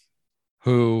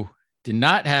 who did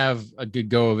not have a good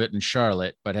go of it in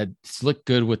Charlotte, but had looked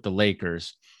good with the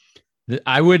Lakers.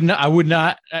 I would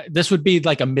not, this would be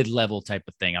like a mid-level type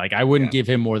of thing. Like I wouldn't give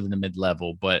him more than a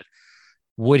mid-level, but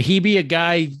would he be a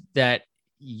guy that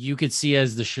you could see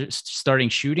as the starting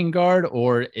shooting guard,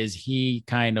 or is he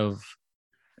kind of,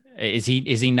 is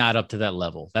he not up to that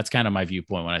level? That's kind of my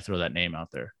viewpoint when I throw that name out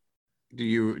there. Do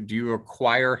you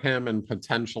acquire him and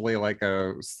potentially like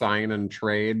a sign and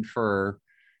trade for,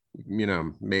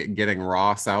 getting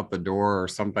Ross out the door or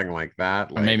something like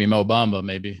that? Like, or maybe Mo Bamba,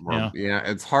 maybe. Yeah.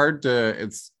 It's hard to,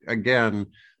 it's again,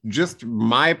 just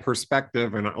my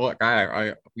perspective. And look,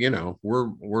 I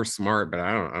we're smart, but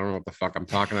I don't know what the fuck I'm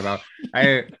talking about.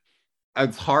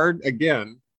 It's hard,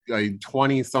 again, a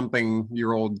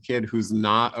 20-something-year-old kid who's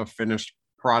not a finished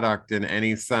product in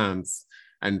any sense,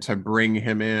 and to bring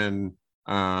him in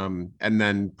and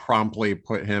then promptly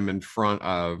put him in front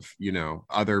of,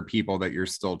 other people that you're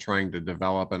still trying to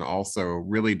develop and also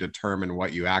really determine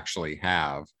what you actually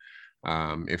have.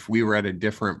 If we were at a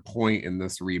different point in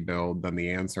this rebuild, then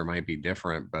the answer might be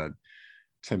different. But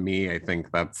to me, I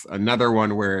think that's another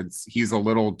one where he's a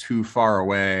little too far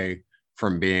away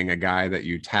from being a guy that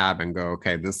you tab and go,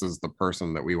 okay, this is the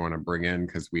person that we want to bring in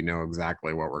because we know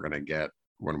exactly what we're going to get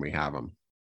when we have him.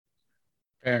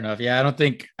 Fair enough. Yeah, I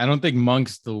don't think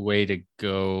Monk's the way to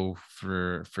go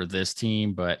for this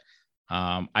team, but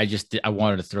I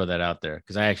wanted to throw that out there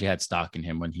because I actually had stock in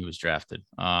him when he was drafted.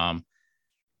 And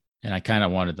I kind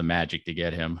of wanted the Magic to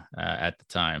get him at the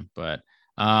time, but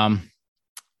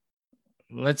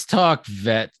let's talk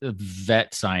vet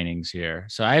signings here.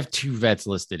 So I have 2 vets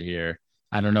listed here.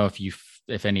 I don't know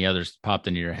if any others popped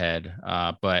into your head,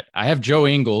 but I have Joe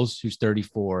Ingles, who's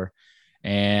 34.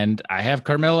 And I have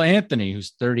Carmelo Anthony,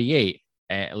 who's 38,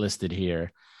 listed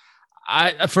here.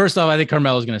 First off, I think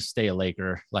Carmelo is going to stay a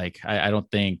Laker. Like, I don't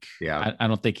think, I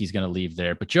don't think he's going to leave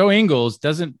there. But Joe Ingles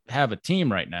doesn't have a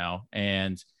team right now,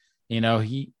 and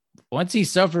once he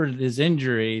suffered his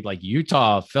injury, like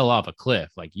Utah fell off a cliff.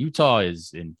 Like Utah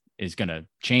is going to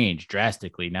change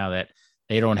drastically now that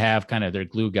they don't have kind of their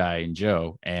glue guy in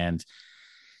Joe, and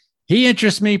he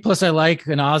interests me. Plus, I like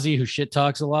an Aussie who shit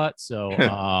talks a lot, so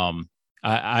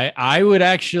I would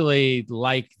actually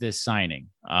like this signing.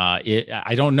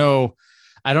 I don't know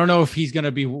if he's going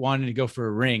to be wanting to go for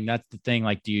a ring. That's the thing.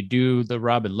 Like, do you do the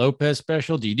Robin Lopez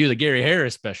special? Do you do the Gary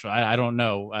Harris special? I don't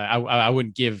know. I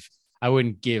wouldn't give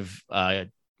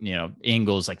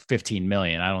Ingles like 15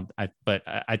 million. But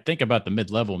I think about the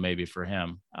mid-level maybe for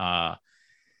him. I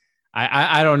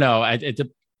don't know. I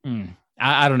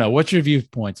don't know. What's your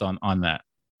viewpoints on that?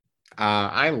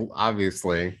 I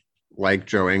obviously like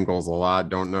Joe Ingles a lot.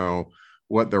 Don't know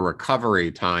what the recovery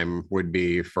time would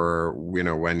be for,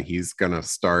 when he's going to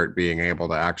start being able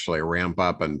to actually ramp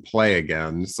up and play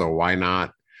again. So why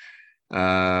not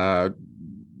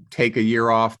take a year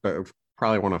off, but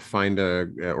probably want to find a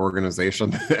organization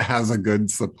that has a good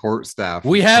support staff.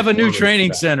 We have a new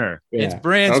training center. Yeah. It's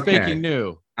brand spanking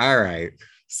new. All right.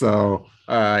 So,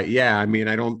 I mean,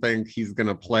 I don't think he's going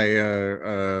to play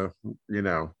a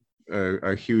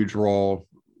huge role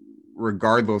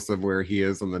regardless of where he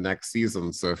is in the next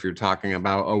season. So if you're talking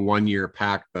about a 1-year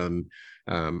pact, then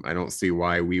I don't see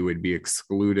why we would be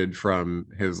excluded from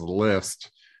his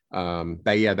list.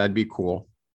 But yeah, that'd be cool.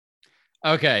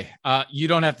 Okay. You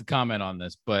don't have to comment on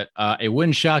this, but it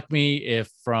wouldn't shock me if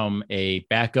from a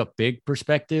backup big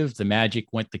perspective, the Magic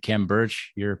went the Khem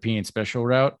Birch European special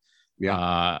route.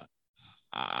 Yeah.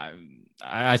 I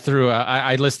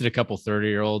listed a couple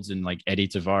 30-year-olds in like Eddie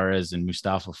Tavares and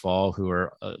Mustafa Fall, who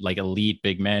are like elite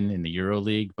big men in the Euro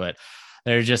League, but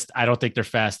I don't think they're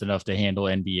fast enough to handle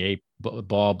NBA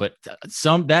ball. But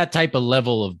that type of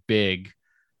level of big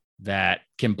that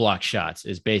can block shots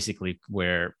is basically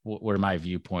where my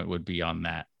viewpoint would be on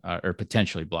that, or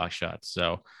potentially block shots.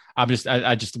 So I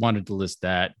just wanted to list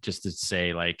that just to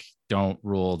say, like, don't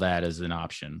rule that as an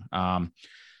option. All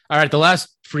right, the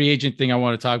last free agent thing I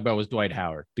want to talk about was Dwight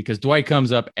Howard, because Dwight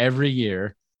comes up every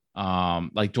year.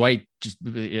 Like Dwight,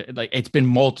 it's been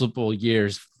multiple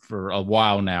years for a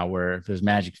while now where there's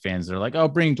Magic fans that are like, oh,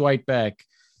 bring Dwight back.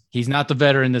 He's not the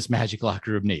veteran this Magic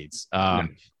locker room needs.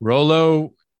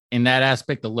 Rolo, in that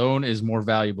aspect alone, is more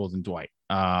valuable than Dwight.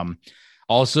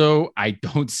 Also, I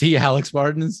don't see Alex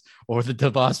Martins or the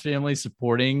DeVos family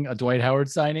supporting a Dwight Howard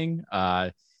signing.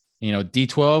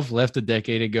 D12 left a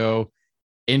decade ago.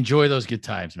 Enjoy those good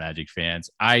times, Magic fans.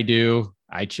 I do.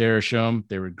 I cherish them.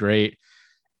 They were great.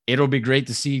 It'll be great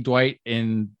to see Dwight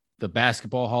in the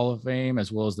Basketball Hall of Fame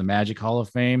as well as the Magic Hall of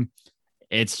Fame.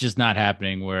 It's just not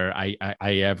happening where I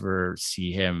ever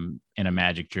see him in a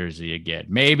Magic jersey again.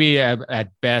 Maybe at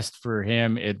best for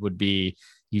him, it would be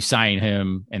you sign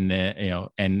him and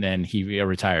then he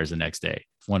retires the next day.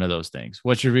 One of those things.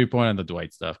 What's your viewpoint on the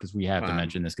Dwight stuff? Because we have to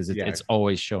mention this because it's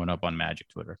always showing up on Magic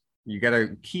Twitter. You got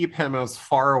to keep him as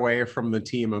far away from the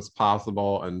team as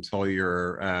possible until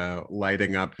you're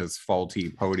lighting up his faulty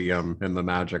podium in the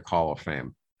Magic Hall of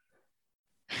Fame.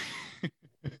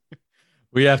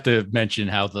 We have to mention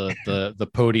how the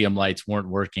podium lights weren't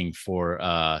working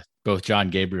for both John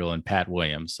Gabriel and Pat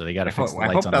Williams, so they got to fix the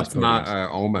lights on those podiums. I hope that's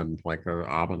not omen, like an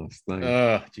ominous thing.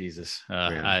 Oh, Jesus.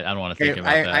 I don't want to think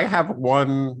about that. I have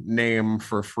one name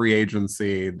for free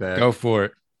agency that... Go for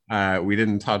it. We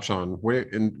didn't touch on.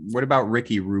 What about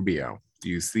Ricky Rubio? Do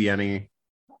you see any?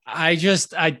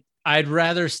 I'd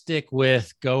rather stick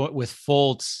with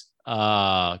Fultz,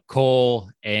 Cole,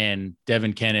 and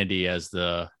Devin Kennedy as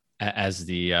the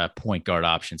point guard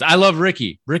options. I love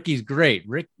Ricky. Ricky's great.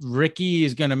 Ricky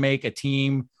is going to make a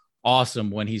team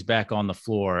awesome when he's back on the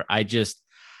floor. I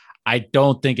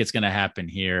don't think it's going to happen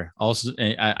here. Also,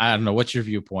 I don't know. What's your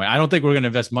viewpoint? I don't think we're going to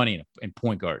invest money in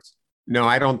point guards. No,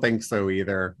 I don't think so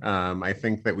either. I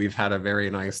think that we've had a very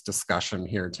nice discussion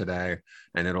here today,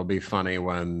 and it'll be funny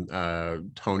when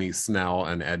Tony Snell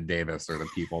and Ed Davis are the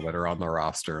people that are on the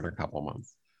roster in a couple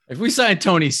months. If we sign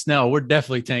Tony Snell, we're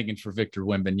definitely tanking for Victor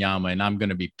Wembanyama, and I'm going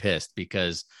to be pissed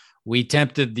because we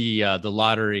tempted the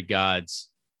lottery gods,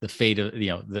 the fate of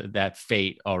that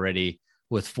fate already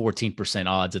with 14%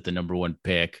 odds at the number one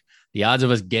pick. The odds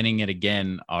of us getting it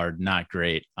again are not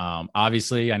great.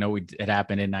 Obviously, I know it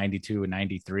happened in 92 and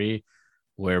 93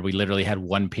 where we literally had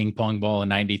one ping pong ball in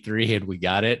 93 and we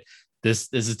got it. This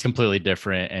is completely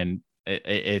different. And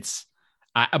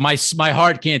my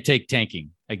heart can't take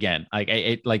tanking again.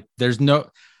 There's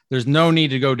no need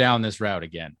to go down this route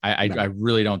again. I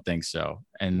really don't think so.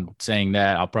 And saying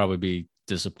that, I'll probably be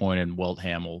disappointed. Wilt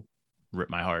Ham will rip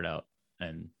my heart out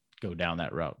and go down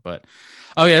that route. But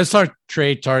let's start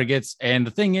trade targets. And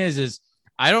the thing is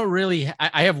I don't really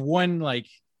I have one like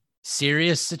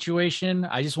serious situation.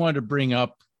 I just wanted to bring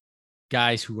up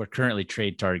guys who are currently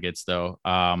trade targets though.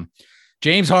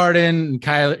 James Harden and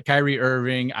Kyrie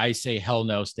Irving, I say hell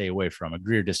no, stay away from.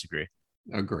 Agree or disagree?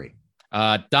 Agree.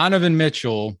 Donovan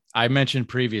Mitchell, I mentioned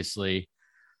previously,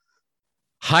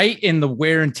 height and the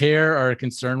wear and tear are a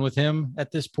concern with him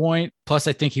at this point. Plus,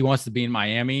 I think he wants to be in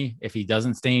Miami if he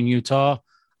doesn't stay in Utah.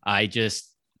 I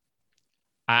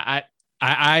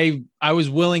was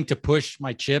willing to push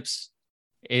my chips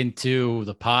into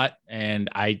the pot, and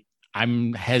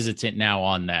I'm hesitant now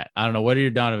on that. I don't know. What are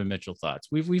your Donovan Mitchell thoughts?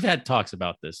 We've had talks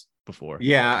about this before.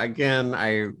 Yeah, again,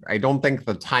 I don't think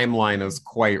the timeline is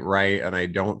quite right, and I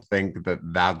don't think that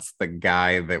that's the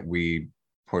guy that we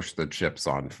push the chips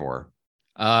on for.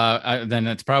 Then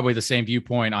it's probably the same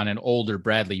viewpoint on an older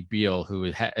Bradley Beal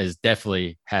who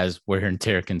definitely has wear and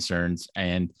tear concerns,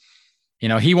 and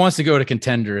he wants to go to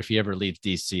contender if he ever leaves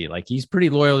DC. Like he's pretty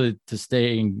loyal to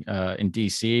staying in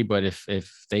DC, but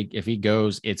if he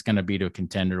goes, it's going to be to a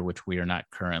contender, which we are not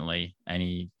currently.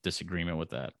 Any disagreement with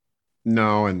that?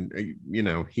 No, and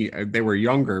they were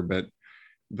younger, but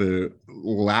the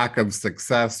lack of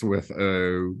success with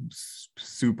a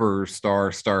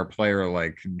superstar star player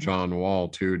like John Wall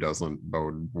too doesn't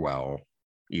bode well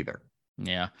either.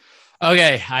 Yeah.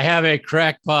 Okay. I have a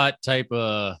crackpot type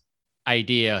of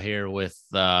idea here with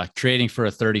trading for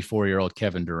a 34-year-old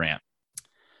Kevin Durant.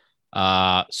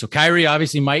 So Kyrie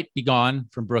obviously might be gone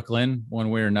from Brooklyn one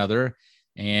way or another.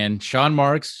 And Sean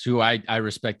Marks, who I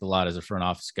respect a lot as a front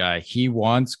office guy, he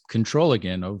wants control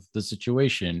again of the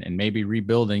situation, and maybe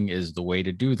rebuilding is the way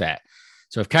to do that.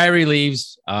 So if Kyrie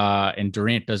leaves and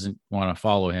Durant doesn't want to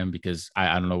follow him, because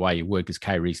I don't know why you would, because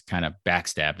Kyrie's kind of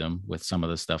backstabbed him with some of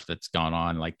the stuff that's gone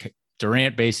on. Like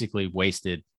Durant basically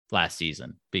wasted last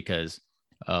season because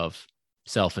of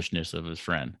selfishness of his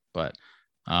friend. But,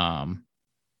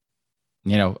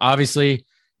 obviously,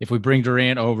 if we bring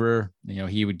Durant over,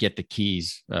 he would get the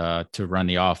keys to run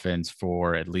the offense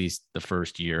for at least the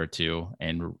first year or two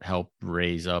and help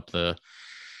raise up the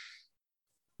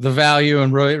value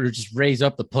and just raise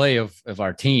up the play of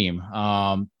our team.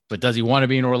 But does he want to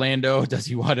be in Orlando? Does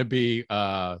he want to be,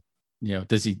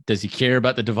 does he care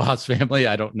about the DeVos family?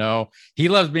 I don't know. He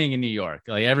loves being in New York.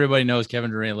 Like everybody knows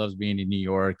Kevin Durant loves being in New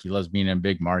York. He loves being in a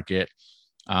big market.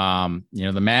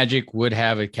 The Magic would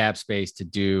have a cap space to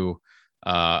do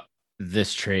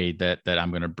this trade that I'm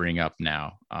going to bring up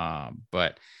now.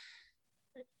 But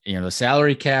the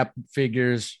salary cap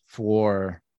figures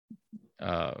for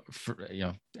the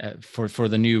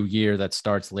new year that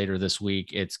starts later this week,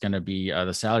 it's going to be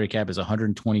the salary cap is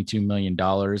 $122 million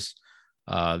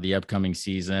the upcoming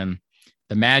season.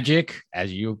 The Magic,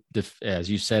 as you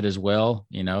said as well,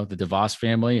 the DeVos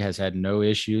family has had no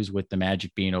issues with the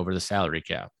Magic being over the salary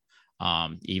cap,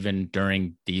 even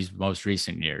during these most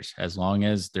recent years, as long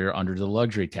as they're under the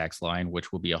luxury tax line,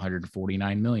 which will be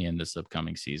 $149 million this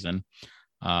upcoming season.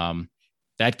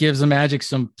 That gives the Magic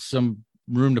some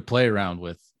room to play around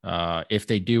with if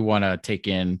they do want to take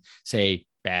in, say,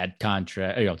 bad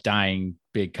contract, dying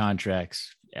big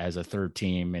contracts as a third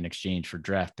team in exchange for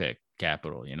draft pick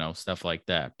capital, stuff like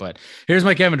that. But here's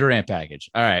my Kevin Durant package.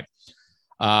 All right.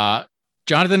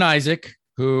 Jonathan Isaac,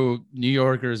 who New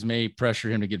Yorkers may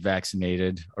pressure him to get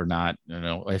vaccinated or not.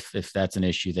 If that's an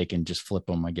issue, they can just flip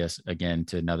him, I guess, again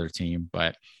to another team.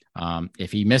 But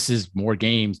if he misses more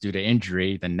games due to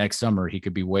injury, then next summer he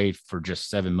could be waived for just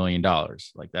 $7 million.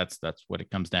 Like that's what it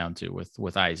comes down to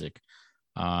with Isaac.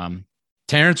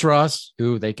 Terrence Ross,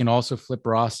 who they can also flip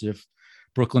Ross if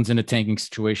Brooklyn's in a tanking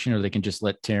situation, or they can just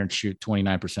let Terrence shoot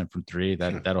 29% from three.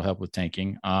 That'll help with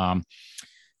tanking.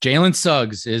 Jalen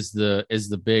Suggs is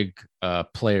the big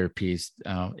player piece.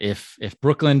 If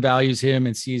Brooklyn values him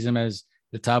and sees him as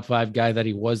the top 5 guy that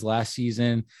he was last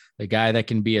season, the guy that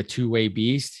can be a two-way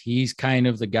beast, he's kind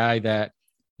of the guy that,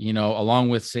 along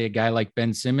with, say, a guy like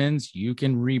Ben Simmons, you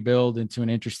can rebuild into an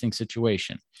interesting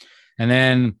situation. And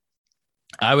then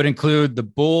I would include the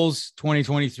Bulls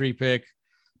 2023 pick,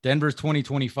 Denver's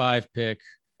 2025 pick,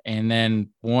 and then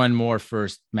one more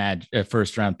first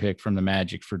round pick from the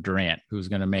Magic for Durant, who's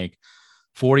going to make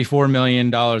 $44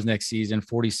 million next season,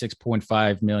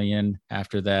 $46.5 million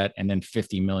after that, and then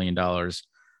 $50 million those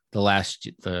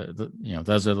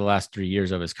are the last 3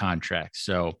 years of his contract.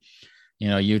 So,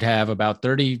 you'd have about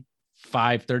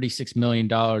 $36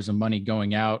 million of money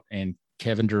going out, and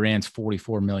Kevin Durant's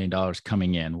 $44 million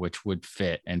coming in, which would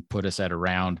fit and put us at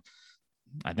around,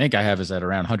 I think I have us at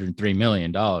around $103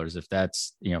 million, if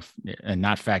that's, and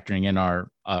not factoring in our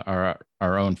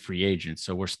own free agents.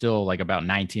 So we're still like about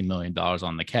 $19 million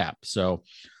on the cap. So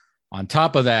on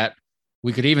top of that,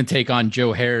 we could even take on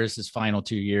Joe Harris's final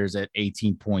 2 years at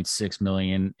 $18.6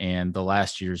 million, and the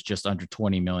last year's just under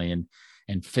 $20 million,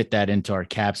 and fit that into our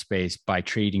cap space by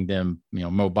trading them,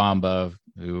 Mo Bamba,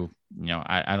 who,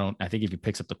 I think if he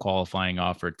picks up the qualifying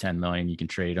offer at $10 million, you can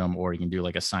trade him, or you can do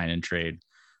like a sign and trade.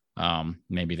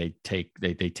 Maybe they take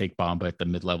Bamba at the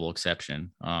mid-level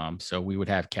exception. So we would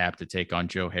have cap to take on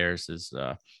Joe Harris's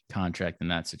contract in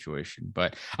that situation.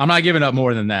 But I'm not giving up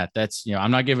more than that. That's,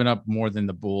 I'm not giving up more than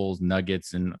the Bulls,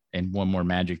 Nuggets, and one more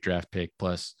Magic draft pick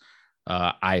plus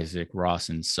Isaac, Ross,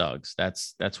 and Suggs.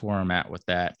 That's where I'm at with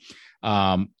that.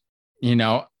 The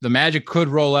Magic could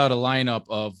roll out a lineup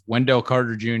of Wendell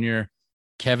Carter Jr.,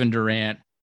 Kevin Durant,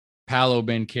 Paolo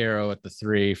Banchero at the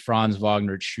 3, Franz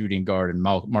Wagner at shooting guard, and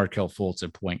Markelle Fultz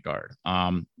at point guard.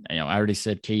 I already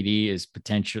said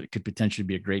KD could potentially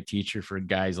be a great teacher for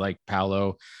guys like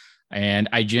Paolo, and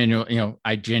I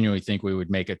genuinely think we would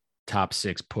make a top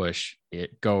 6 push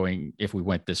going if we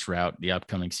went this route the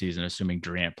upcoming season, assuming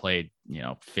Durant played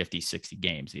 50, 60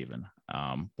 games even.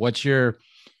 What's your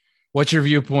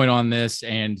viewpoint on this?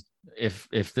 And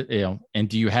and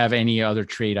do you have any other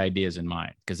trade ideas in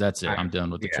mind? Because that's it. I'm done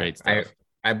with the trade stuff.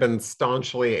 I've been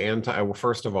staunchly anti. Well,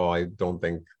 first of all, I don't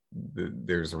think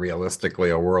there's realistically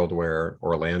a world where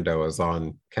Orlando is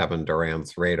on Kevin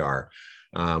Durant's radar.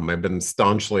 I've been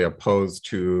staunchly opposed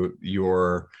to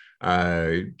your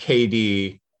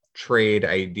KD trade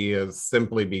ideas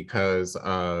simply because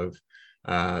of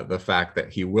the fact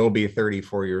that he will be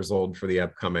 34 years old for the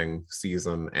upcoming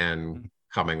season, and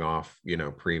coming off,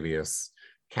 previous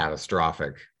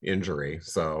catastrophic injury.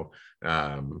 So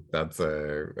that's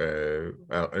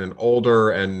an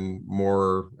older and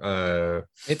more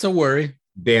it's a worry.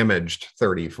 Damaged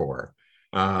 34.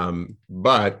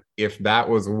 But if that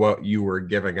was what you were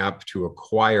giving up to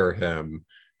acquire him,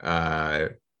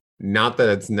 not that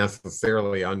it's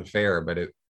necessarily unfair, but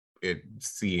it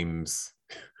seems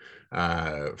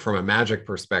from a Magic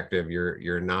perspective,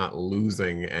 you're not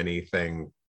losing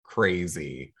anything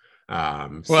crazy.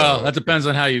 Well, that depends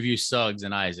on how you view Suggs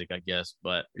and Isaac, I guess.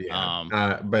 But from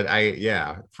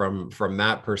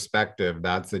that perspective,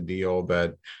 that's a deal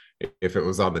that, if it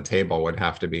was on the table, would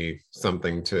have to be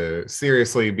something to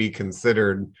seriously be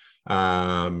considered.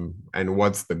 And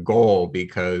what's the goal?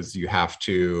 Because you have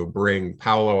to bring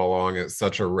Paolo along at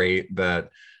such a rate that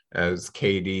as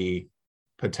KD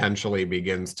potentially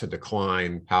begins to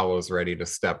decline, Paolo's ready to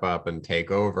step up and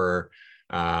take over.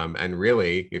 And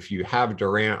really, if you have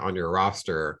Durant on your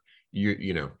roster,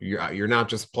 you're not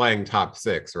just playing top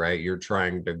 6, right? You're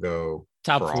trying to go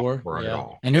top 4,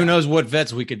 and who knows what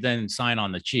vets we could then sign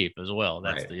on the cheap as well.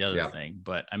 That's the other thing.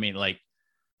 But I mean, like,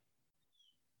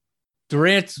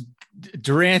 Durant's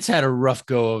had a rough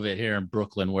go of it here in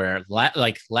Brooklyn, where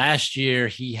last year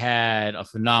he had a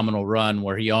phenomenal run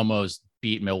where he almost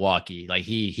beat Milwaukee. Like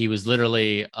he was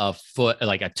literally a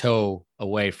toe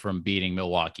away from beating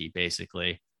Milwaukee,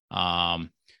 basically. And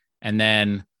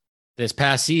then this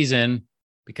past season,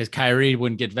 because Kyrie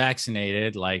wouldn't get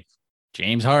vaccinated, like,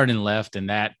 James Harden left, and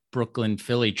that Brooklyn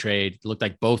Philly trade looked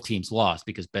like both teams lost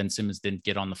because Ben Simmons didn't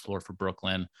get on the floor for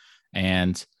Brooklyn.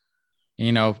 And,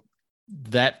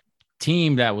 that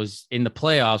team that was in the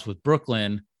playoffs with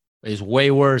Brooklyn is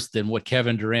way worse than what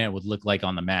Kevin Durant would look like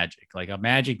on the Magic. Like, a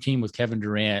Magic team with Kevin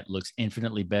Durant looks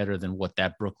infinitely better than what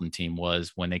that Brooklyn team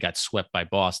was when they got swept by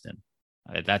Boston.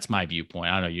 That's my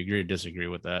viewpoint. I don't know. You agree or disagree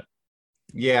with that?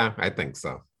 Yeah, I think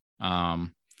so.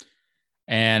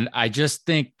 And I just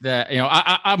think that,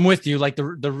 I'm with you. Like,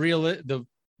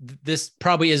 this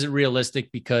probably isn't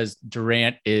realistic because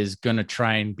Durant is going to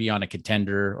try and be on a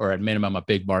contender, or at minimum a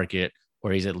big market,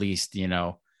 where he's at least,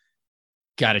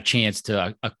 got a chance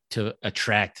to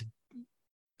attract,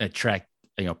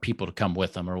 people to come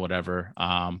with him or whatever.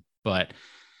 But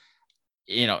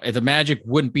the Magic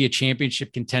wouldn't be a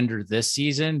championship contender this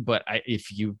season, but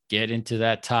if you get into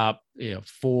that top,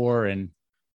 4 and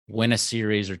win a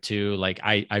series or 2, like,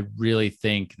 I really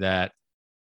think that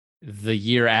the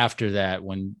year after that,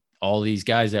 when all these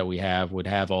guys that we have would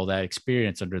have all that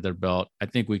experience under their belt, I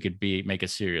think we could make a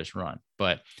serious run.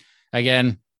 But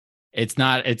again,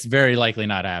 it's very likely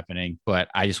not happening, but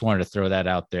I just wanted to throw that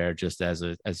out there just as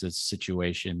a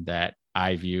situation that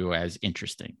I view as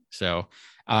interesting. So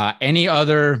any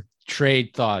other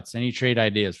trade thoughts, any trade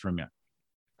ideas from you?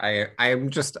 I'm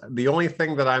just, the only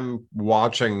thing that I'm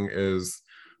watching is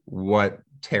what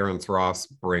Terrence Ross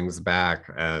brings back,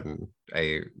 and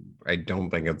I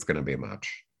don't think it's going to be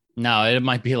much. No, it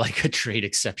might be like a trade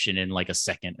exception in like a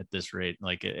second at this rate.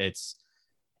 Like,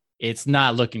 it's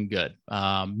not looking good.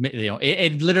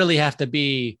 It literally have to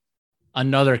be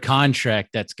another contract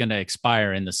that's going to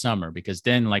expire in the summer, because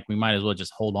then, like, we might as well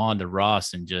just hold on to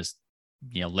Ross and just,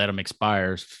 let him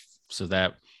expire so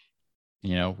that,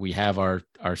 we have our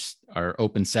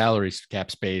open salary cap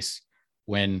space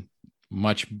when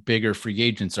much bigger free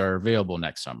agents are available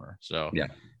next summer. So yeah,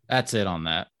 that's it on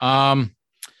that. All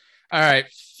right,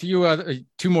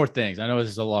 two more things. I know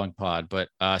this is a long pod, but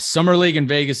Summer League in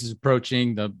Vegas is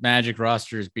approaching. The Magic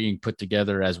roster is being put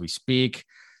together as we speak.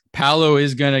 Paolo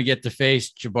is going to get to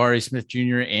face Jabari Smith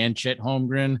Jr. and Chet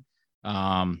Holmgren.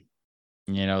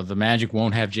 The Magic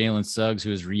won't have Jalen Suggs,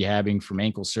 who is rehabbing from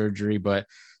ankle surgery, but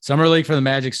Summer League for the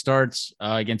Magic starts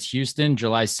against Houston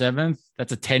July 7th.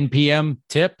 That's a 10 p.m.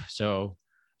 tip. So,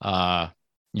 I'll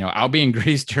be in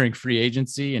Greece during free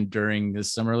agency and during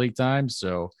this Summer League time.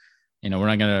 So, we're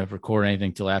not going to record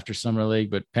anything till after Summer League,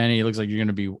 but Penny, it looks like you're going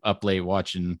to be up late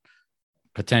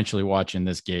potentially watching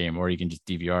this game, or you can just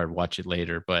DVR and watch it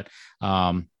later. But,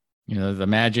 the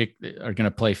Magic are going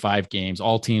to play 5 games.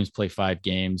 All teams play 5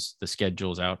 games. The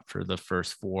schedule's out for the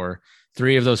first 4.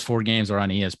 3 of those 4 games are on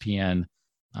ESPN.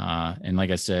 And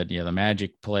like I said, the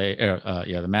Magic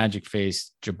the Magic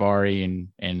face Jabari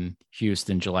in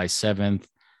Houston July 7th.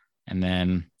 And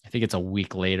then I think it's a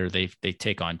week later they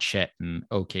take on Chet and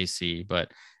OKC.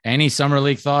 But any Summer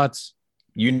League thoughts?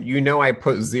 I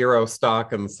put 0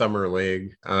 stock in Summer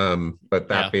League. But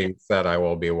that being said, I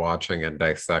will be watching and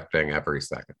dissecting every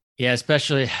second. Yeah,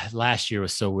 especially last year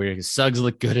was so weird because Suggs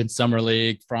looked good in Summer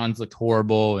League. Franz looked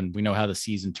horrible, and we know how the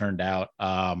season turned out.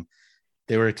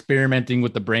 they were experimenting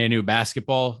with the brand new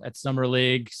basketball at Summer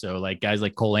League. So like guys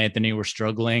like Cole Anthony were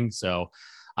struggling. So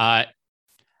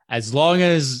as long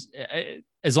as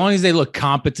they look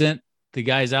competent, the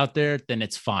guys out there, then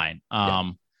it's fine.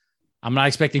 I'm not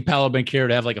expecting Paolo Banchero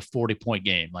to have like a 40-point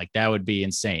game. Like that would be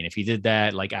insane. If he did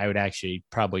that, like I would actually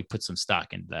probably put some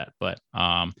stock into that. But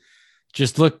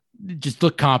just look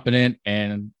competent,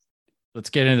 and let's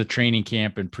get into training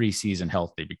camp and preseason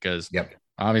healthy, because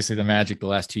obviously the Magic the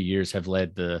last 2 years have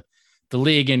led the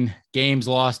league in games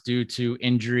lost due to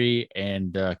injury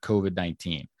and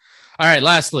COVID-19. All right.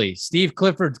 Lastly, Steve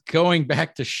Clifford going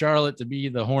back to Charlotte to be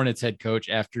the Hornets head coach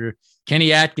after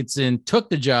Kenny Atkinson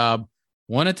took the job,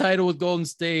 won a title with Golden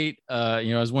State,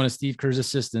 as one of Steve Kerr's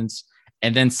assistants,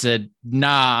 and then said,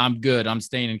 nah, I'm good. I'm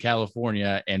staying in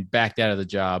California, and backed out of the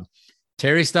job.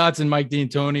 Terry Stotts and Mike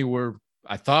D'Antoni were,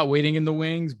 I thought, waiting in the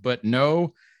wings, but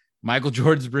no, Michael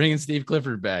Jordan's bringing Steve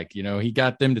Clifford back. He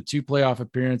got them to 2 playoff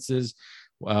appearances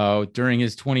during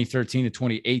his 2013 to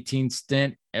 2018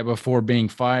 stint before being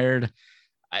fired.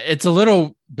 It's a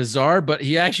little bizarre, but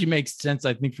he actually makes sense,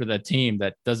 I think, for that team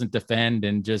that doesn't defend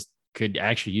and just could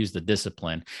actually use the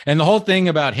discipline. And the whole thing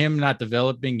about him not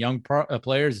developing young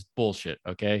players is bullshit.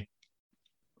 Okay.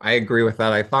 I agree with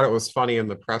that. I thought it was funny in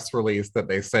the press release that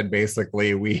they said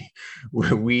basically we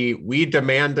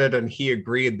demanded and he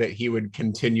agreed that he would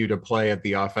continue to play at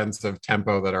the offensive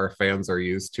tempo that our fans are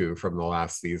used to from the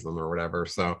last season or whatever.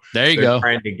 So there you go.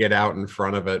 Trying to get out in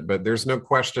front of it, but there's no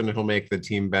question he'll make the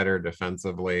team better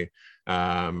defensively.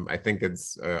 I think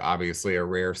it's obviously a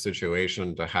rare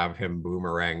situation to have him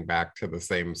boomerang back to the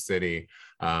same city.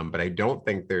 But I don't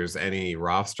think there's any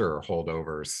roster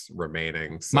holdovers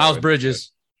remaining. So Miles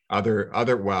Bridges.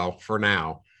 Well, for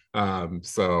now.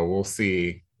 So we'll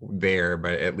see there,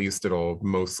 but at least it'll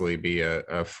mostly be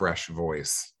a fresh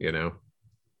voice, Yeah.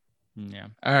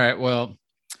 All right. Well,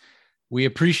 we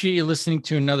appreciate you listening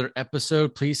to another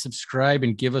episode. Please subscribe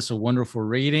and give us a wonderful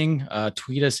rating.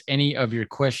 Tweet us any of your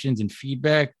questions and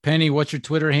feedback. Penny, what's your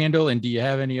Twitter handle? And do you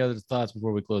have any other thoughts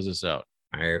before we close this out?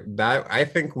 I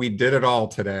think we did it all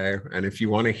today. And if you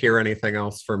want to hear anything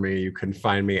else from me, you can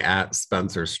find me at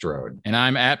Spencer Strode. And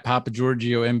I'm at Papa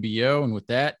Giorgio MBO. And with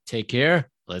that, take care.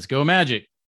 Let's go Magic.